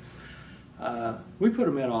Chickasha. We put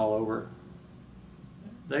them in all over.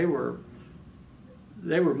 They were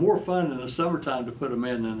more fun in the summertime to put them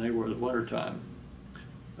in than they were the wintertime.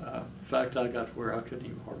 In fact, I got to where I couldn't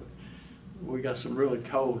even hardly. We got some really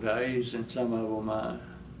cold days, and some of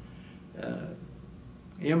them.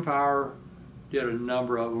 Empire did a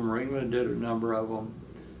number of them. Ringland did a number of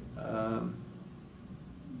them.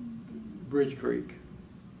 Bridge Creek,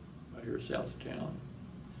 right here south of town.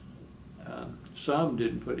 Some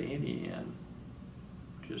didn't put any in.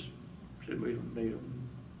 Just said we don't need them.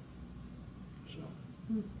 So.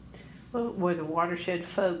 Well, were the watershed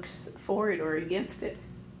folks for it or against it?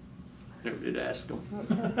 Never did ask them.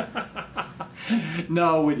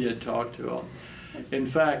 No, we did talk to them. In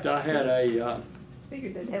fact, I had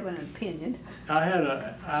Figured they'd have an opinion.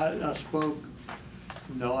 I spoke,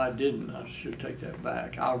 no, I didn't. I should take that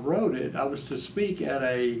back. I wrote it. I was to speak at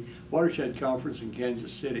a watershed conference in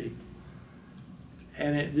Kansas City.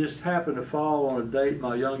 And it just happened to fall on a date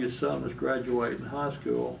my youngest son was graduating high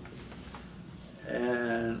school.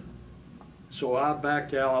 And so I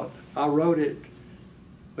backed out. I wrote it,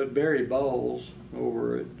 but Barry Bowles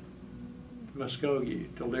over at Muskogee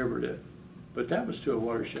delivered it. But that was to a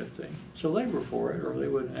watershed thing. So they were for it, or they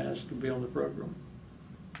wouldn't ask to be on the program.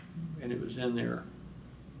 And it was in their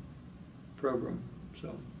program,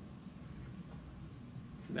 so.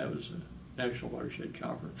 That was a National Watershed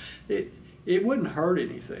Conference. It wouldn't hurt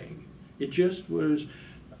anything. It just was,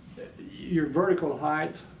 your vertical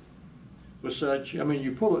height was such, I mean,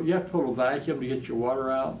 you have to pull a vacuum to get your water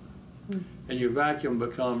out, and your vacuum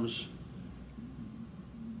becomes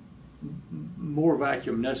more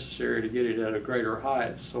vacuum necessary to get it at a greater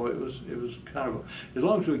height. So it was kind of, as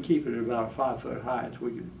long as we keep it at about a 5-foot height,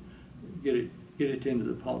 we could get it into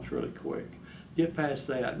the pumps really quick. Get past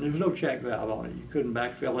that, and there was no check valve on it. You couldn't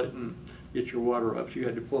backfill it and get your water up, so you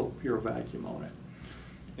had to pull a pure vacuum on it.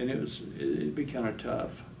 And it'd be kind of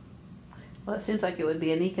tough. Well, it seems like it would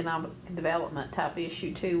be an economic development type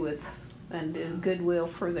issue too, and goodwill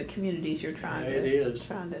for the communities you're trying to. It is.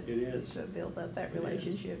 To build up that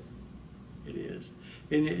relationship. It is.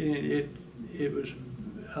 And it was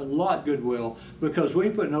a lot goodwill, because we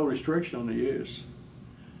put no restriction on the use.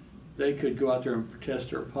 They could go out there and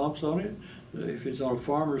test their pumps on it. If it's on a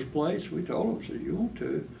farmer's place, we told them, so you want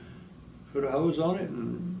to put a hose on it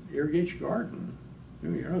and irrigate your garden.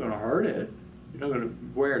 You're not going to hurt it. You're not going to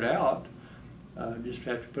wear it out. Just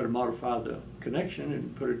have to modify the connection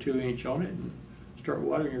and put a 2-inch on it and start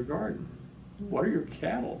watering your garden. Water your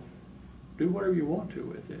cattle. Do whatever you want to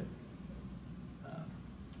with it.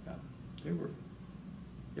 They were,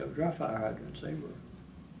 dry fire hydrants, they were.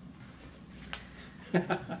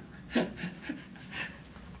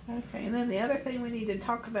 Okay, and then the other thing we need to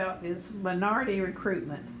talk about is minority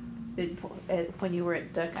recruitment. When you were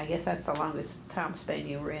at Duck, I guess that's the longest time span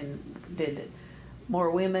you were in, did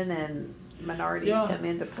more women and minorities come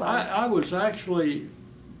into play? I was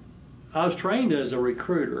trained as a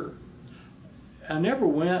recruiter. I never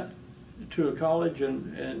went to a college,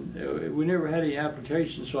 and we never had any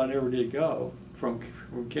applications, so I never did go from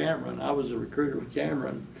Cameron. I was a recruiter of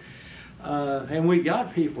Cameron, and we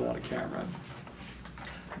got people out of Cameron,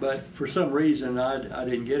 but for some reason I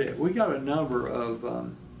didn't get it. We got a number of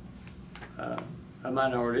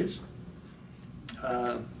minorities.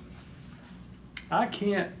 I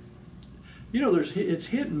can't, it's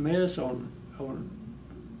hit and miss on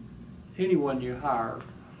anyone you hire.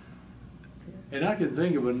 And I can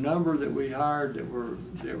think of a number that we hired that were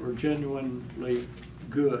genuinely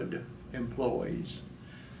good employees.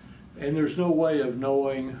 And there's no way of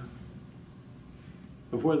knowing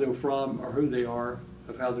of where they're from or who they are,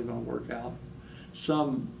 of how they're going to work out.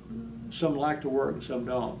 Some like to work and some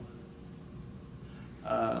don't.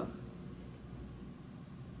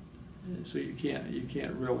 So you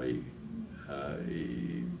can't really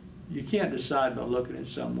you can't decide by looking at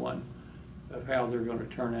someone of how they're going to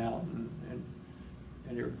turn out and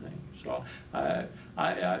everything. So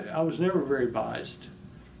I was never very biased.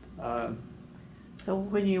 So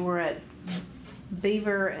when you were at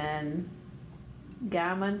Beaver and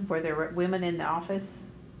Guyman, were there women in the office?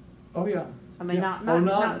 Oh yeah. I mean, yeah.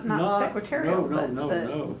 not secretarial, but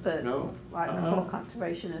no. Like soil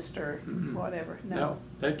conservationist or whatever. No,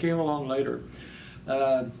 that came along later.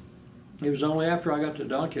 It was only after I got to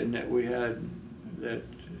Duncan that we had that.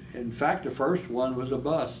 In fact, the first one was a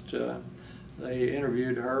bust. They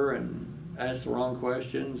interviewed her and asked the wrong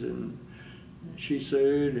questions, and she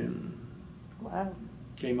sued, and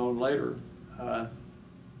came on later.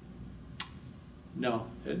 No,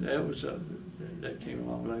 that came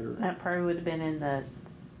along later. That probably would have been in the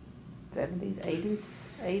 70s,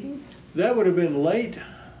 80s? That would have been late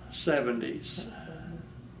 70s.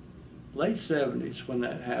 Late 70s when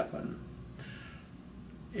that happened.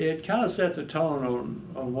 It kind of set the tone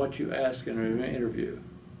on what you ask in an interview.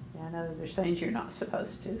 Yeah, I know that there's things you're not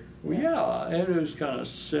supposed to. Well, yeah, and it was kind of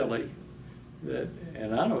silly.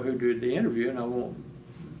 And I know who did the interview, and I don't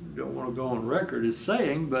want to go on record as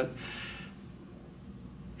saying, but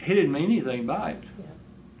he didn't mean anything by it.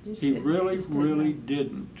 Yeah. He really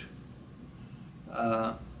didn't.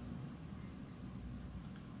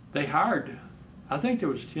 They hired, I think there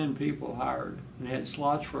was 10 people hired, and had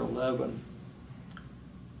slots for 11.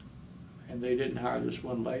 And they didn't hire this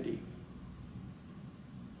one lady.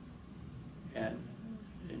 And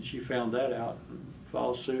she found that out and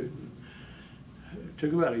filed suit. It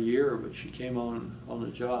took about a year, but she came on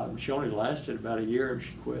the job. She only lasted about a year, and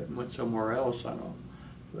she quit and went somewhere else, I know.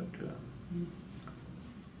 But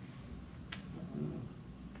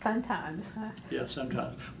fun times, huh? Yeah,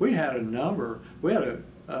 sometimes. We had a number. We had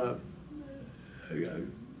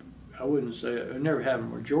I wouldn't say, I never had a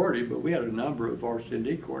majority, but we had a number of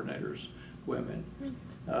RCD coordinators, women.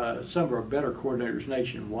 Some of our better coordinators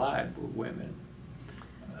nationwide were women.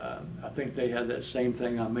 I think they had that same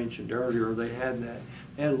thing I mentioned earlier. They had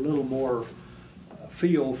a little more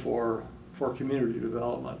feel for community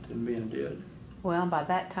development than men did. Well, by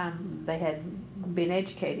that time, they had been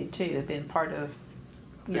educated too, had been part of,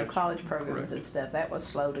 Yes, college programs correct. and stuff. That was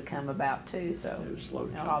slow to come about too, so, It was slow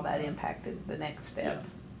to come all that about. impacted the next step.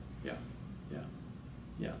 Yeah.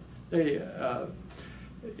 They,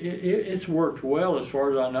 it's worked well as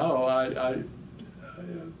far as I know.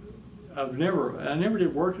 I never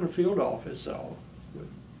did work in a field office though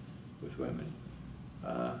with women.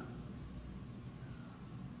 I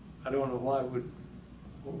don't know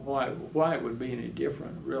why it would be any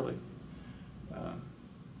different, really. Yeah.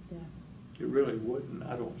 It really wouldn't,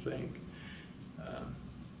 I don't think.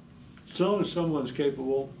 As long as someone's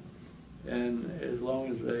capable, and as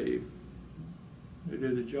long as they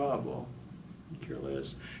do the job, well, I care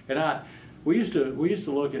less. And we used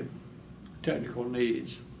to look at technical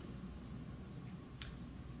needs.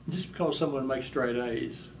 Just because someone makes straight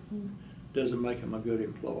A's doesn't make them a good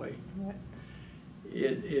employee. Right.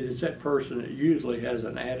 It is that person that usually has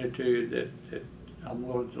an attitude that I'm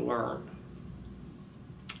willing to learn.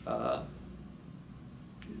 A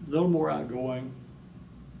little more outgoing,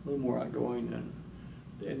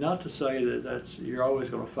 and not to say that you're always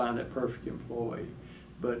going to find that perfect employee,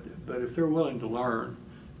 but if they're willing to learn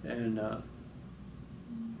and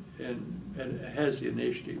has the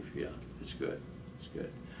initiative, yeah, it's good. It's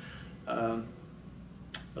good. A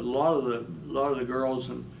lot of the girls,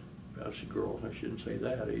 and I say girls, I shouldn't say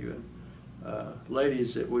that even,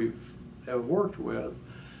 ladies that have worked with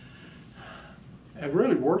have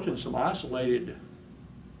really worked in some isolated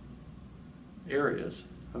areas.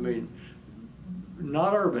 I mean,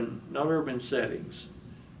 not urban settings,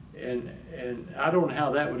 and I don't know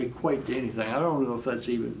how that would equate to anything. I don't know if that's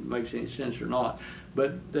even makes any sense or not.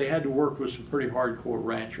 But they had to work with some pretty hardcore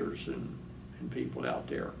ranchers and people out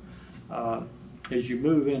there. As you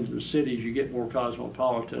move into the cities, you get more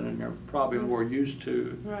cosmopolitan, and they're probably more used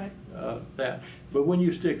to Right. that. But when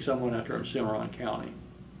you stick someone out there in Cimarron County,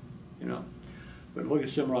 but look at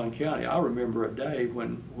Cimarron County. I remember a day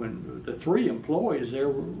when the 3 employees there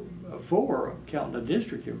were 4, counting the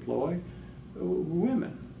district employee, were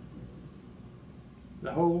women.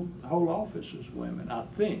 The whole office was women, I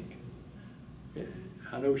think.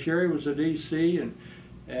 I know Sherry was a DC,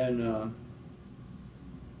 and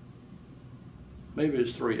maybe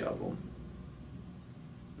it's 3 of them,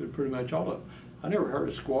 but pretty much all of them. I never heard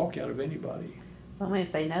a squawk out of anybody. I mean,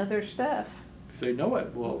 if they know their stuff, If they know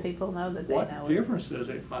it, well, people know that they what know it. difference does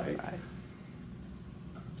it make? Right.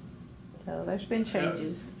 So there's been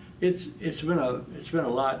changes. It's been a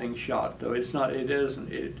lightning shot though. It's not. It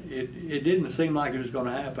isn't. It didn't seem like it was going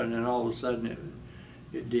to happen, and all of a sudden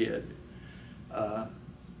it did.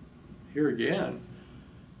 Here again,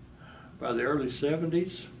 by the early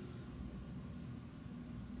 '70s,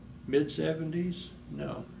 mid '70s,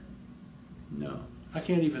 no. I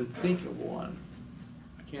can't even think of one.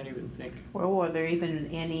 I can't even think. Well, were there even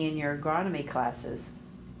any in your agronomy classes?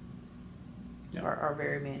 No. Or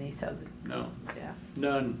very many, so, No. yeah.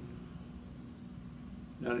 None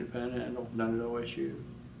at Panhandle, none at OSU.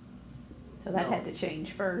 So that No. had to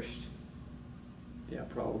change first. Yeah,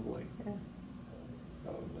 probably. Yeah.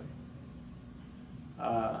 Probably.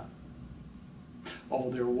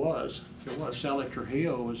 There was. Sally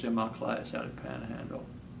Trujillo was in my class out at Panhandle.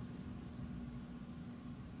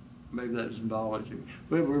 Maybe that was in biology.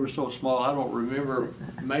 We were so small, I don't remember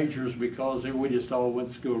majors because we just all went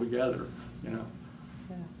to school together, Yeah.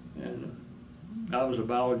 And I was a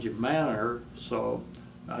biology minor, so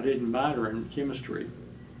I didn't minor in chemistry.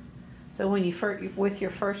 So when you with your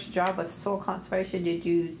first job with soil conservation, did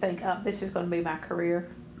you think, oh, this is going to be my career?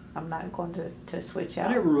 I'm not going to switch out.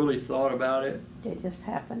 I never really thought about it. It just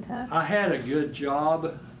happened, huh? I had a good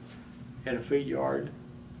job in a feed yard.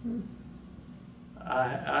 I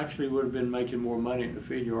actually would have been making more money in the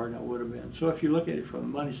feed yard than I would have been. So if you look at it from a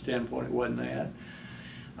money standpoint, it wasn't that.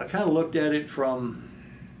 I kind of looked at it from,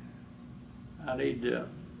 I kind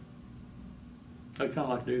of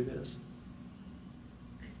like to do this.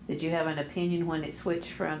 Did you have an opinion when it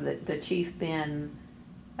switched from the chief being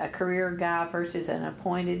a career guy versus an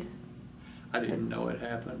appointed? I didn't know it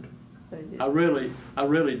happened. So you- I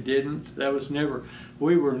really didn't.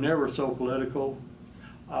 We were never so political.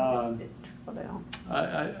 it trickled down.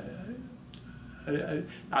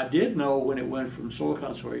 I did know when it went from soil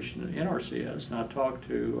conservation to NRCS, and I talked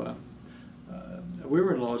to, we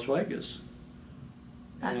were in Las Vegas.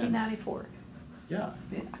 And- 1994. Yeah.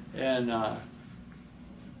 Yeah. And I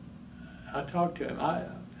talked to him,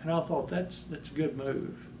 and I thought that's a good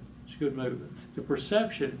move. It's a good move. The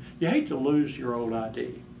perception, you hate to lose your old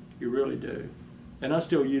ID, you really do. and I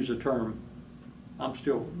still use the term, I'm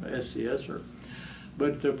still SCSer,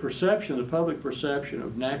 but the perception, the public perception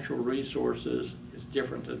of natural resources is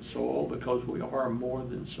different than soil because we are more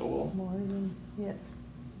than soil. More than, yes.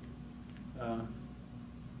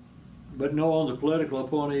 But no, on the political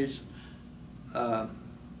appointees, I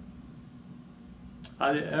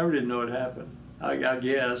didn't know it happened. I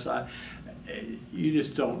guess you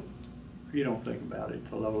just don't, you don't think about it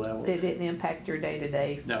to a low level. It didn't impact your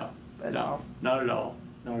day-to-day No, at no, all? not at all,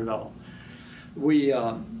 not at all. We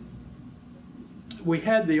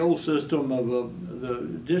had the old system of the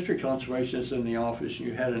district conservationist in the office, and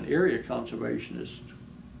you had an area conservationist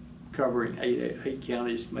covering eight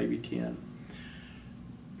counties, maybe 10.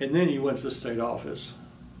 And then you went to the state office.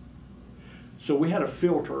 So we had a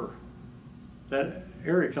filter. That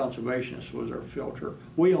area conservationist was our filter.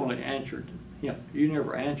 We only answered him. You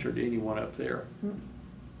never answered anyone up there.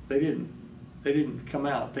 They didn't come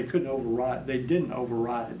out. They couldn't override. They didn't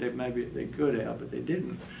override it. Maybe they could have, but they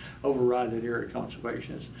didn't override that area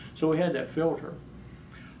conservationist. So we had that filter.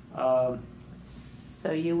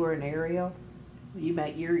 So you were an aerial? You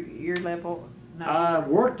make your level? No, I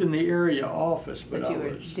worked in the area office, but you I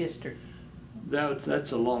were was district.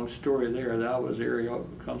 that's a long story there. That was area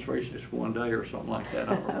conservationist one day or something like that.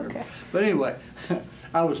 I don't remember. Okay. But anyway,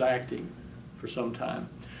 I was acting for some time.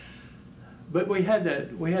 But we had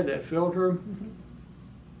that filter,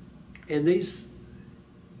 and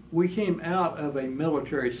we came out of a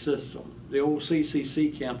military system. The old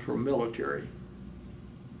CCC camps were military.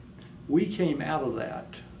 We came out of that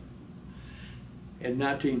in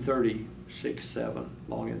 1936, 7,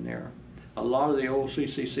 long in there. A lot of the old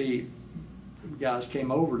CCC guys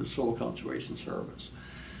came over to the Soil Conservation Service.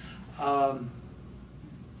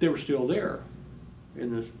 They were still there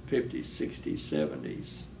in the 50s, 60s,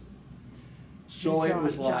 70s. So it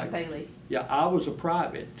was John like, Bailey. yeah, I was a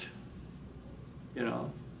private, you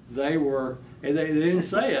know. They were, and they didn't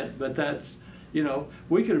say it, but that's, you know,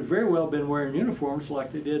 we could have very well been wearing uniforms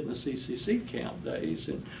like they did in the CCC camp days,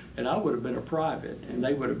 and I would have been a private, and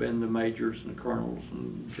they would have been the majors and the colonels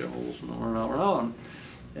and generals and on and on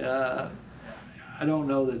and on. I don't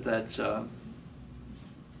know that that's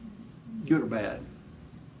good or bad.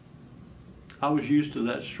 I was used to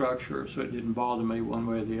that structure, so it didn't bother me one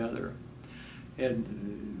way or the other.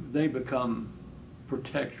 And they become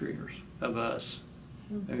protectors of us.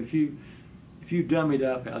 And if you dummied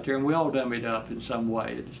up out there, and we all dummied up in some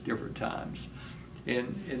way at different times,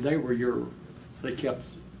 and they kept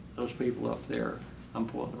those people up there. I'm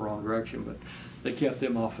pulling the wrong direction, but they kept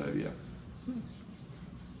them off of you.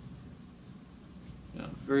 Yeah,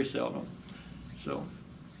 very seldom. So.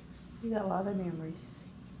 You got a lot of memories.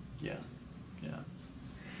 Yeah, yeah.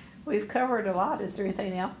 We've covered a lot. Is there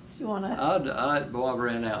anything else you want to? I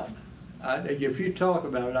ran out. If you talk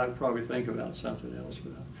about it, I'd probably think about something else,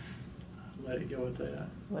 but I'll let it go at that.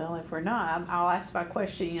 Well, if we're not, I'll ask my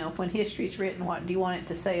question. You know, when history's written, what do you want it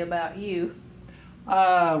to say about you?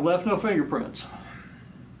 Left no fingerprints.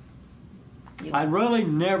 I really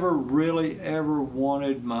never really ever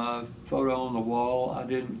wanted my photo on the wall. I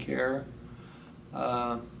didn't care.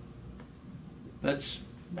 That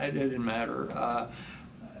didn't matter.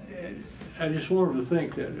 I just wanted to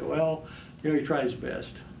think that, well, you know, he tried his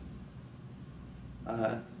best.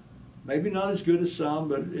 Maybe not as good as some,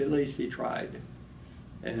 but at least he tried.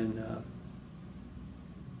 And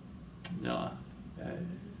no, I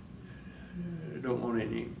don't want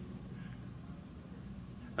any.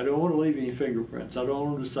 I don't want to leave any fingerprints. I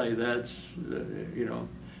don't want to say that's, you know.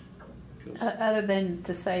 Other than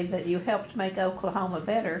to say that you helped make Oklahoma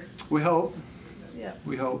better. We hope. Yeah.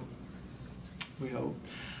 We hope. We hope.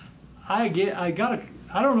 I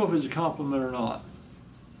don't know if it's a compliment or not.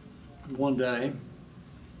 One day,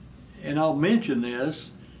 and I'll mention this,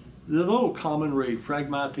 the little common reed,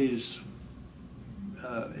 Phragmites is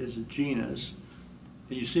a genus,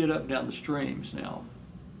 and you see it up and down the streams now.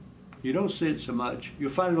 You don't see it so much. You'll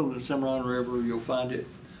find it on the Cimarron River, you'll find it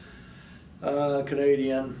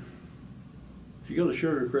Canadian. If you go to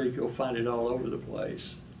Sugar Creek, you'll find it all over the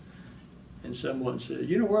place. And someone said,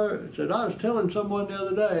 you know where, said, I was telling someone the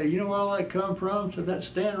other day, you know where all that come from? Said, that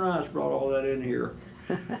Stan Rice brought all that in here.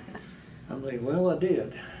 I'm like, well, I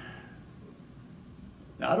did.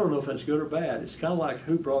 Now, I don't know if that's good or bad. It's kind of like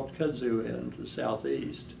who brought kudzu in to the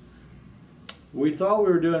southeast. We thought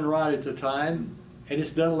we were doing right at the time, and it's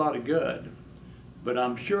done a lot of good. But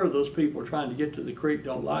I'm sure those people trying to get to the creek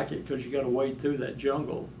don't like it because you got to wade through that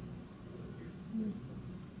jungle.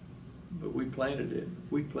 But we planted it.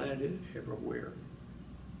 We planted it everywhere.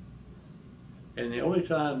 And the only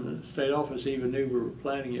time the state office even knew we were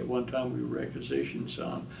planting it, one time we requisitioned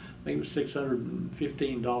some. I think it was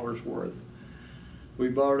 $615 worth. We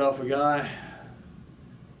bought it off a guy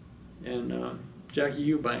in Jackie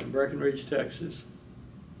Eubank, Breckenridge, Texas.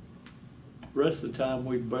 The rest of the time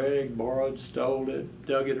we begged, borrowed, stole it,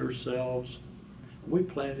 dug it ourselves. We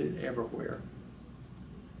planted it everywhere.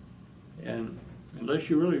 And unless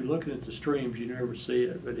you're really looking at the streams, you never see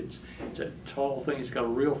it, but it's a tall thing. It's got a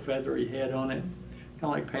real feathery head on it, kind of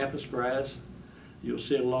like pampas grass. You'll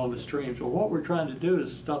see it along the streams. Well, what we're trying to do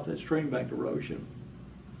is stop that stream bank erosion.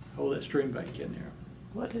 Hold that stream bank in there.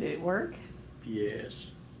 What, did it work? Yes.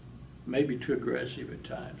 Maybe too aggressive at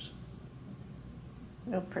times.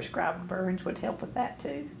 Well, prescribed burns would help with that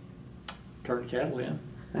too. Turn cattle in.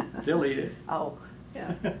 They'll eat it. Oh,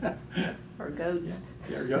 yeah. Or goats.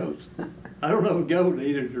 Yeah, or goats. I don't know if a goat will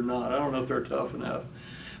eat it or not. I don't know if they're tough enough.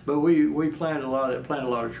 But we planted a lot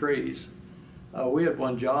of trees. We had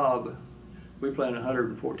one job. We planted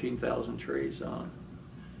 114,000 trees on.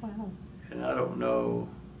 Wow. And I don't know,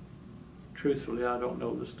 truthfully, I don't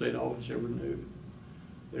know the state office ever knew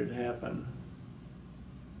that it happened.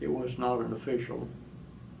 It was not an official.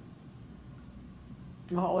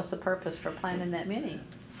 What was the purpose for planting that many?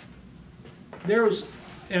 There was,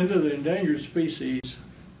 under the endangered species,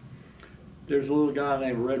 there's a little guy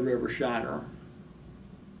named Red River Shiner.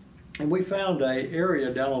 And we found a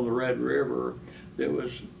area down on the Red River that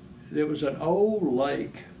was an old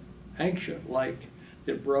lake, ancient lake,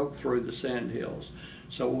 that broke through the sand hills.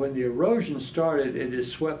 So when the erosion started, it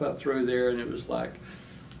just swept up through there, and it was like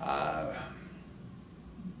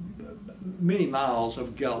many miles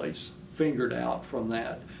of gullies fingered out from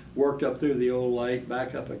that. Worked up through the old lake,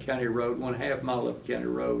 back up a county road, 1/2 mile up a county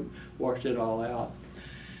road, washed it all out.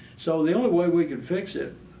 So the only way we could fix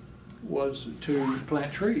it was to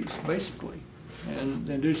plant trees, basically, and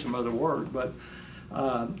then do some other work. But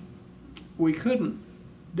we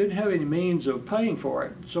didn't have any means of paying for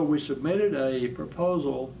it. So we submitted a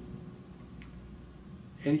proposal,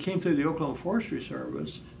 and it came through the Oklahoma Forestry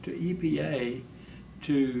Service to EPA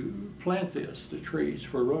to plant the trees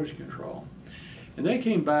for erosion control. And they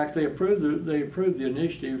came back, they approved the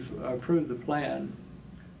initiative, approved the plan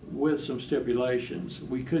with some stipulations.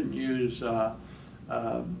 We couldn't use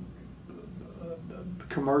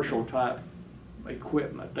commercial type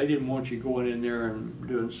equipment. They didn't want you going in there and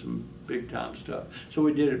doing some big time stuff. So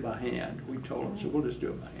we did it by hand. We told them, so we'll just do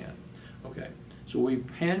it by hand. Okay, so we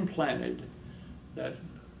hand planted that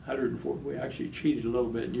 140, we actually cheated a little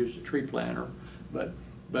bit and used a tree planter, but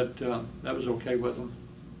that was okay with them.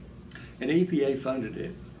 And EPA funded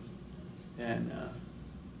it, and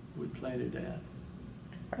we planted that.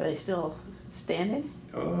 Are they still standing?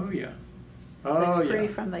 Oh yeah. Oh Looks pretty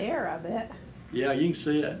yeah. from the air, I bet. Yeah, you can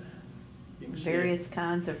see it. You can see Various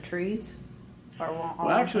kinds of trees? Or all?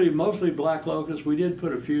 Well, actually, mostly black locust. We did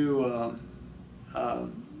put a few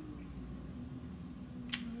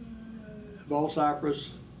ball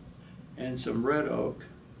cypress and some red oak.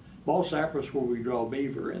 Ball cypress where we draw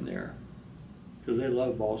beaver in there, because they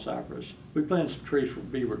love ball cypress. We planted some trees for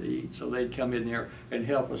beaver to eat, so they'd come in there and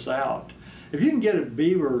help us out. If you can get a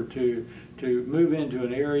beaver to move into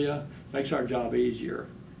an area, it makes our job easier.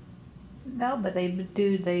 No, but they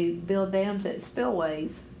build dams at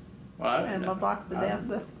spillways. Well, And block the dam.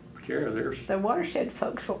 The watershed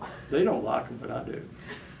folks will. They don't like them, but I do.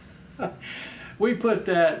 We put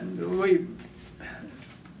that,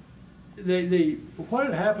 what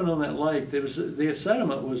had happened on that lake, the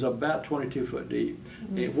sediment was about 22 foot deep.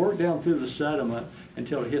 Mm-hmm. It worked down through the sediment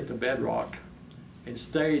until it hit the bedrock and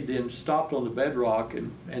stayed, then stopped on the bedrock,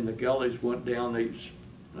 and the gullies went down.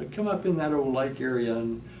 They come up in that old lake area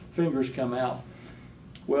and fingers come out.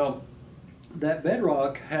 Well, that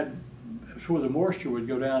bedrock had, where the moisture would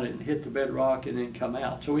go down and hit the bedrock and then come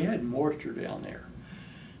out. So we had moisture down there.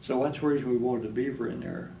 So that's the reason we wanted the beaver in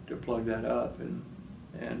there, to plug that up and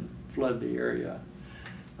flood the area.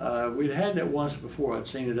 We'd had that once before. I'd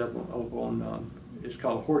seen it up on it's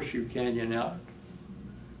called Horseshoe Canyon out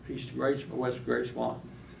east of west of Gray Swamp.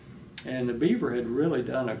 And the beaver had really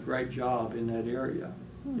done a great job in that area.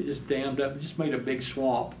 It just dammed up, just made a big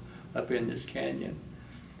swamp up in this canyon.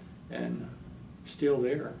 And still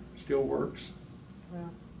there, still works. Wow.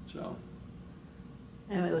 So.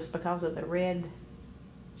 And it was because of the red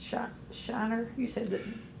shiner, you said that?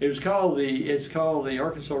 It's called the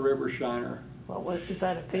Arkansas River Shiner. What is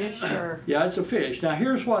that, a fish or? Yeah, it's a fish. Now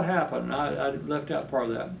here's what happened. I left out part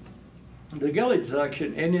of that. The gully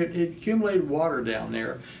section, and it accumulated water down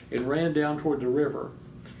there and ran down toward the river.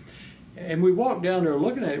 And we walked down there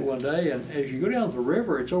looking at it one day, and as you go down the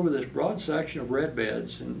river, it's over this broad section of red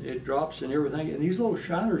beds, and it drops and everything. And these little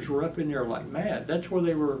shiners were up in there like mad. That's where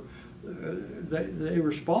they were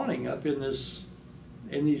spawning, up in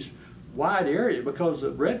these wide area because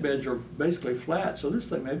the red beds are basically flat. So this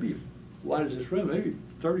thing may be wide as this room, maybe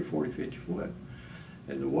 30, 40, 50 foot.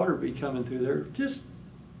 And the water be coming through there, just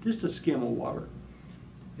a skim of water.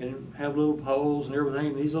 And have little poles and everything,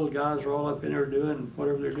 and these little guys are all up in there doing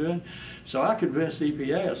whatever they're doing. So I convinced the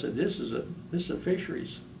EPA, I said, this is a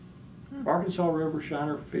fisheries. Arkansas River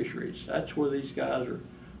Shiner Fisheries. That's where these guys are.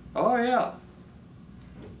 Oh yeah.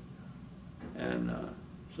 And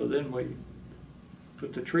so then we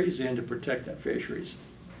put the trees in to protect that fisheries.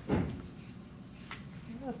 I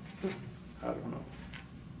don't know.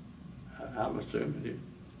 I'm assuming it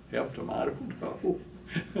helped them. I don't know.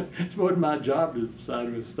 It wasn't my job to decide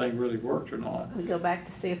if this thing really worked or not. We go back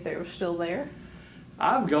to see if they were still there.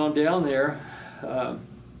 I've gone down there.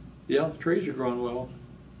 Yeah, the trees are growing well.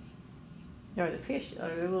 Are the fish?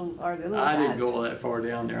 Are the little guys? I didn't go that far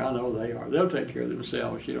down there. I know they are. They'll take care of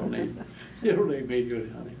themselves. You don't need me to go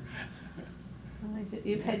down there.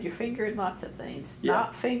 You've had your finger in lots of things. Yeah.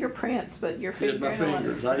 Not fingerprints, but your finger My in a lot of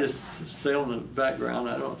fingers. I just stay on the background.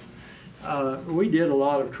 I don't. We did a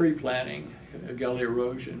lot of tree planting, gully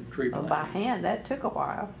erosion, tree Oh, planting. by hand, that took a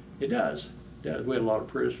while. It does. It does. We had a lot of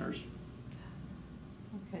prisoners.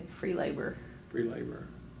 Okay, free labor. Free labor.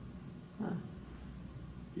 Huh.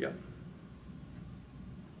 Yep.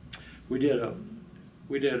 We did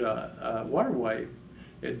a waterway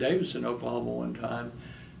at Davison, Oklahoma one time,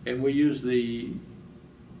 and we used the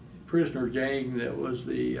prisoner gang that was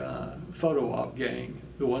the photo op gang,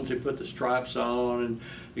 the ones that put the stripes on, and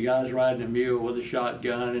the guys riding a mule with a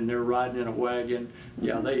shotgun, and they're riding in a wagon.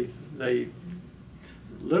 Yeah, they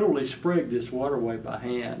literally sprigged this waterway by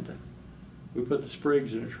hand. We put the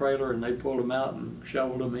sprigs in a trailer, and they pulled them out and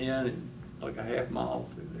shoveled them in, and like a half mile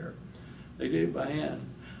through there. They did it by hand.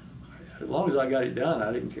 As long as I got it done,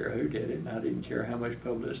 I didn't care who did it, and I didn't care how much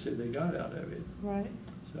publicity they got out of it. Right.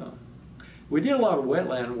 So, we did a lot of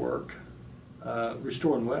wetland work,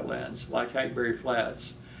 restoring wetlands, like Hackberry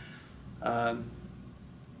Flats. That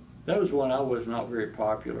was one I was not very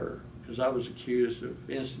popular, because I was accused of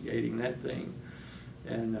instigating that thing.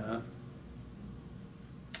 And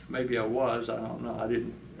maybe I was, I don't know, I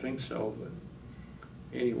didn't think so, but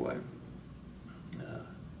anyway.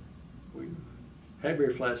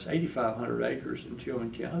 Hackberry Flats, 8,500 acres in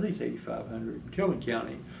Tillman County. I think it's 8,500 in Tillman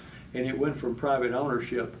County. And it went from private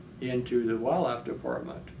ownership into the Wildlife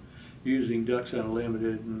Department using Ducks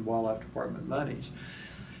Unlimited and Wildlife Department monies.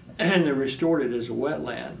 And they restored it as a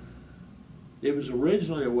wetland. It was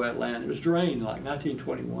originally a wetland. It was drained like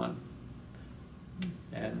 1921.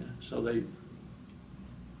 And so they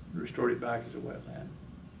restored it back as a wetland.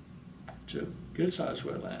 It's a good sized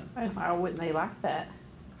wetland. Why wouldn't they like that?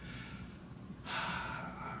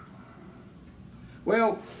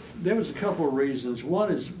 Well, there was a couple of reasons.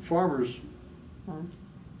 One is farmers,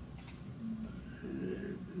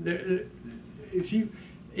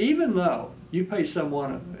 even though you pay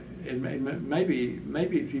someone, and maybe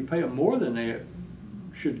if you pay them more than they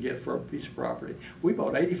should get for a piece of property. We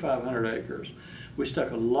bought 8,500 acres. We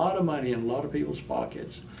stuck a lot of money in a lot of people's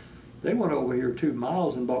pockets. They went over here 2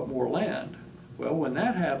 miles and bought more land. Well, when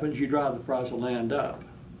that happens, you drive the price of land up.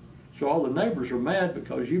 So all the neighbors are mad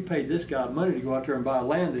because you paid this guy money to go out there and buy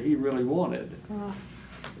land that he really wanted. Oh,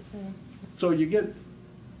 okay. So you get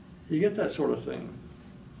that sort of thing.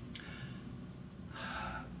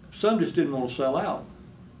 Some just didn't want to sell out.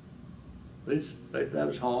 That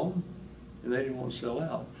was home, and they didn't want to sell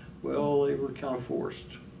out. Well, they were kind of forced.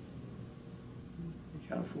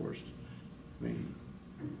 I mean,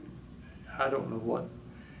 I don't know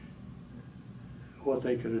what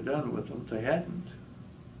they could have done with them if they hadn't.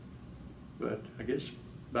 But I guess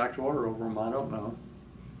backwater over them, I don't know.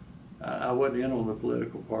 I wasn't in on the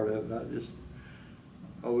political part of it.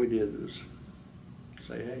 All we did was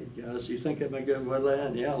say, hey, guys, you think that may go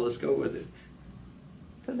wetland? Yeah, let's go with it.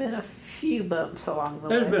 There's been a few bumps along the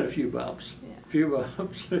way. There's been a few bumps. Yeah. Few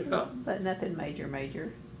bumps, yeah. But nothing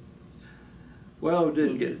major. Well, it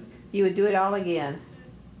didn't get... You would do it all again?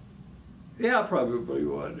 Yeah, I probably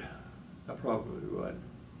would.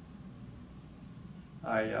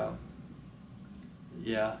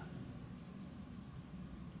 Yeah.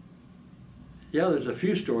 Yeah, there's a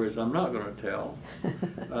few stories I'm not going to tell.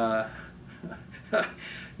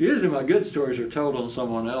 Usually my good stories are told on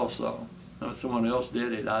someone else, though. Someone else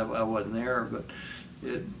did it. I wasn't there, but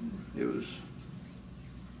there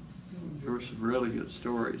were some really good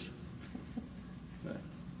stories.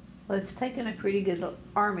 Well, it's taken a pretty good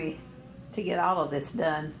army to get all of this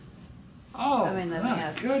done. Oh, I mean,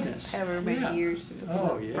 my goodness. However many years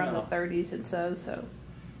Oh, yeah. from the 30s and so.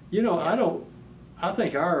 You know, Yeah. I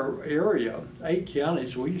think our area, 8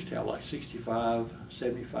 counties, we used to have like 65,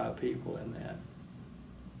 75 people in that.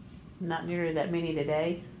 Not nearly that many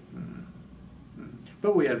today.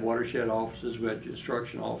 But we had watershed offices, we had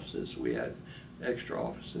construction offices, we had extra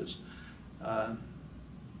offices.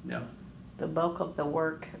 Yeah. The bulk of the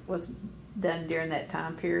work was done during that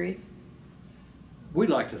time period. We'd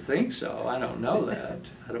like to think so. I don't know that.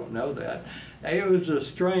 I don't know that. It was a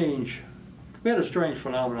strange, we had a strange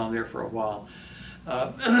phenomenon there for a while.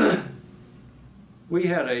 We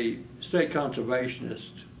had a state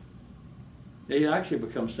conservationist. He actually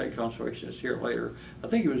became state conservationist here later. I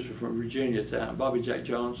think he was from Virginia at the time, Bobby Jack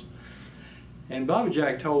Jones. And Bobby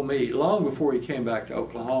Jack told me, long before he came back to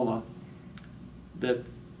Oklahoma, that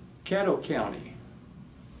Caddo County,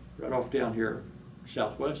 right off down here,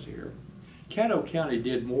 southwest of here, Caddo County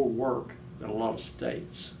did more work than a lot of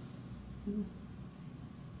states.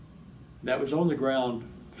 That was on the ground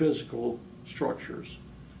physical structures,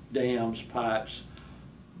 dams, pipes,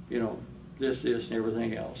 you know, this, and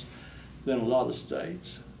everything else, than a lot of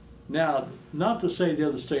states. Now, not to say the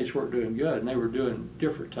other states weren't doing good, and they were doing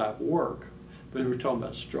different type of work, but we were talking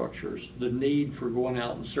about structures, the need for going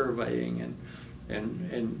out and surveying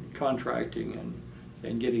and contracting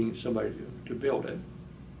and getting somebody to build it.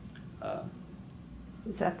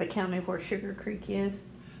 Is that the county where Sugar Creek is?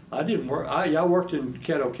 I didn't work, I worked in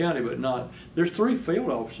Caddo County, but not, there's 3 field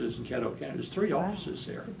offices in Caddo County, there's 3 offices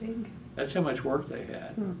there. Big. That's how much work they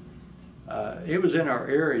had. It was in our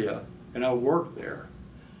area, and I worked there.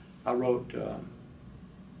 I wrote, well,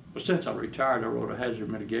 since I retired, I wrote a hazard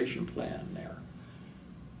mitigation plan there.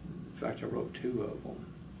 In fact, I wrote 2 of them.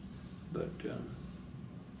 But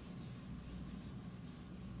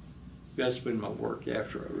that's been my work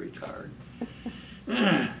after I retired.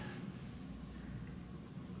 I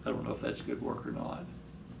don't know if that's good work or not.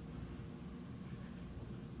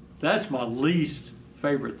 That's my least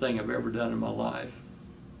favorite thing I've ever done in my life,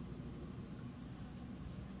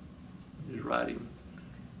 is writing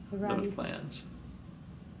those plans.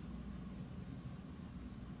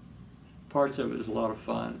 Parts of it is a lot of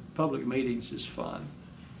fun. Public meetings is fun.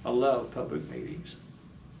 I love public meetings.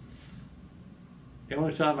 The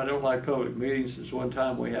only time I don't like public meetings is one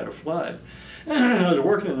time we had a flood. I was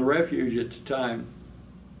working in the refuge at the time.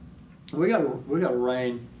 We got a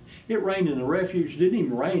rain. It rained in the refuge. Didn't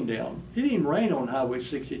even rain down. It didn't even rain on Highway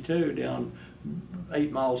 62 down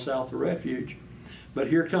 8 miles south of the refuge. But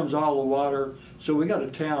here comes all the water. So we got a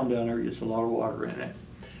town down there that gets a lot of water in it.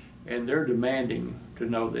 And they're demanding to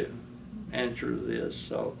know the answer to this.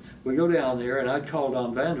 So we go down there, and I'd call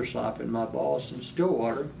Don Vandersloppen, my boss in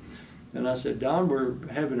Stillwater, and I said, Don, we're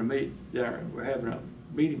having a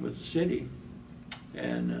meeting with the city.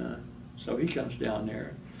 And so he comes down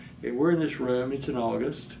there. And we're in this room. It's in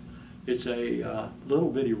August. It's a little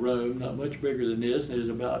bitty room, not much bigger than this. And there's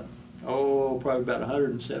about, probably about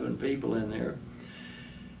 107 people in there.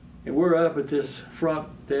 And we're up at this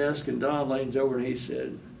front desk, and Don leans over and he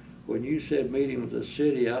said, when you said meeting with the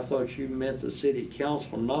city, I thought you meant the city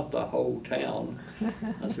council, not the whole town.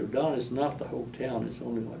 I said, Don, it's not the whole town. It's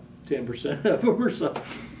only like 10% of them or so.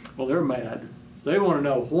 Well, they're mad. They want to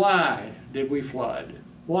know, why did we flood?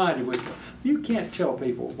 Why did we flood? You can't tell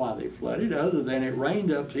people why they flooded other than it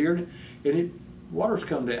rained up here and water's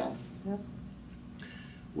come down. Yep.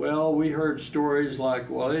 Well, we heard stories like,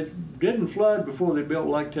 well, it didn't flood before they built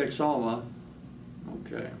Lake Texoma.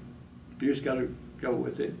 Okay. You just got to go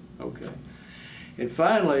with it. Okay. And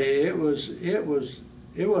finally, it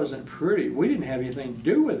wasn't pretty. We didn't have anything to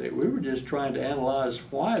do with it. We were just trying to analyze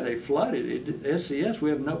why they flooded. SCS,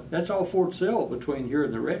 we have that's all Fort Sill between here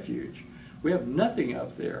and the refuge. We have nothing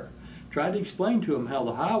up there. Tried to explain to them how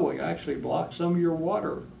the highway actually blocked some of your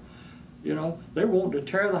water. You know, they were wanting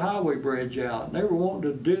to tear the highway bridge out, and they were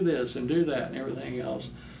wanting to do this and do that and everything else.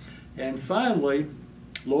 And finally,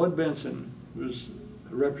 Lloyd Benson was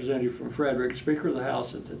a representative from Frederick, Speaker of the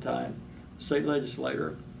House at the time, state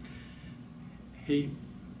legislator. He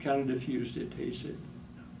kind of diffused it. He said,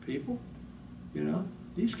 people, you know,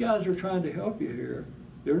 these guys are trying to help you here.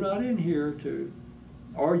 They're not in here to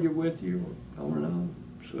argue with you or, I don't know.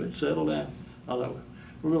 So it settled down. I thought,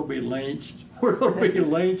 we're going to be lynched. We're going to be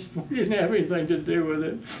lynched. We didn't have anything to do with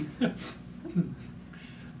it.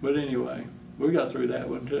 But anyway, we got through that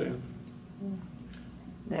one too.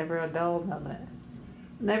 Never a dull moment.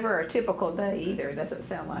 Never a typical day either, doesn't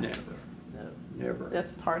sound like. Never. No, never.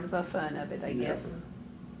 That's part of the fun of it, I guess.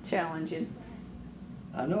 Challenging.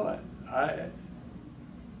 I know it.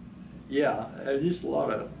 Yeah, just a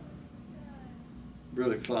lot of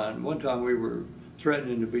really fun. One time we were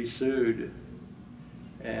threatening to be sued,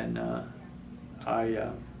 and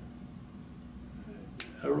I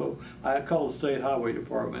don't know, I called the state highway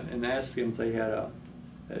department and asked them if they had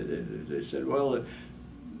they said, well,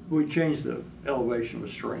 we changed the elevation of a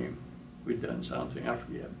stream. we'd done something, I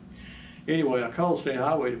forget. Anyway, I called the State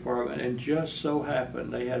Highway Department, and just so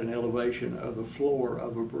happened they had an elevation of the floor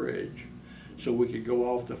of a bridge. So we could go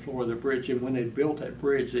off the floor of the bridge, and when they built that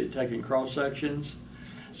bridge, they'd taken cross sections.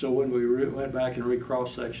 So when we went back and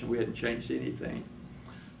re-cross section, we hadn't changed anything.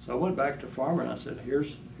 So I went back to farmer and I said,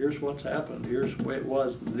 here's what's happened. Here's the way it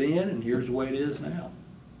was then, and here's the way it is now.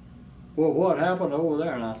 Well, what happened over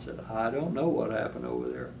there? And I said, I don't know what happened over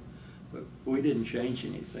there, but we didn't change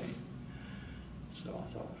anything. So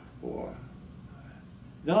I thought, boy,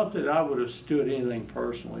 not that I would have stood anything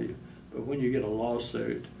personally, but when you get a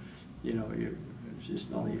lawsuit, you know, it's just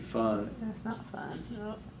not any fun. That's not fun.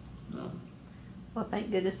 No. No. Well,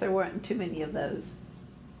 thank goodness there weren't too many of those.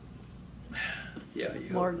 Yeah,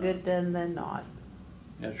 you More hope good done than not. not.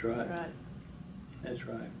 That's right. Right. That's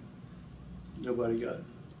right. Nobody got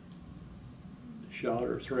shot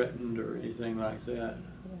or threatened or anything like that.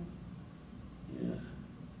 Yeah.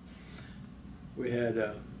 We had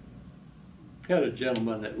a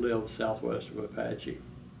gentleman that lived southwest of Apache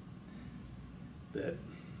that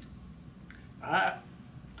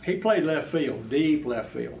he played left field, deep left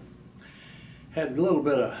field. Had a little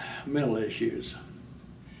bit of mental issues.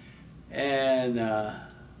 And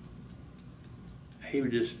he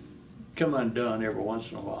would just come undone every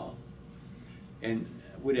once in a while. And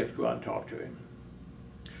we'd have to go out and talk to him.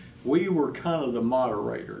 We were kind of the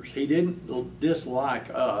moderators. He didn't dislike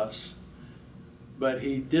us, but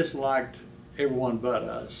he disliked everyone but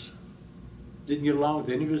us. Didn't get along with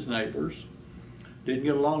any of his neighbors. Didn't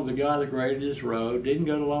get along with the guy that graded his road. Didn't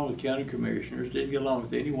get along with county commissioners. Didn't get along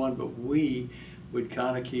with anyone, but we would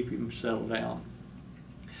kind of keep him settled down.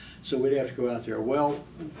 So we'd have to go out there. Well,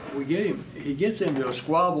 we get him, he gets into a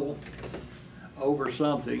squabble over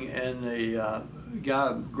something, and the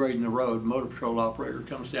guy grading the road, motor patrol operator,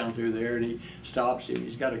 comes down through there and he stops him.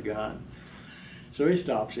 He's got a gun. So he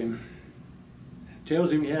stops him,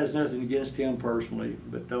 tells him he has nothing against him personally,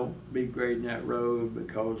 but don't be grading that road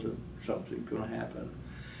because of something going to happen.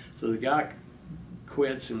 So the guy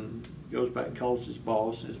quits and goes back and calls his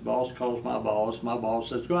boss, and his boss calls my boss. My boss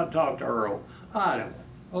says, go out and talk to Earl. I don't.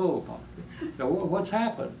 Oh, what's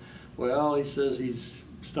happened? Well, he says he's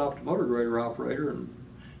stopped a motor grader operator and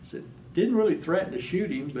said, didn't really threaten to shoot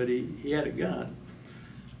him, but he had a gun.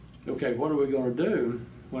 Okay, what are we going to do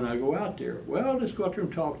when I go out there? Well, let's go out there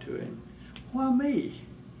and talk to him. Why me?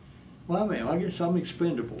 Why me? I guess I'm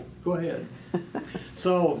expendable. Go ahead.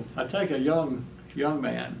 So I take a young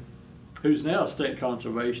man who's now a state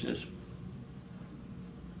conservationist.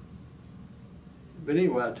 But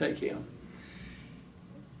anyway, I take him.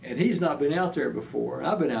 And he's not been out there before.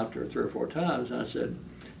 I've been out there 3 or 4 times, and I said, and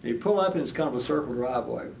he pulled up and it's kind of a circle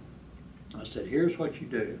driveway. I said, here's what you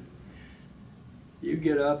do. You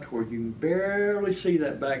get up to where you can barely see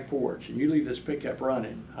that back porch, and you leave this pickup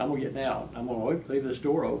running. I'm getting out. I'm going to leave this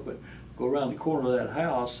door open, go around the corner of that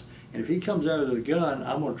house, and if he comes out with a gun,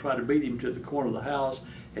 I'm going to try to beat him to the corner of the house,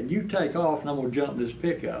 and you take off, and I'm going to jump in this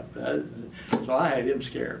pickup. So I had him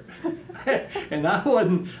scared. And I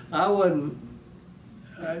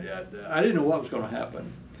didn't know what was going to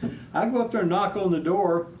happen. I go up there and knock on the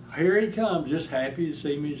door. Here he comes, just happy to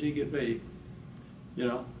see me as he could be. You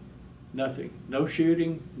know, nothing. No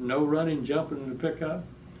shooting, no running, jumping in the pickup.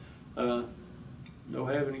 No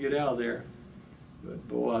having to get out of there. But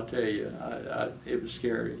boy, I tell you, it was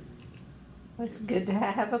scary. It's good to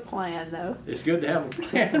have a plan, though. It's good to have a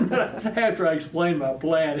plan, but after I explained my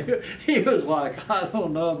plan, he was like, I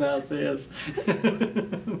don't know about this.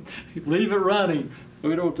 Leave it running.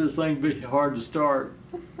 We don't want this thing to be hard to start,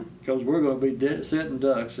 because we're going to be sitting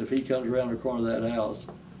ducks if he comes around the corner of that house.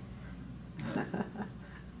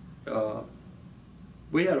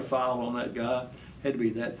 We had a file on that guy. Had to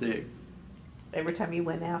be that thick. Every time you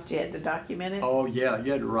went out, you had to document it? Oh, yeah.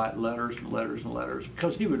 You had to write letters and letters and letters,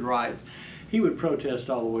 because he would protest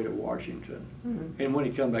all the way to Washington, and when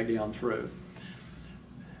he come back down through.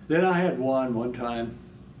 Then I had one time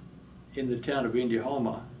in the town of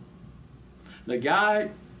Indiahoma. The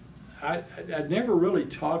guy, I'd never really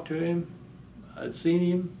talked to him. I'd seen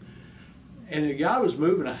him, and the guy was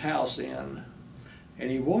moving a house in,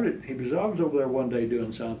 and I was over there one day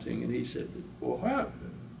doing something, and he said, well,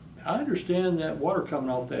 I understand that water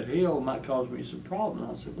coming off that hill might cause me some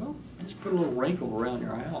problems. I said, well, just put a little wrinkle around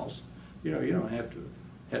your house. You know, you don't have to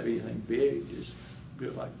have anything big, just do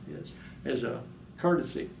it like this, as a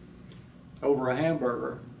courtesy over a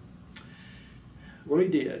hamburger. Well, he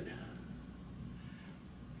did.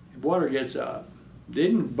 Water gets up.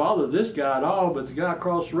 Didn't bother this guy at all, but the guy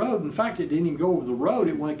across the road, in fact, it didn't even go over the road.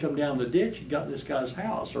 It went come down the ditch. It got this guy's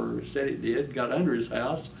house, or said it did, got under his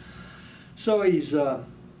house. So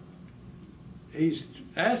he's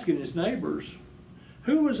asking his neighbors,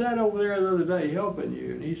 who was that over there the other day helping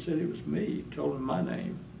you? And he said it was me, told him my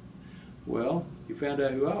name. Well, he found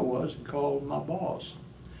out who I was and called my boss.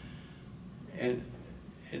 And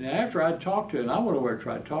after I'd talked to him, I went over and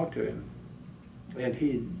tried to talk to him. And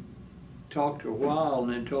he talked a while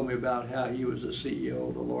and then told me about how he was the CEO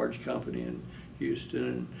of a large company in Houston,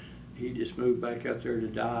 and he just moved back up there to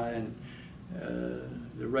die, and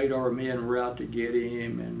the radar men were out to get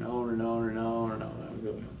him, and on and on and on and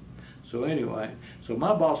on. So anyway, so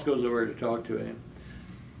my boss goes over to talk to him.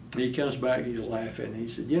 He comes back, he's laughing. He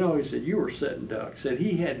said, he said, you were sitting duck. Said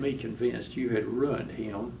he had me convinced you had ruined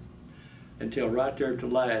him until right there at the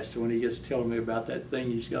last, when he gets telling me about that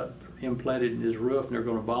thing he's got implanted in his roof and they're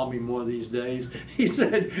going to bomb him one of these days. He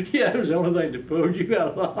said, yeah, it was the only thing that pulled you out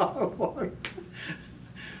of the hot water.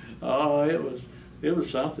 Oh, it was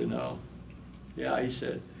something though. Yeah, he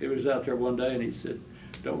said, he was out there one day and he said,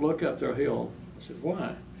 don't look up their hill. I said,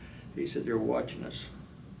 why? He said, they're watching us.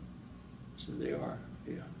 I said, they are,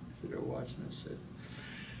 yeah. He said, they're watching us. I said,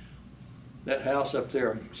 that house up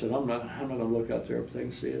there, I said, I'm not gonna look up there if they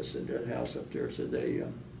can see us. I said, that house up there, said they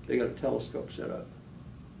got a telescope set up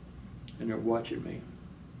and they're watching me.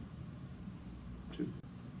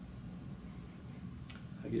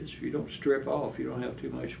 I guess if you don't strip off, you don't have too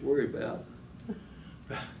much to worry about.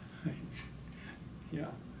 Yeah,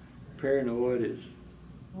 paranoid is.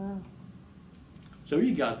 Wow. So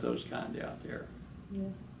you got those kind out there. Yeah.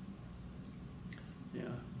 Yeah.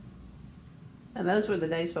 And those were the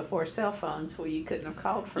days before cell phones where you couldn't have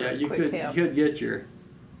called for Yeah, you quick help. could get your,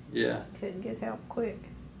 yeah. Couldn't get help quick.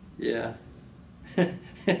 Yeah.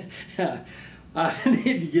 I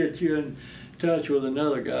need to get you in touch with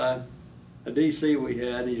another guy, a DC we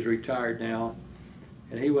had. He's retired now,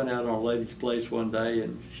 and he went out on a lady's place one day,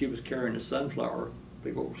 and she was carrying a sunflower,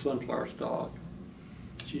 big old sunflower stalk.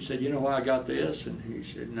 She said, you know why I got this? And he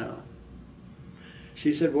said, no.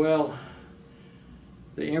 She said, well,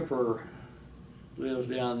 the emperor lives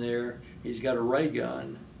down there. He's got a ray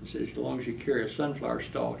gun. He says, as long as you carry a sunflower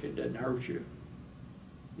stalk, it doesn't hurt you.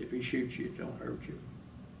 If he shoots you, it don't hurt you.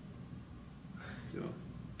 So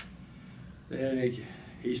then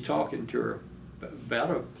he's talking to her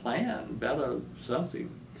about a plan, about something,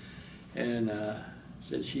 and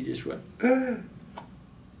said she just went,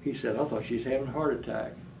 he said, I thought she's having a heart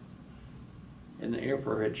attack. And the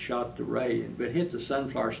emperor had shot the ray, but hit the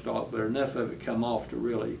sunflower stalk, but enough of it come off to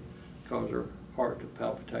really cause her heart to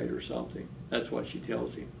palpitate or something. That's what she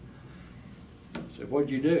tells him. I said, what'd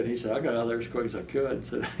you do? And he said, I got out of there as quick as I could. And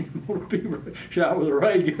said, I didn't want to be shot with a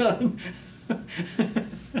ray gun.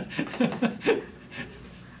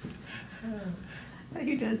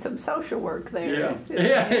 You're doing some social work there.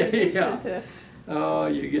 Yeah. Yeah. Oh,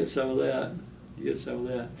 you get some of that. You get some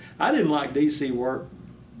of that. I didn't like DC work.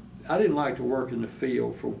 I didn't like to work in the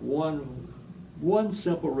field for one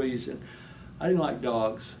simple reason. I didn't like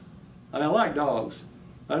dogs. I mean, I like dogs.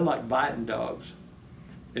 I didn't like biting dogs.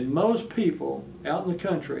 And most people out in the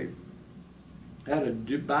country had a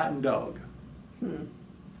biting dog.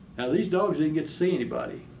 Now these dogs didn't get to see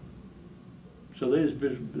anybody, so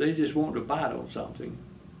they just wanted to bite on something.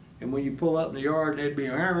 And when you pull up in the yard, they'd be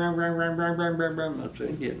I'm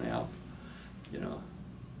saying, getting out. You know,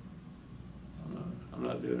 I'm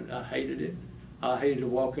not doing it. I hated it. I hated to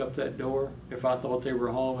walk up that door if I thought they were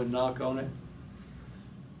home and knock on it.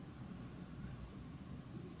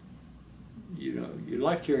 You know, you'd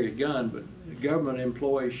like to carry a gun, but a government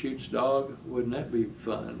employee shoots dog, wouldn't that be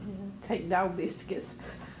fun? Yeah, take dog biscuits.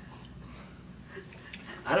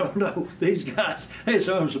 I don't know. These guys, hey,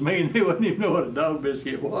 some of them mean they wouldn't even know what a dog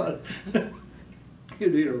biscuit was.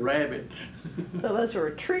 You'd eat a rabbit. So those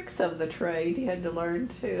were tricks of the trade you had to learn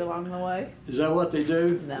too along the way? Is that what they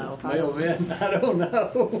do? No. Mailmen? I don't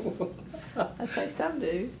know. I'd say some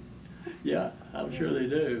do. Yeah, I'm sure they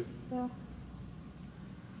do. Yeah.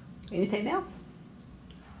 Anything else?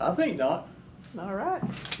 I think not. All right.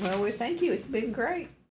 Well, we thank you. It's been great.